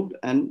be removed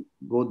and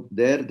go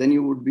there, then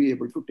you would be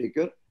able to take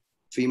your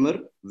femur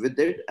with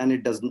it, and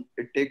it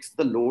takes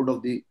the load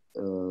of the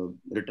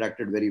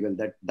retracted very well,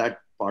 that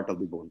part of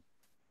the bone.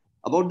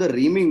 About the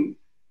reaming,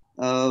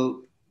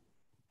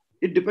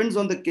 it depends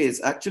on the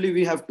case. Actually,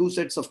 we have two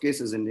sets of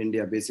cases in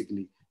India,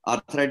 basically.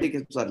 Arthritic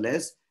hips are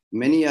less,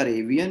 many are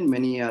avian,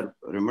 many are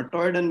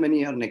rheumatoid, and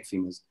many are neck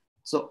femurs.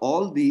 So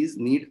all these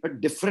need a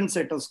different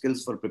set of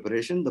skills for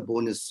preparation. The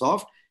bone is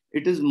soft.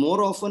 It is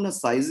more often a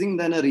sizing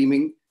than a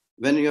reaming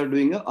when you're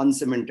doing an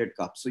uncemented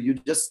cup. So you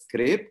just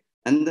scrape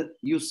and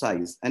you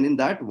size. And in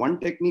that, one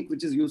technique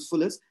which is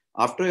useful is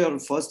after your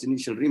first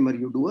initial reamer,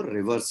 you do a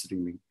reverse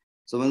reaming.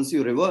 So once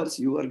you reverse,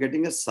 you are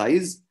getting a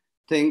size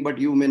thing, but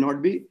you may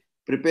not be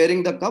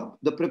preparing the cup.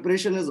 The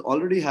preparation has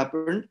already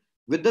happened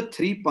with the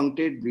 3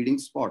 punctate bleeding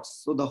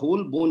spots. So the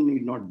whole bone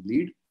need not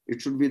bleed.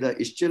 It should be the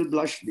ischial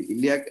blush, the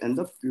iliac, and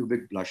the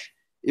pubic blush.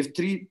 If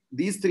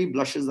these 3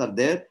 blushes are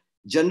there,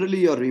 generally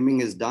your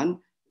reaming is done.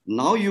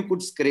 Now you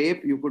could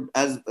scrape, you could,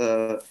 as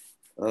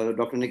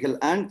Dr. Nikhil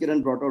and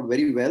Kiran brought out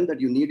very well, that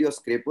you need your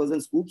scrapers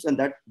and scoops, and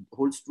that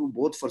holds true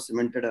both for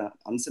cemented and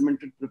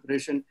uncemented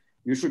preparation.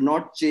 You should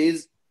not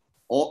chase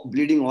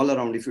bleeding all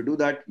around. If you do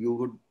that, you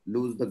would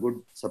lose the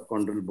good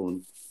subchondral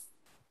bone.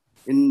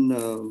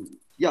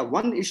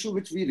 One issue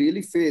which we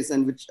really face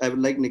and which I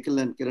would like Nikhil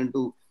and Kiran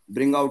to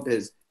bring out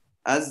is,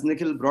 as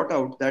Nikhil brought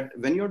out, that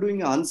when you're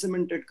doing an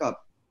uncemented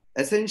cup,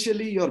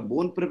 essentially your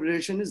bone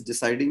preparation is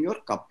deciding your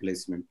cup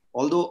placement.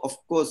 Although, of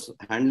course,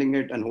 handling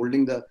it and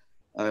holding the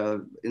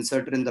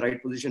inserter in the right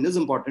position is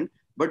important,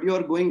 but you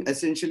are going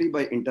essentially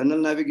by internal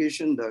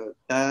navigation, the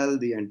tal,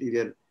 the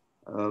anterior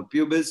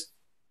pubis.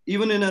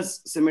 Even in a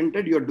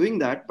cemented, you're doing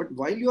that, but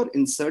while you're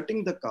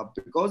inserting the cup,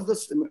 because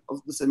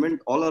of the cement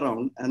all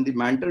around and the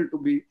mantle to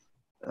be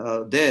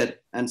there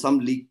and some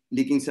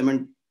leaking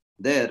cement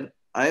there,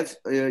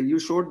 you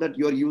showed that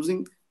you're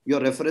using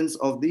your reference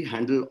of the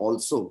handle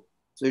also.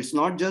 So it's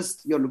not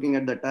just you're looking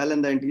at the tal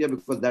and the anterior,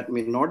 because that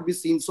may not be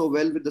seen so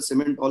well with the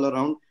cement all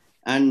around.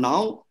 And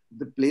now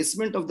the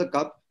placement of the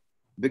cup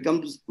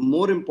becomes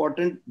more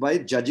important by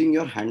judging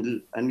your handle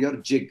and your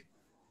jig.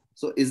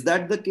 So is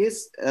that the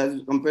case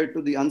as compared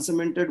to the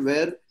uncemented,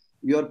 where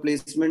your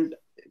placement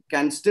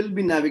can still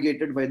be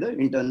navigated by the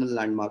internal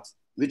landmarks,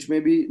 which may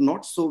be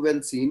not so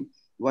well seen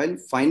while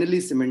finally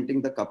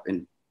cementing the cup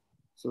in?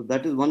 So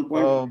that is one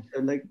point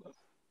I'd like.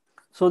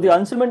 So the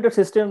uncemented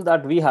system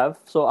that we have,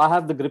 so I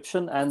have the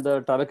Gription and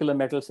the trabecular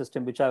metal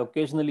system, which I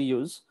occasionally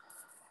use.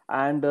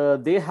 And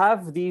they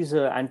have these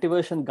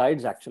antiversion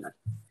guides actually.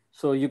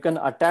 So you can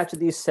attach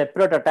these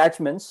separate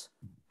attachments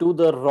to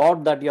the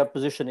rod that you're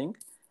positioning,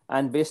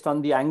 and based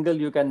on the angle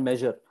you can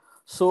measure.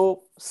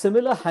 So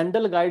similar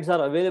handle guides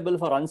are available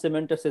for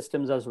uncemented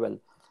systems as well.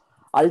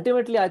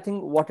 Ultimately, I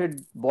think what it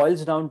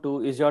boils down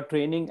to is your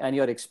training and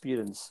your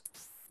experience.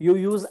 You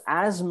use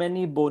as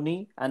many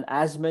bony and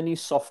as many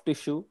soft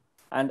tissue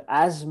and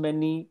as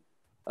many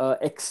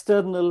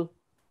external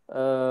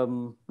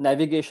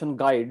navigation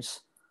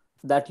guides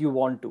that you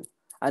want to.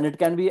 And it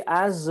can be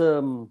as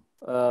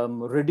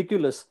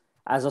ridiculous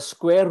as a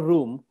square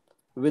room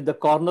with the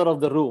corner of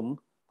the room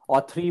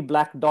or 3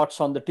 black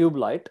dots on the tube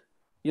light.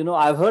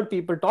 I've heard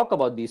people talk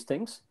about these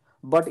things,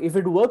 but if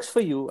it works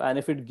for you and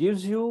if it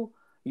gives you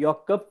your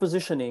cup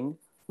positioning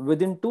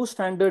within 2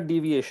 standard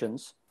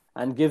deviations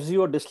and gives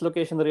you a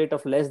dislocation rate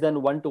of less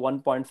than 1 to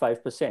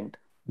 1.5%,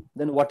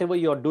 then whatever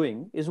you're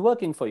doing is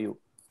working for you.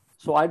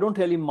 So I don't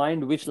really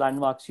mind which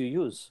landmarks you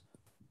use,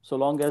 so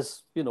long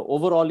as,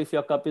 overall, if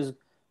your cup is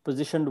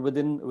positioned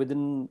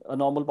within a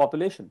normal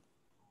population.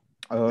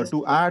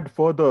 To add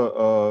further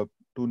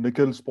to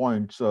Nikhil's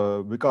points,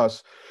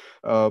 Vikas,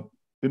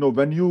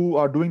 when you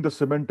are doing the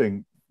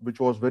cementing, which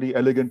was very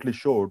elegantly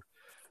showed,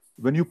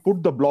 when you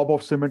put the blob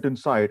of cement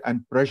inside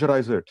and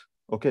pressurize it,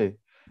 okay,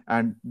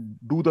 and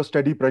do the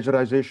steady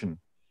pressurization,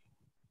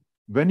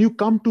 when you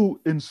come to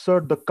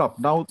insert the cup,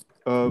 now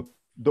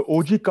the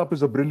OG cup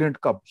is a brilliant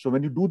cup. So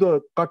when you do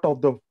the cut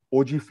of the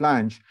OG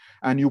flange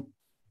and you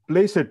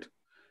place it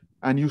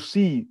and you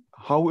see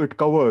how it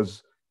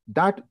covers,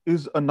 that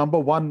is a number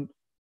one,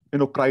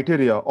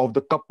 criteria of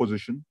the cup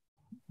position.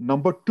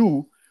 Number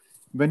two,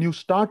 when you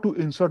start to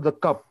insert the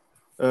cup,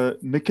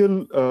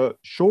 Nikhil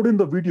showed in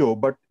the video,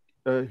 but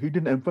he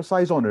didn't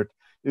emphasize on it,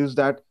 is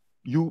that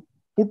you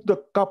put the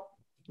cup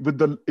with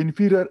the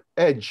inferior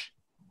edge,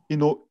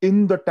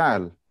 in the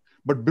towel.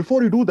 But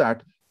before you do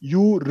that,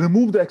 you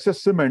remove the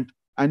excess cement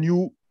and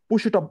you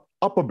push it up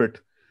a bit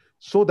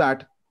so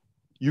that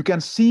you can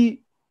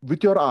see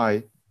with your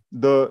eye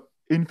the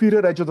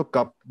inferior edge of the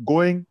cup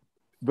going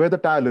where the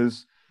towel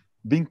is,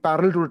 being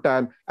parallel to the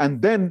towel,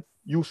 and then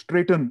you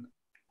straighten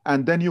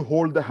and then you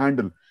hold the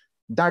handle.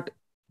 That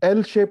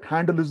L-shaped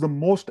handle is the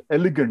most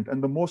elegant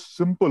and the most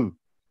simple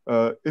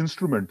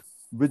instrument,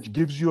 which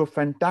gives you a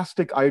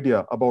fantastic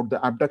idea about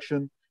the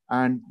abduction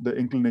and the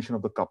inclination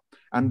of the cup.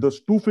 And those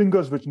two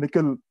fingers which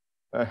Nikhil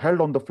held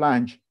on the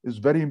flange is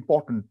very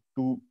important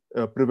to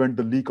prevent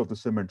the leak of the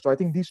cement. So I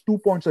think these 2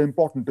 points are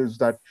important, is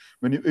that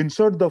when you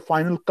insert the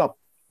final cup,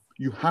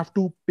 you have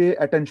to pay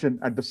attention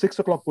at the 6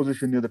 o'clock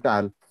position near the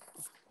towel,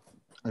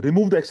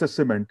 remove the excess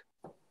cement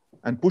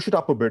and push it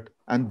up a bit,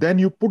 and then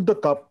you put the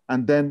cup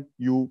and then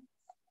you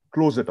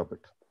close it a bit.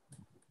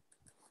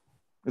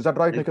 Is that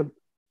right, Nikhil?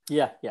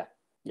 Yeah.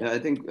 I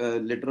think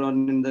later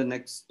on in the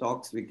next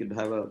talks, we could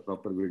have a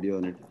proper video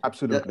on it.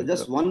 Absolutely.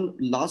 Just one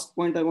last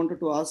point I wanted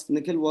to ask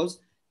Nikhil was,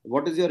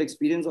 what is your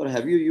experience, or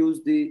have you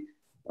used the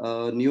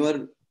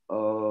newer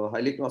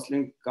highly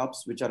cross-linked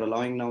cups, which are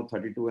allowing now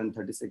 32 and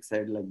 36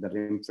 head, like the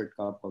rim fit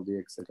cup or the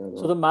etc.?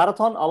 So the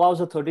Marathon allows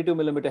a 32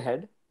 millimeter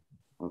head.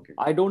 Okay.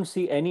 I don't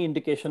see any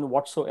indication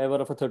whatsoever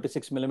of a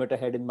 36 millimeter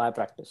head in my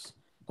practice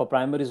for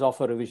primaries or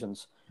for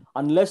revisions,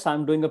 unless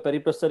I'm doing a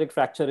periprosthetic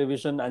fracture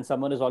revision and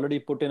someone has already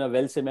put in a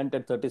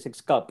well-cemented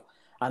 36 cup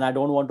and I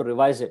don't want to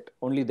revise it,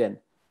 only then.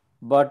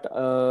 But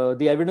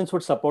the evidence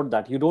would support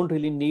that. You don't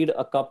really need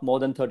a cup more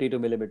than 32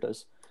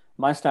 millimeters.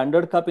 My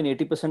standard cup in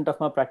 80% of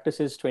my practice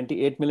is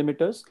 28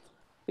 millimeters.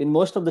 In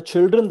most of the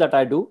children that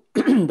I do,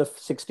 the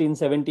 16,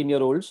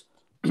 17-year-olds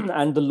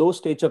and the low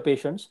stature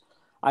patients,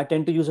 I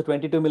tend to use a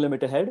 22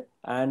 millimeter head,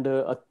 and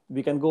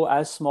we can go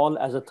as small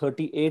as a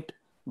 38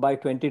 by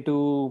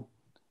 22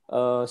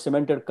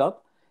 cemented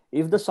cup.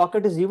 If the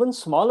socket is even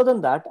smaller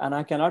than that, and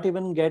I cannot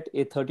even get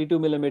a 32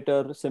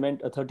 millimeter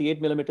cement, a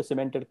 38 millimeter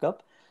cemented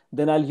cup,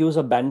 then I'll use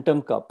a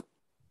bantam cup,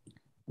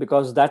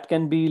 because that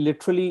can be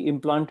literally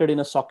implanted in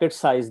a socket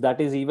size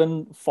that is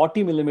even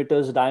 40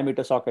 millimeters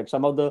diameter socket.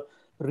 Some of the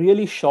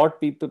really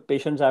short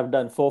patients I've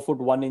done, 4 foot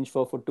 1 inch,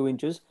 4 foot 2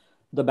 inches,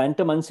 the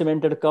bantam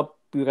uncemented cup,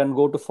 you can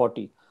go to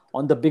 40.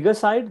 On the bigger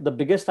side, the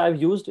biggest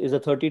I've used is a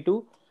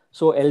 32.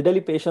 So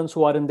elderly patients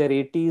who are in their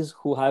 80s,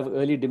 who have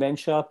early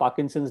dementia,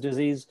 Parkinson's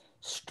disease,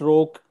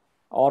 stroke,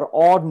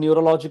 or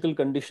neurological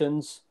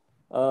conditions,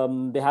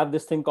 they have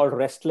this thing called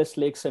restless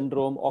leg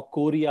syndrome or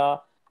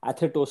chorea,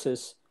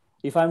 athetosis.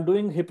 If I'm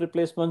doing hip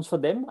replacements for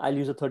them, I'll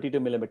use a 32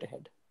 millimeter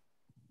head.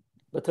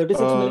 The 36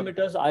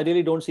 millimeters, I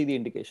really don't see the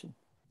indication.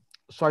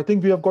 So I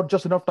think we have got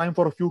just enough time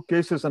for a few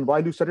cases. And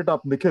while you set it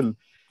up, Nikhil,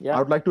 I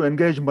would like to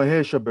engage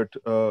Mahesh a bit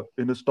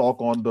in his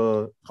talk on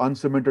the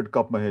uncemented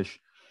cup, Mahesh.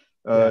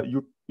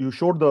 You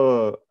showed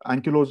the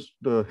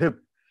ankylosed hip.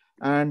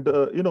 And,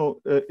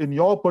 in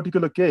your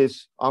particular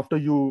case, after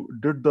you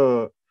did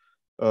the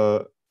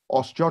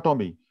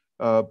osteotomy,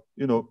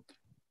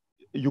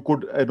 you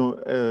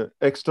could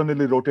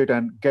externally rotate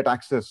and get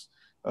access.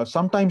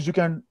 Sometimes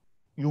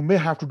you may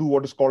have to do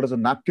what is called as a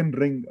napkin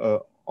ring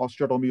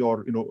osteotomy,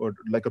 or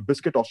like a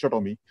biscuit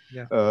osteotomy,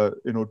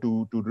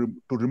 to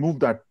remove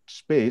that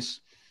space.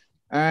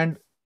 And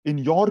in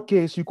your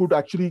case, you could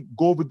actually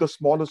go with the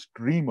smallest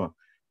reamer,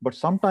 but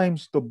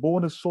sometimes the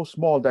bone is so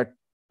small that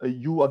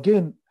you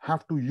again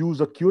have to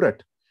use a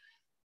curette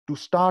to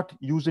start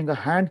using a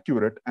hand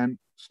curette and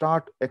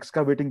start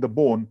excavating the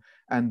bone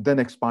and then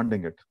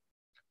expanding it.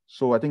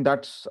 So I think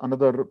that's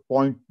another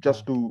point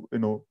just to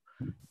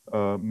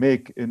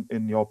make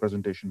in your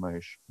presentation,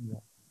 Mahesh. Yeah.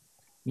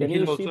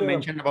 Nikhil also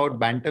mentioned about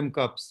bantam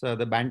cups.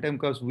 The bantam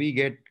cups, we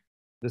get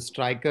the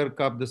striker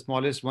cup, the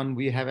smallest one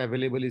we have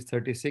available is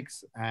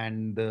 36,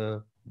 and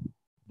the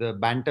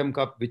bantam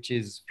cup, which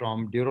is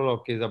from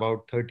Durolock, is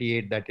about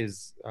 38. That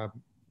is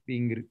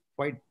being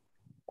quite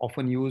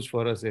often used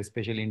for us,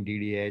 especially in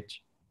DDH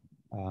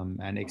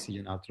and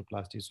excision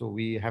arthroplasty. So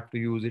we have to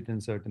use it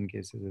in certain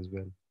cases as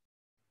well.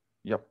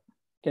 Yep.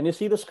 Can you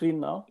see the screen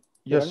now?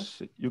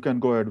 Yes, you can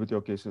go ahead with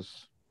your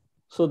cases.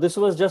 So this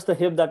was just the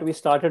hip that we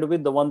started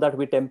with, the one that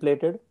we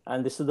templated,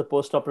 and this is the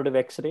post-operative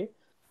X-ray.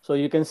 So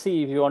you can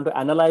see if you want to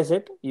analyze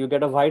it, you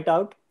get a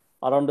whiteout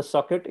around the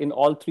socket in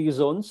all 3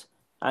 zones,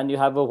 and you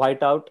have a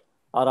whiteout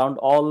around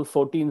all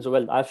 14.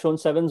 Well, I've shown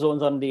 7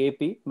 zones on the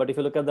AP, but if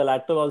you look at the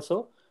lateral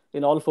also,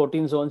 in all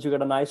 14 zones, you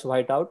get a nice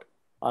whiteout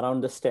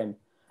around the stem.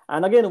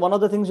 And again, one of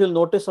the things you'll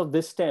notice of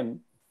this stem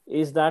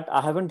is that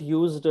I haven't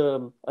used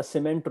a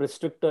cement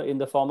restrictor in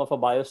the form of a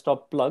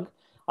biostop plug.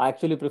 I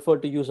actually prefer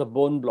to use a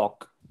bone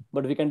block,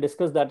 but we can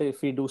discuss that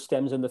if we do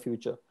stems in the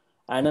future.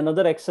 And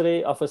another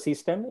X-ray of a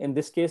C-stem. In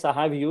this case, I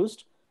have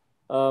used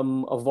a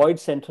void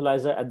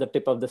centralizer at the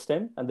tip of the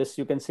stem. And this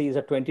you can see is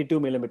a 22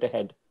 millimeter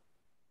head.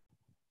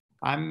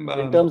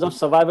 In terms of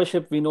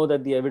survivorship, we know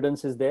that the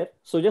evidence is there.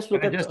 So just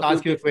look at. Just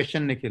ask you a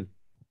question, Nikhil.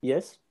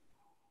 Yes.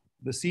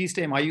 The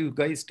C-stem, are you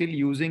guys still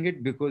using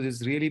it? Because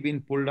it's really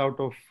been pulled out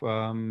of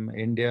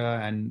India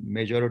and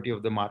majority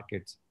of the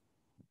markets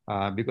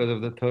because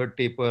of the third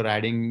taper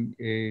adding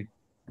it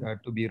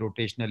to be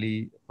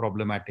rotationally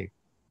problematic.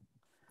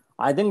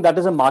 I think that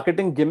is a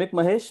marketing gimmick,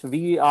 Mahesh.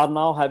 We are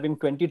now having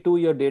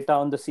 22-year data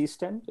on the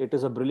C-stem. It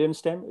is a brilliant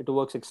stem. It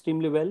works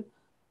extremely well.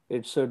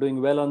 It's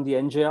doing well on the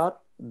NJR.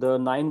 The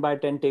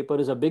 9x10 taper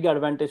is a big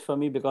advantage for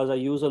me because I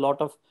use a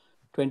lot of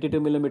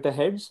 22 millimeter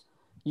heads.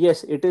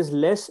 Yes, it is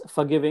less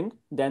forgiving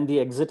than the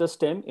Exeter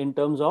stem in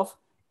terms of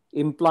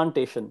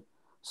implantation.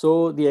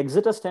 So the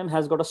Exeter stem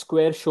has got a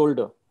square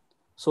shoulder.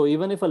 So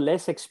even if a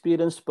less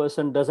experienced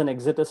person does an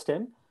Exeter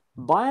stem,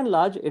 by and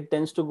large, it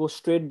tends to go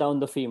straight down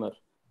the femur,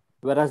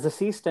 whereas the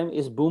C-stem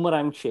is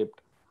boomerang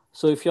shaped.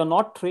 So if you're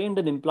not trained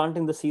in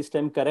implanting the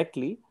C-stem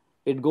correctly,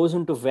 it goes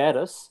into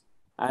varus,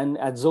 and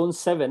at zone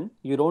 7,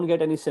 you don't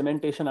get any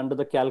cementation under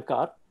the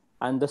calcar,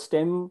 and the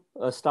stem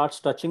starts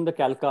touching the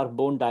calcar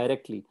bone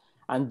directly.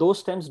 And those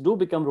stems do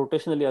become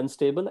rotationally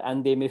unstable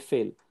and they may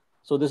fail.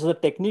 So this is a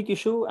technique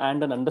issue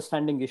and an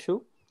understanding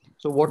issue.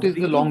 So what is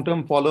the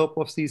long-term follow-up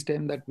of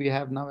C-stem that we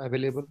have now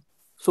available?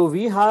 So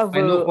we have... I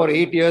know for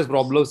 8 years,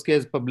 Wroblewski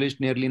has published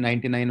nearly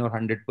 99 or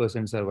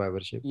 100%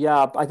 survivorship.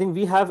 Yeah, I think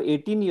we have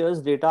 18 years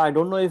data. I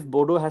don't know if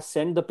Bodo has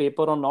sent the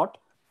paper or not,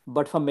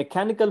 but for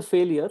mechanical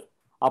failure,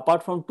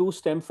 apart from 2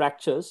 stem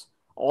fractures,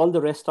 all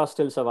the rest are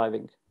still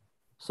surviving.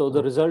 So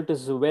the result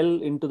is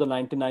well into the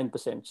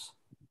 99%.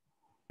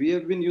 We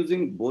have been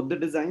using both the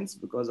designs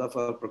because of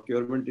our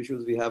procurement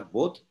issues. We have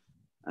both.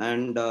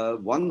 And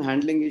one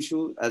handling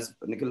issue, as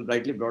Nikhil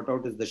rightly brought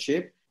out, is the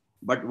shape.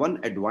 But one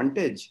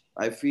advantage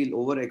I feel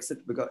over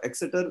Exeter, because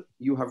Exeter,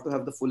 you have to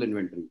have the full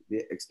inventory,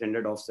 the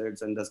extended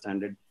offsets and the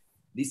standard.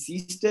 The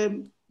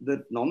C-stem,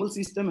 the normal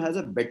C-stem has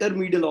a better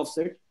medial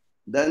offset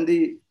than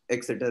the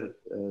Exeter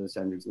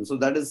standards. So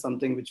that is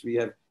something which we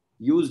have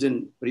used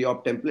in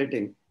pre-op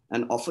templating.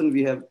 And often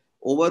we have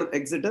over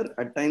Exeter,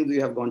 at times we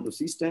have gone to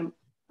C-stem,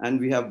 and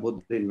we have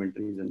both the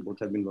inventories and both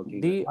have been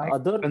working. The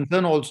other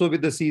concern also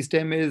with the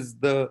C-stem is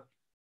the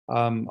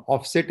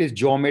offset is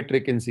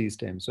geometric in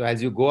C-stem. So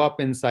as you go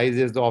up in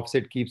sizes, the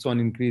offset keeps on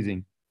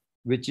increasing,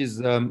 which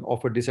is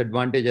of a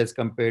disadvantage as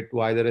compared to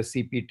either a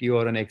CPT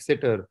or an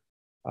Exeter,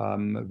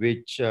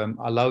 which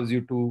allows you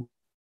to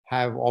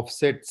have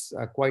offsets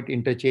quite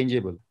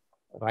interchangeable,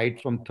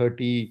 right from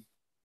 30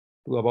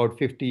 to about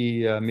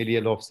 50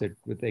 millial offset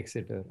with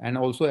Exeter, and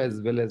also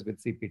as well as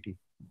with CPT.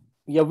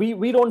 Yeah,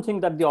 we don't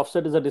think that the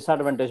offset is a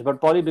disadvantage, but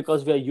probably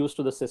because we are used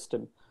to the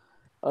system.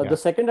 The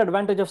second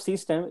advantage of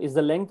C-stem is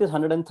the length is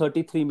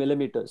 133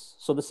 millimeters.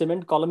 So the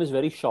cement column is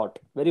very short,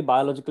 very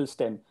biological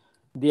stem.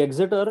 The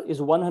Exeter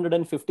is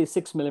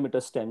 156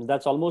 millimeter stem.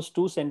 That's almost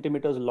 2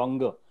 centimeters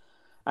longer.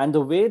 And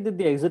the way that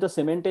the Exeter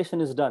cementation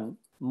is done,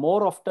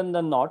 more often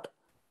than not,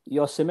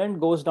 your cement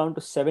goes down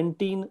to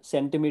 17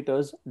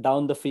 centimeters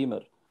down the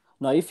femur.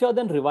 Now, if you're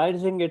then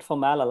revising it for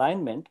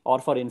malalignment or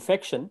for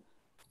infection,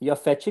 you're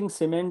fetching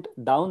cement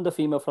down the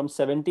femur from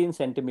 17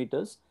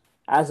 centimeters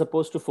as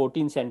opposed to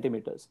 14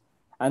 centimeters.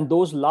 And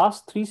those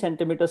last 3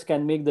 centimeters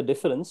can make the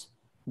difference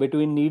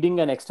between needing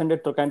an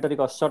extended trochanteric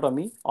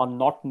osteotomy or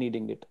not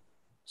needing it.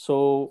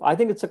 So I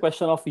think it's a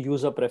question of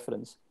user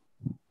preference.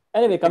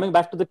 Anyway, coming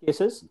back to the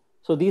cases.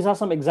 So these are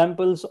some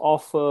examples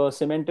of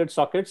cemented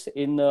sockets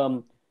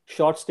in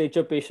short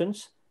stature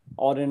patients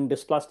or in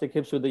dysplastic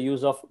hips with the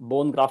use of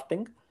bone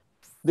grafting.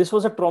 This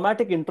was a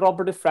traumatic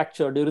intraoperative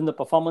fracture during the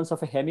performance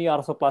of a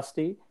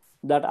hemi-arthroplasty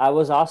that I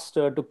was asked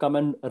to come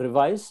and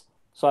revise.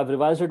 So I've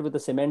revised it with a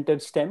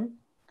cemented stem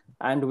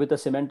and with a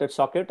cemented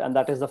socket, and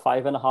that is the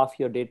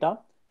 5.5-year data.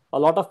 A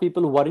lot of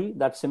people worry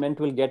that cement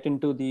will get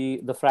into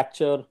the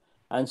fracture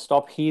and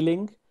stop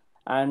healing.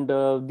 And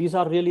these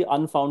are really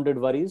unfounded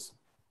worries.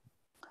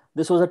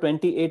 This was a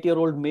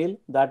 28-year-old male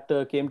that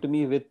came to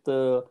me with,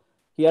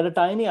 he had a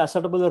tiny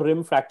acetabular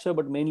rim fracture,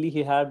 but mainly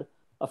he had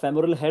a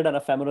femoral head and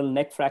a femoral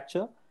neck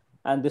fracture.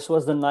 And this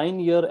was the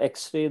 9-year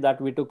X-ray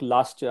that we took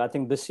last year. I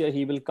think this year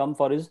he will come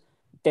for his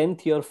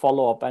 10th year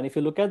follow-up. And if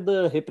you look at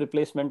the hip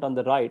replacement on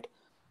the right,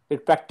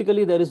 it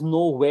practically there is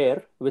no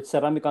wear with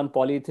ceramic on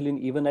polyethylene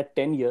even at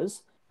 10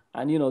 years.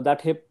 And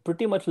that hip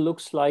pretty much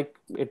looks like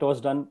it was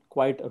done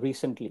quite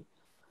recently.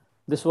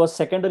 This was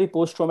secondary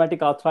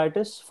post-traumatic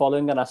arthritis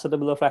following an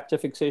acetabular fracture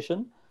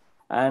fixation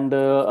and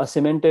a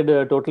cemented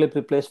total hip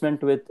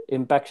replacement with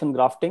impaction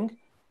grafting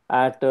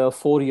at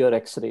 4-year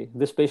X-ray.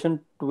 This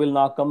patient will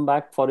now come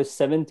back for his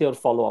 7th-year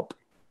follow-up.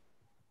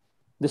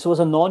 This was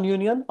a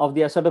non-union of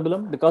the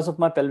acetabulum. Because of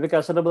my pelvic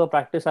acetabular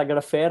practice, I get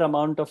a fair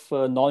amount of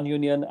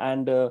non-union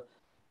and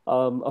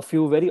a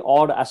few very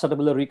odd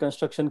acetabular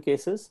reconstruction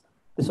cases.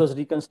 This was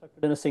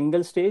reconstructed in a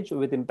single stage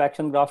with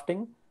impaction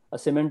grafting, a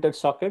cemented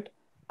socket,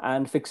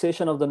 and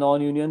fixation of the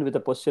non-union with a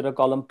posterior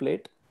column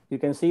plate. You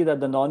can see that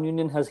the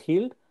non-union has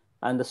healed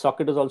and the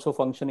socket is also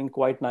functioning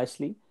quite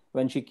nicely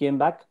when she came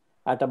back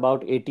at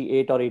about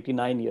 88 or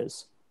 89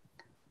 years.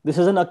 This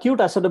is an acute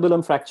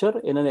acetabulum fracture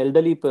in an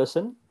elderly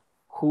person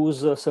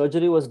whose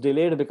surgery was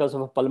delayed because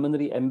of a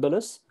pulmonary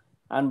embolus,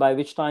 and by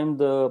which time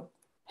the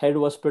head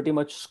was pretty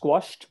much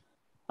squashed.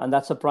 And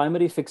that's a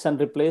primary fix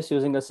and replace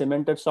using a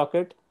cemented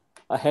socket,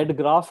 a head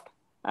graft,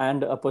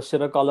 and a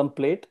posterior column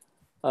plate,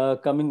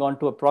 coming on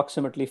to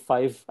approximately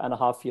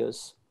 5.5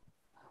 years.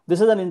 This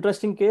is an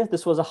interesting case.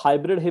 This was a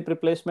hybrid hip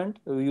replacement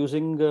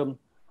using,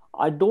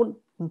 I don't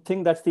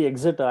think that's the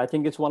Exeter. I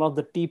think it's one of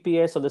the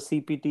TPS or the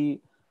CPT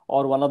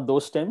or one of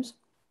those stems.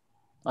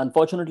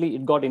 Unfortunately,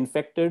 it got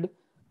infected.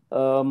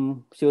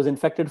 She was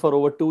infected for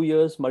over 2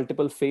 years,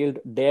 multiple failed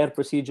DARE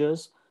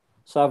procedures.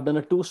 So I've done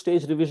a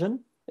 2-stage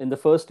revision. In the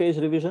first stage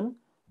revision,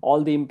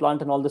 all the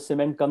implant and all the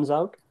cement comes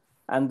out.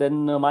 And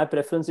then my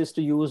preference is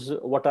to use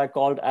what I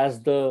called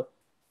as the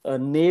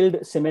nailed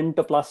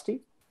cementoplasty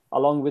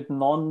along with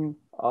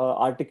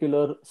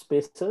non-articular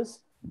spacers.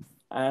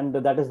 And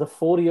that is the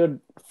 4-year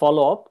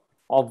follow-up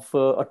of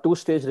a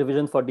 2-stage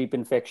revision for deep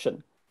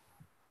infection.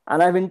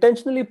 And I've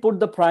intentionally put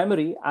the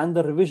primary and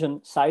the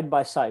revision side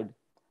by side.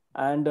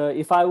 And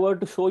if I were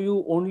to show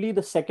you only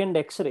the second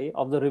X-ray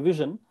of the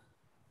revision,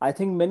 I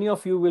think many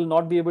of you will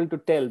not be able to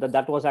tell that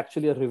that was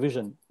actually a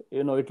revision.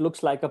 It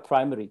looks like a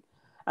primary.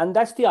 And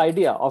that's the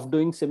idea of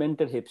doing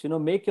cemented hips.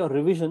 Make your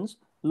revisions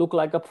look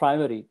like a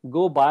primary.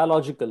 Go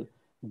biological,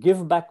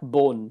 give back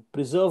bone,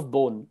 preserve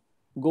bone,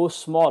 go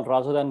small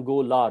rather than go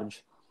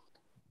large.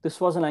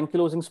 This was an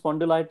ankylosing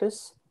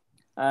spondylitis.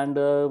 And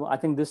I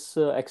think this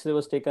X-ray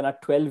was taken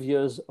at 12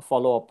 years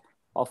follow-up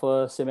of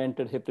a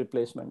cemented hip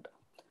replacement.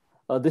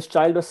 This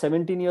child was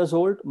 17 years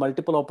old,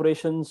 multiple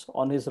operations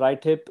on his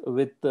right hip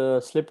with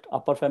slipped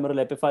upper femoral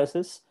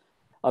epiphysis,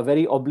 a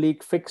very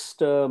oblique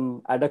fixed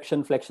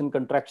adduction, flexion,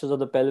 contractions of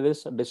the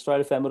pelvis, a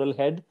destroyed femoral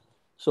head.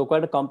 So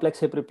quite a complex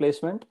hip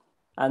replacement.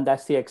 And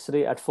that's the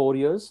X-ray at 4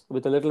 years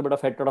with a little bit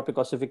of heterotopic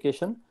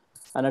ossification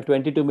and a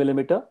 22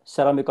 millimeter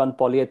ceramic on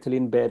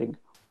polyethylene bearing.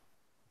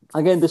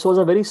 Again, this was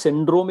a very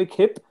syndromic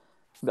hip.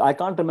 I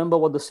can't remember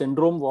what the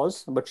syndrome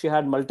was, but she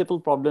had multiple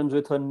problems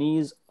with her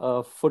knees,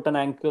 foot and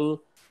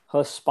ankle,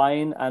 her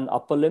spine and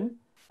upper limb.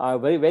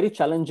 Very, very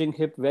challenging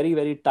hip, very,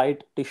 very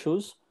tight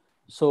tissues.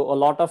 So a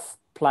lot of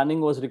planning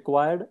was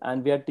required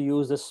and we had to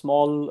use the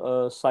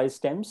small size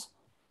stems.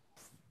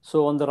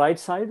 So on the right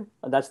side,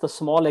 that's the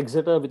small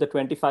Exeter with a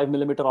 25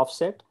 millimeter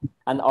offset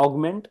and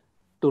augment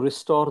to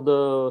restore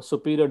the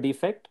superior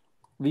defect.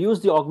 We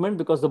used the augment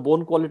because the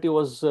bone quality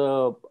was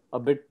a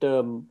bit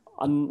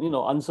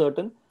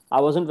uncertain. I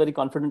wasn't very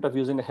confident of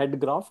using a head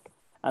graft,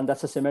 and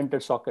that's a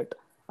cemented socket.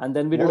 And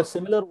then we did a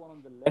similar one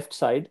on the left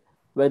side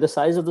where the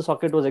size of the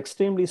socket was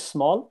extremely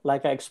small,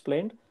 like I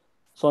explained.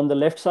 So on the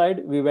left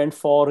side, we went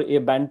for a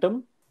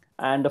bantam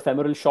and a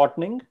femoral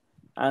shortening.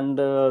 And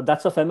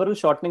that's a femoral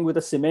shortening with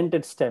a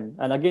cemented stem.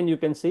 And again, you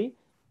can see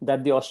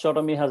that the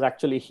osteotomy has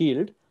actually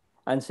healed.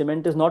 And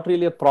cement is not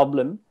really a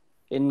problem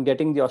in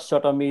getting the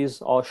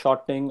osteotomies or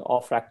shortening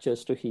or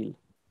fractures to heal.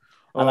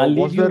 And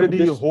was there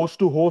any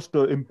host-to-host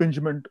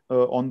impingement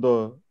on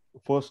the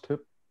first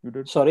hip you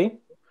did? Sorry?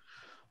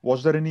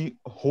 Was there any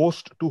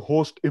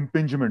host-to-host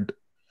impingement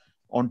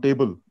on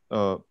table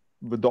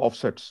with the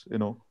offsets?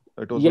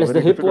 It was yes,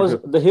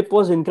 the hip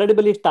was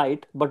incredibly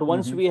tight, but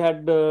once we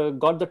had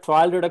got the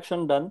trial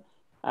reduction done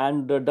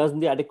and done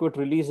the adequate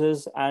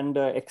releases and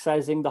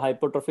excising the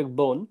hypertrophic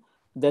bone,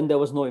 then there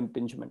was no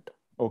impingement.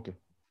 Okay.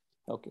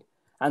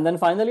 And then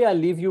finally, I'll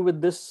leave you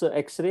with this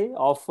X-ray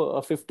of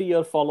a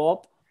 50-year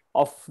follow-up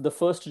of the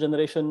first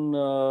generation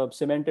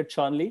cemented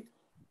Charnley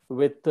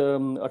with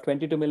a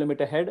 22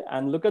 millimeter head.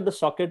 And look at the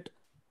socket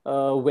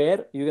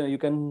where you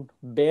can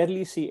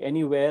barely see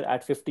any wear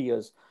at 50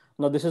 years.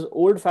 Now, this is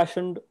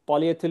old-fashioned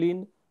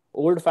polyethylene,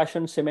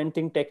 old-fashioned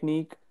cementing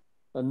technique,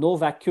 no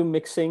vacuum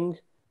mixing.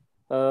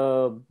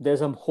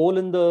 There's a hole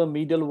in the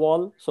medial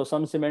wall, so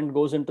some cement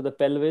goes into the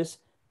pelvis,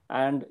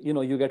 and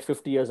you get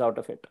 50 years out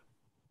of it.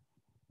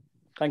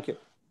 Thank you.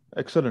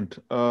 Excellent.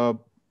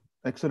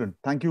 Excellent.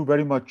 Thank you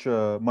very much,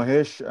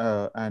 Mahesh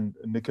and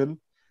Nikhil,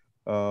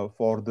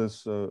 for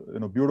this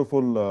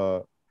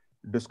beautiful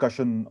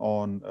discussion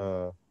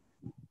on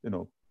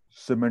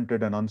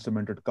cemented and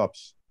uncemented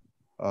cups.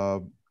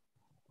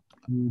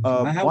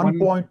 One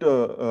point,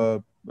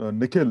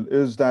 Nikhil,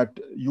 is that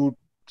you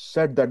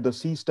said that the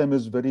C stem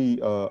is very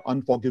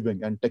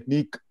unforgiving and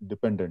technique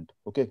dependent.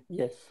 Okay.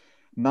 Yes.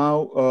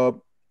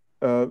 Now,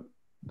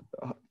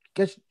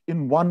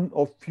 in one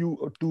or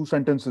two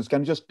sentences,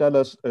 can you just tell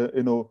us,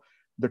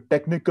 the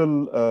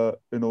technical,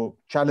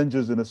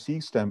 challenges in a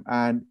C-stem,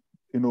 and,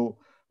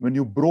 when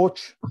you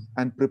broach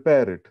and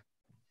prepare it,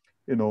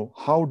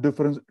 how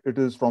different it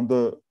is from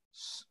the,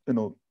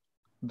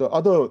 the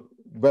other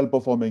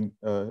well-performing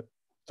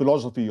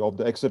philosophy of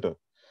the Exeter.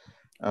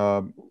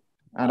 And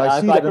I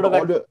see that in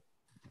all your...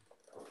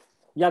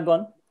 Yeah, go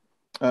on.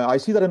 I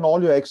see that in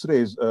all your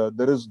X-rays,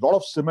 there is a lot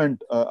of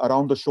cement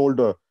around the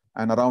shoulder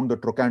and around the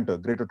trochanter,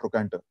 greater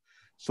trochanter.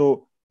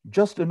 So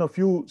just in a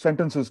few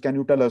sentences, can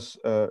you tell us,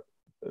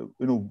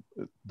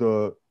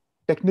 the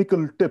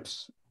technical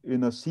tips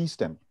in a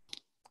C-stem?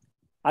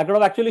 I could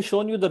have actually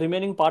shown you the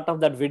remaining part of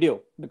that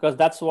video, because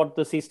that's what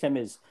the C-stem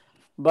is.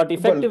 But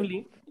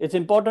effectively, it's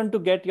important to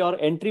get your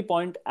entry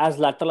point as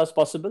lateral as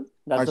possible.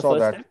 That's the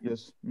first step.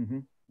 Yes. Mm-hmm.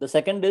 The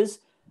second is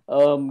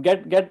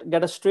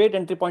get a straight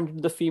entry point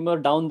into the femur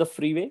down the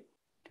freeway.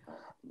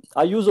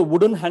 I use a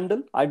wooden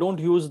handle. I don't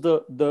use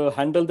the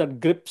handle that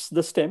grips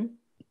the stem,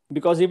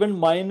 because even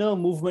minor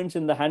movements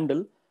in the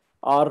handle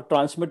are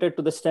transmitted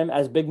to the stem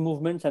as big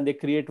movements and they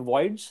create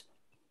voids.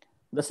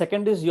 The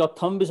second is your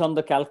thumb is on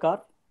the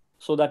calcar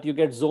so that you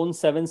get zone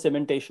 7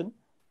 cementation.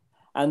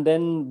 And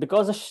then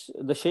because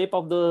the shape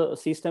of the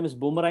C-stem is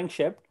boomerang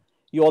shaped,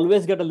 you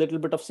always get a little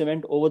bit of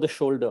cement over the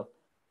shoulder.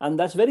 And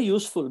that's very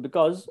useful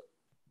because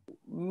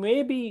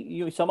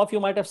maybe some of you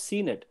might have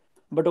seen it,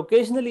 but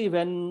occasionally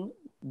when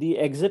the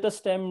Exeter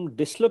stem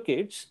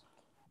dislocates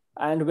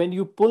and when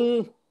you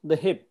pull the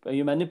hip,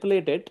 you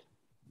manipulate it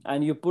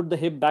and you put the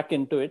hip back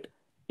into it,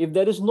 if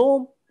there is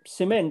no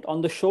cement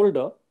on the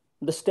shoulder,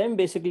 the stem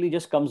basically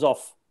just comes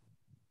off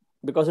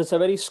because it's a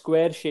very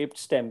square shaped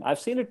stem. I've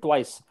seen it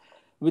twice.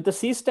 With the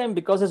C-stem,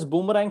 because it's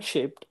boomerang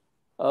shaped,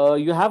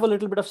 you have a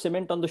little bit of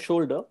cement on the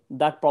shoulder,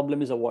 that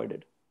problem is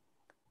avoided.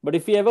 But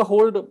if you ever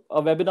hold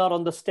a webinar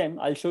on the stem,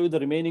 I'll show you the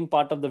remaining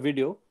part of the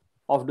video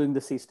of doing the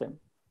C-stem.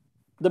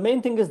 The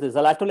main thing is this,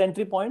 the lateral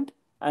entry point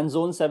and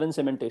zone 7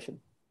 cementation.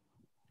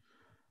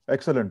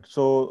 Excellent.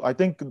 So I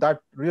think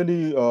that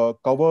really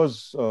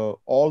covers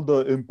all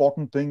the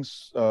important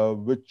things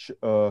which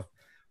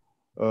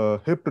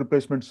hip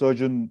replacement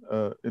surgeon,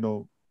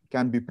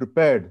 can be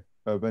prepared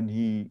when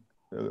he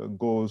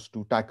goes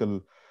to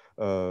tackle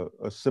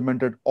a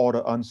cemented or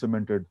an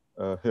uncemented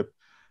hip.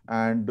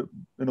 And,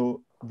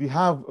 we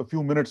have a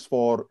few minutes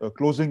for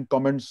closing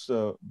comments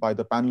by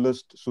the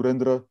panelist,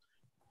 Surendra,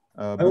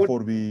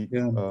 before we...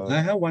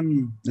 I have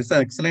one. This is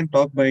an excellent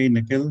talk by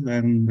Nikhil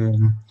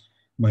and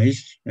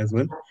Mahesh as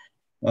well.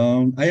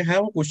 I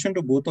have a question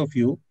to both of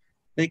you.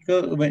 Like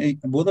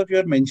both of you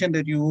had mentioned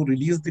that you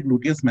release the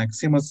gluteus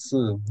maximus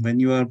when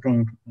you are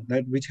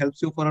that, which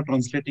helps you for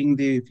translating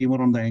the femur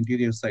on the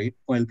anterior side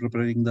while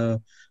preparing the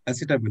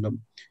acetabulum.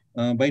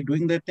 By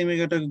doing that, we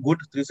get a good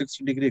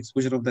 360-degree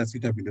exposure of the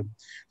acetabulum.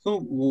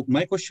 So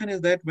my question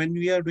is that when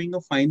we are doing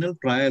a final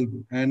trial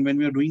and when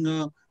we are doing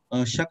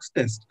a Shucks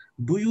test,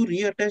 do you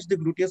reattach the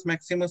gluteus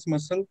maximus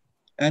muscle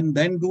and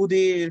then do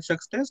the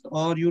Shucks test,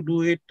 or you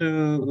do it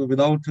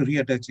without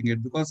reattaching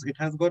it, because it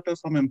has got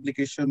some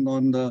implication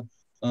on the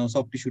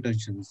soft tissue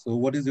tension? So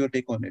what is your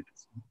take on it?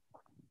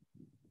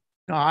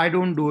 No, I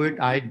don't do it.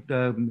 I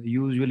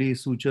usually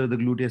suture the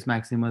gluteus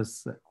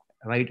maximus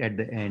right at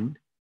the end,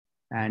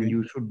 and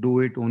you should do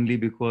it only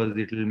because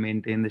it will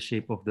maintain the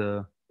shape of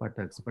the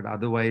buttocks. But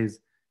otherwise,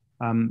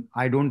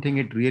 I don't think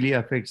it really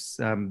affects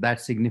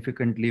that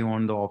significantly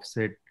on the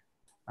offset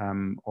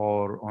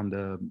or on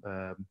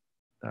the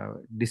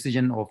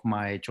decision of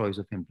my choice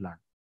of implant.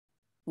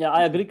 Yeah,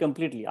 I agree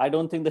completely. I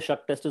don't think the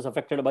Shuck test is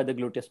affected by the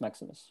gluteus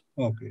maximus.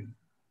 Okay.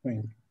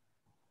 Fine.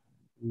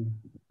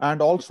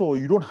 And also,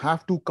 you don't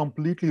have to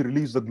completely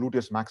release the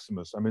gluteus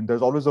maximus. I mean,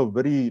 there's always a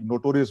very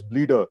notorious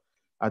bleeder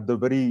at the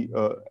very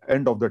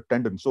end of the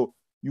tendon. So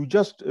you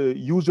just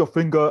use your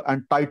finger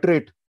and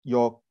titrate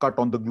your cut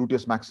on the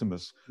gluteus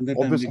maximus.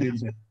 Obviously,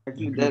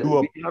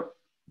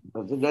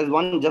 there's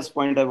one just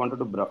point I wanted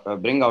to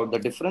bring out. The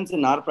difference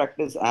in our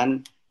practice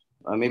and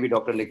maybe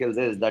Dr. Nikhil's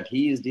is that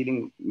he is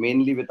dealing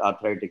mainly with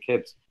arthritic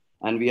hips.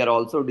 And we are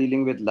also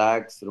dealing with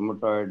lax,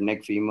 rheumatoid,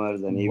 neck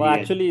femurs, and AVN. Well,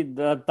 actually,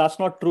 that's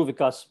not true,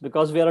 Vikas,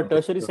 because we are a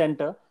tertiary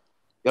center.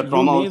 Your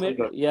trauma you name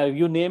it, yeah,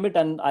 you name it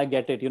and I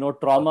get it.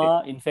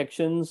 Trauma,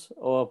 infections,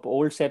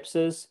 old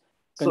sepsis,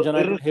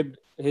 congenital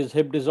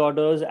hip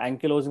disorders,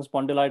 ankylosing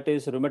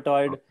spondylitis,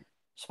 rheumatoid,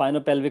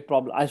 spinopelvic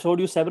problem. I showed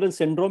you several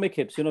syndromic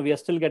hips. We are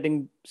still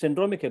getting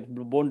syndromic hips,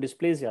 bone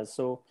dysplasias.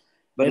 So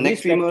every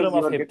spectrum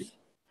of hips.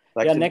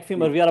 Yeah, neck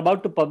femur. We are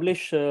about to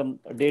publish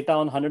data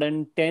on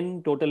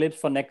 110 total hips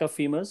for neck of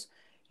femurs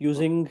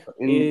using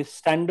a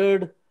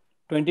standard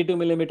 22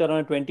 millimeter on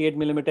a 28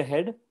 millimeter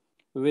head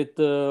with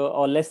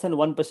or less than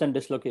 1%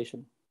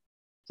 dislocation.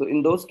 So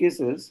in those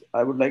cases,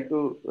 I would like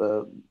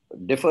to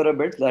differ a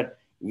bit that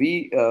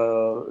we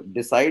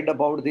decide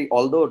about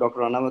although Dr.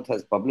 Anamath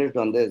has published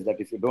on this, that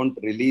if you don't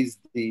release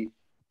the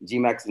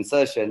GMAX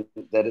insertion,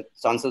 the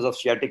chances of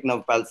sciatic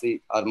nerve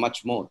palsy are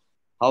much more.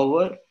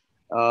 However,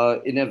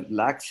 in a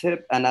lax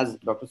hip, and as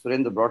Dr.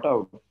 Surendra brought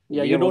out,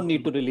 yeah, you don't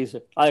need to release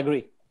it. I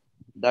agree.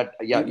 That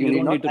you don't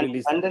need need to not,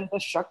 release and then the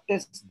shuck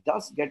test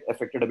does get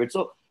affected a bit.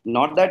 So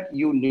not that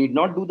you need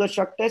not do the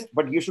shuck test,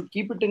 but you should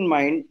keep it in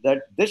mind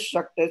that this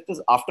shuck test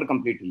is after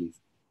complete release.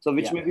 So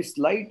which may be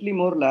slightly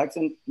more lax,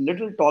 and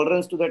little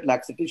tolerance to that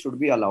laxity should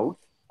be allowed,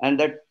 and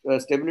that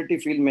stability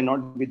field may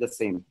not be the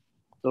same.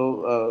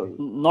 So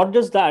not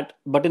just that,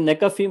 but in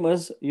neck of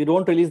femurs, you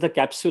don't release the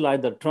capsule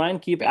either. Try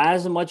and keep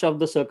as much of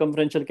the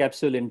circumferential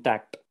capsule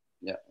intact.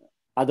 Yeah.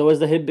 Otherwise,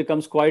 the hip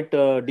becomes quite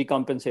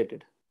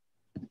decompensated.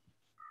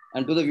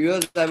 And to the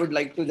viewers, I would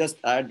like to just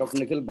add, Dr.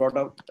 Nikhil brought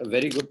out a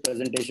very good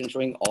presentation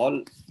showing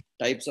all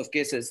types of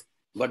cases,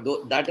 but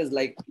that is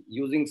like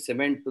using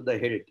cement to the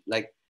head,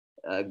 like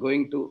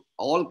going to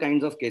all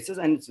kinds of cases.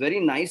 And it's very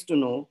nice to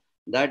know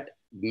that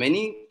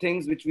many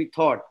things which we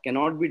thought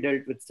cannot be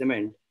dealt with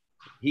cement,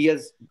 he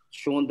has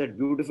shown that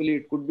beautifully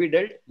it could be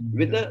dealt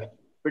with a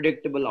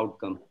predictable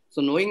outcome. So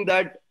knowing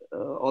that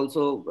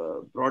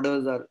also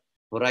broadens our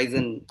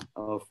horizon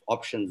of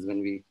options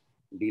when we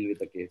deal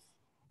with a case.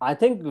 I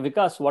think,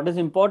 Vikas, what is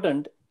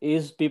important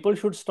is people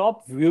should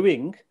stop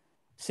viewing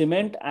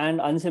cement and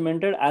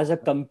uncemented as a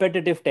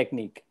competitive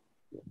technique.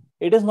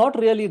 It is not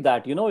really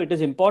that, it is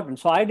important.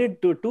 So I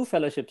did two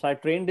fellowships. I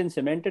trained in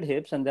cemented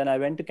hips, and then I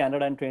went to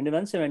Canada and trained in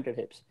uncemented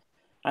hips.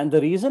 And the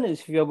reason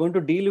is, if you're going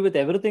to deal with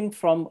everything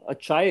from a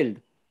child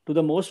to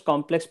the most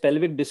complex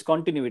pelvic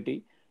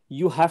discontinuity,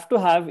 you have to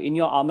have in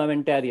your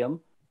armamentarium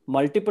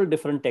multiple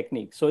different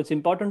techniques. So it's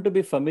important to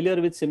be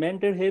familiar with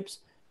cemented hips,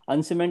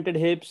 uncemented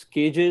hips,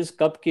 cages,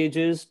 cup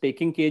cages,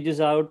 taking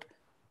cages out,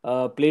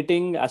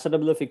 plating,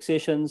 acetabular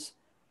fixations.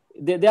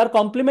 They are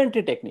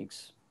complementary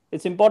techniques.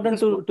 It's important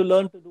to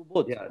learn to do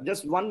both. Yeah,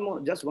 just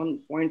one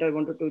point I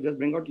wanted to just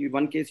bring out.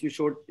 One case you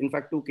showed, in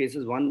fact, two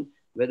cases, one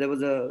where there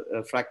was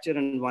a fracture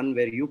and one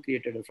where you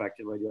created a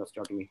fracture while you were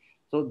starting me.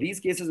 So these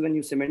cases, when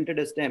you cemented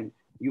a stem,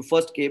 you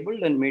first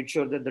cabled and made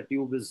sure that the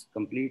tube is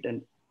complete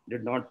and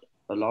did not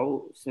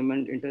allow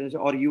cement intervention,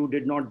 or you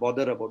did not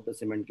bother about the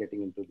cement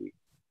getting into the...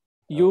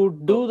 You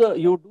do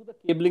the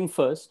cabling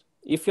first.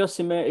 If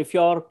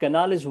your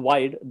canal is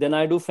wide, then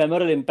I do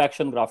femoral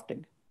impaction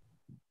grafting.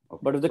 Okay.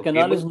 But if the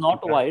canal is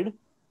not wide,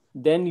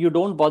 then you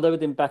don't bother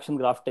with impaction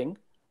grafting.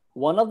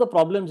 One of the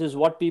problems is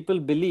what people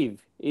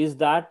believe is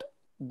that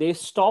they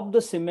stop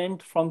the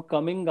cement from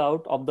coming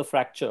out of the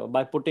fracture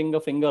by putting a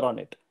finger on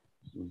it.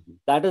 Mm-hmm.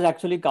 That is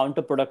actually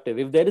counterproductive.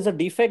 If there is a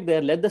defect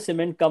there, let the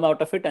cement come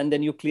out of it and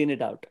then you clean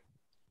it out.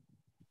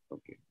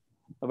 Okay.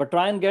 But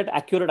try and get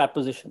accurate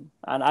apposition.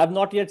 And I've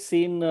not yet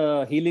seen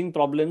healing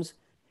problems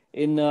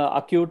in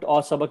acute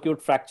or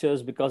subacute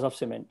fractures because of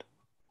cement.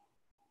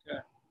 Yeah.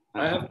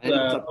 I have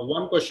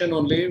one question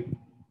only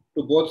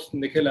to both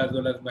Nikhil as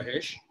well as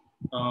Mahesh.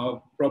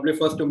 Probably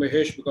first to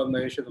Mahesh, because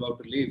Mahesh is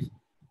about to leave.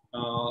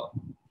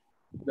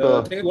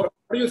 What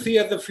do you see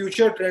as the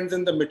future trends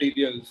in the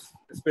materials,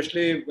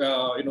 especially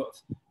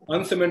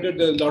uncemented?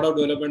 There's a lot of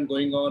development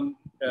going on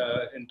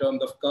in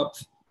terms of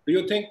cups. Do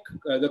you think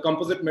the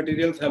composite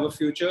materials have a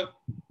future?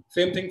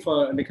 Same thing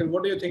for Nikhil.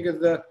 What do you think is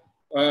the?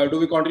 Do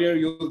we continue to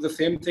use the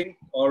same thing,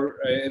 or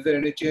is there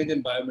any change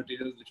in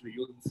biomaterials which we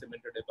use in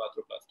cemented hip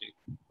arthroplasty?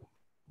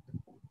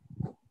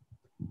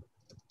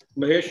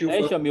 Mahesh,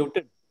 you're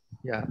muted.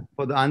 Yeah,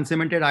 for the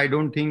uncemented, I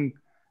don't think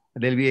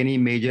there'll be any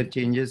major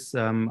changes.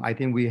 I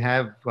think we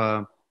have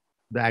the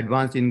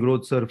advanced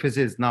ingrowth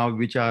surfaces now,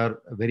 which are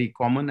very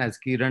common, as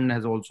Kiran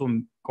has also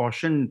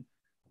cautioned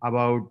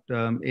about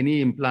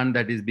any implant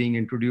that is being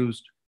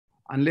introduced.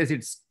 Unless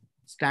it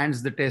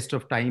stands the test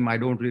of time, I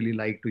don't really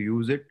like to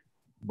use it.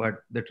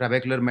 But the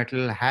trabecular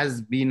metal has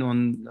been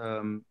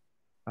on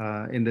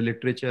in the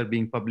literature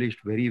being published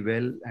very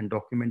well and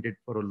documented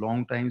for a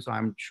long time. So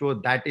I'm sure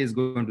that is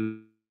going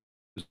to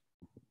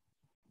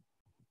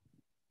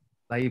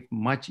life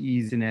much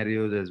easier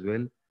scenarios as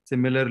well.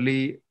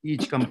 Similarly,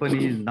 each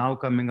company is now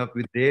coming up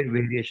with their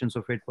variations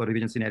of it for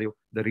revision scenario.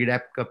 The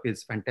REDAP cup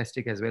is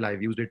fantastic as well.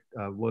 I've used it,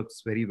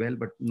 works very well,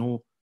 but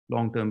no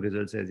long-term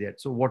results as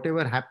yet. So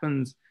whatever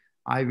happens,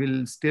 I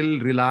will still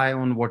rely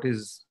on what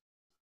is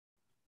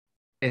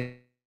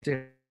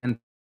tested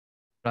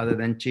rather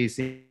than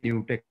chasing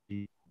new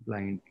technology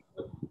blindly.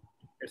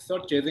 It's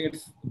not chasing,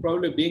 it's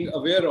probably being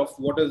aware of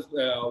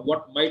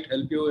what might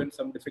help you in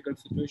some difficult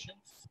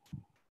situations.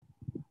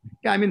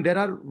 Yeah, I mean, there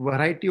are a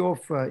variety of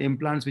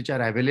implants which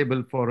are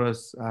available for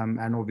us.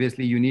 And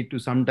obviously, you need to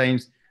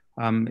sometimes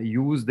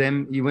use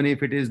them, even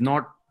if it is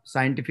not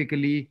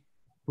scientifically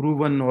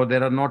proven or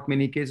there are not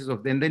many cases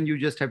of them, then you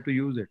just have to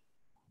use it.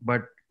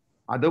 But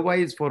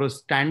otherwise, for a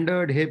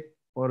standard hip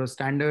or a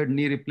standard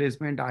knee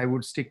replacement, I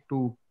would stick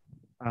to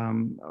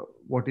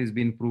what is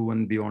being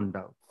proven beyond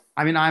doubt.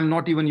 I mean, I'm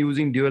not even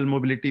using dual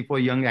mobility for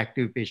young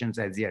active patients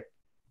as yet.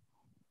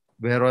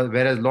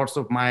 Whereas lots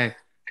of my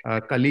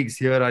colleagues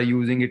here are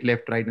using it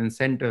left, right, and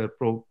center,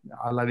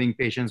 allowing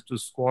patients to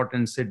squat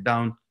and sit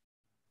down.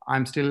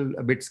 I'm still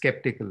a bit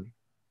skeptical.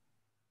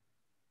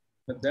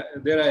 But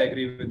there I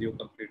agree with you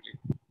completely.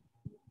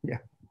 Yeah.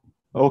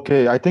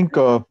 Okay, I think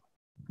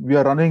we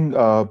are running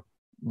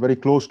very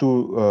close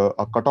to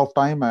a cutoff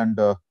time, and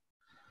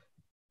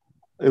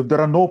if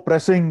there are no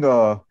pressing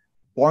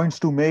points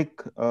to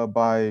make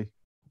by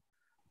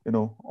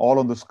all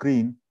on the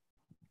screen,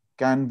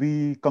 can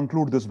we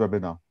conclude this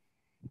webinar?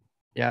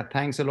 Yeah,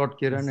 thanks a lot,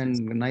 Kiran, and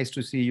nice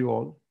to see you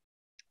all.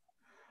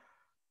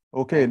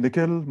 Okay,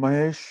 Nikhil,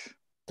 Mahesh,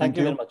 Thank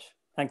you very much.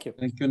 Thank you.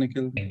 Thank you,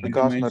 Nikhil.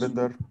 Vikas,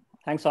 Narinder.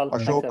 Thanks all.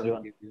 Ashok. Thanks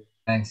everyone.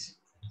 Thanks.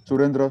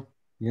 Surendra.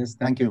 Yes,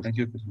 Thank you. Thank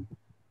you.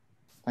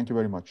 Thank you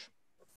very much.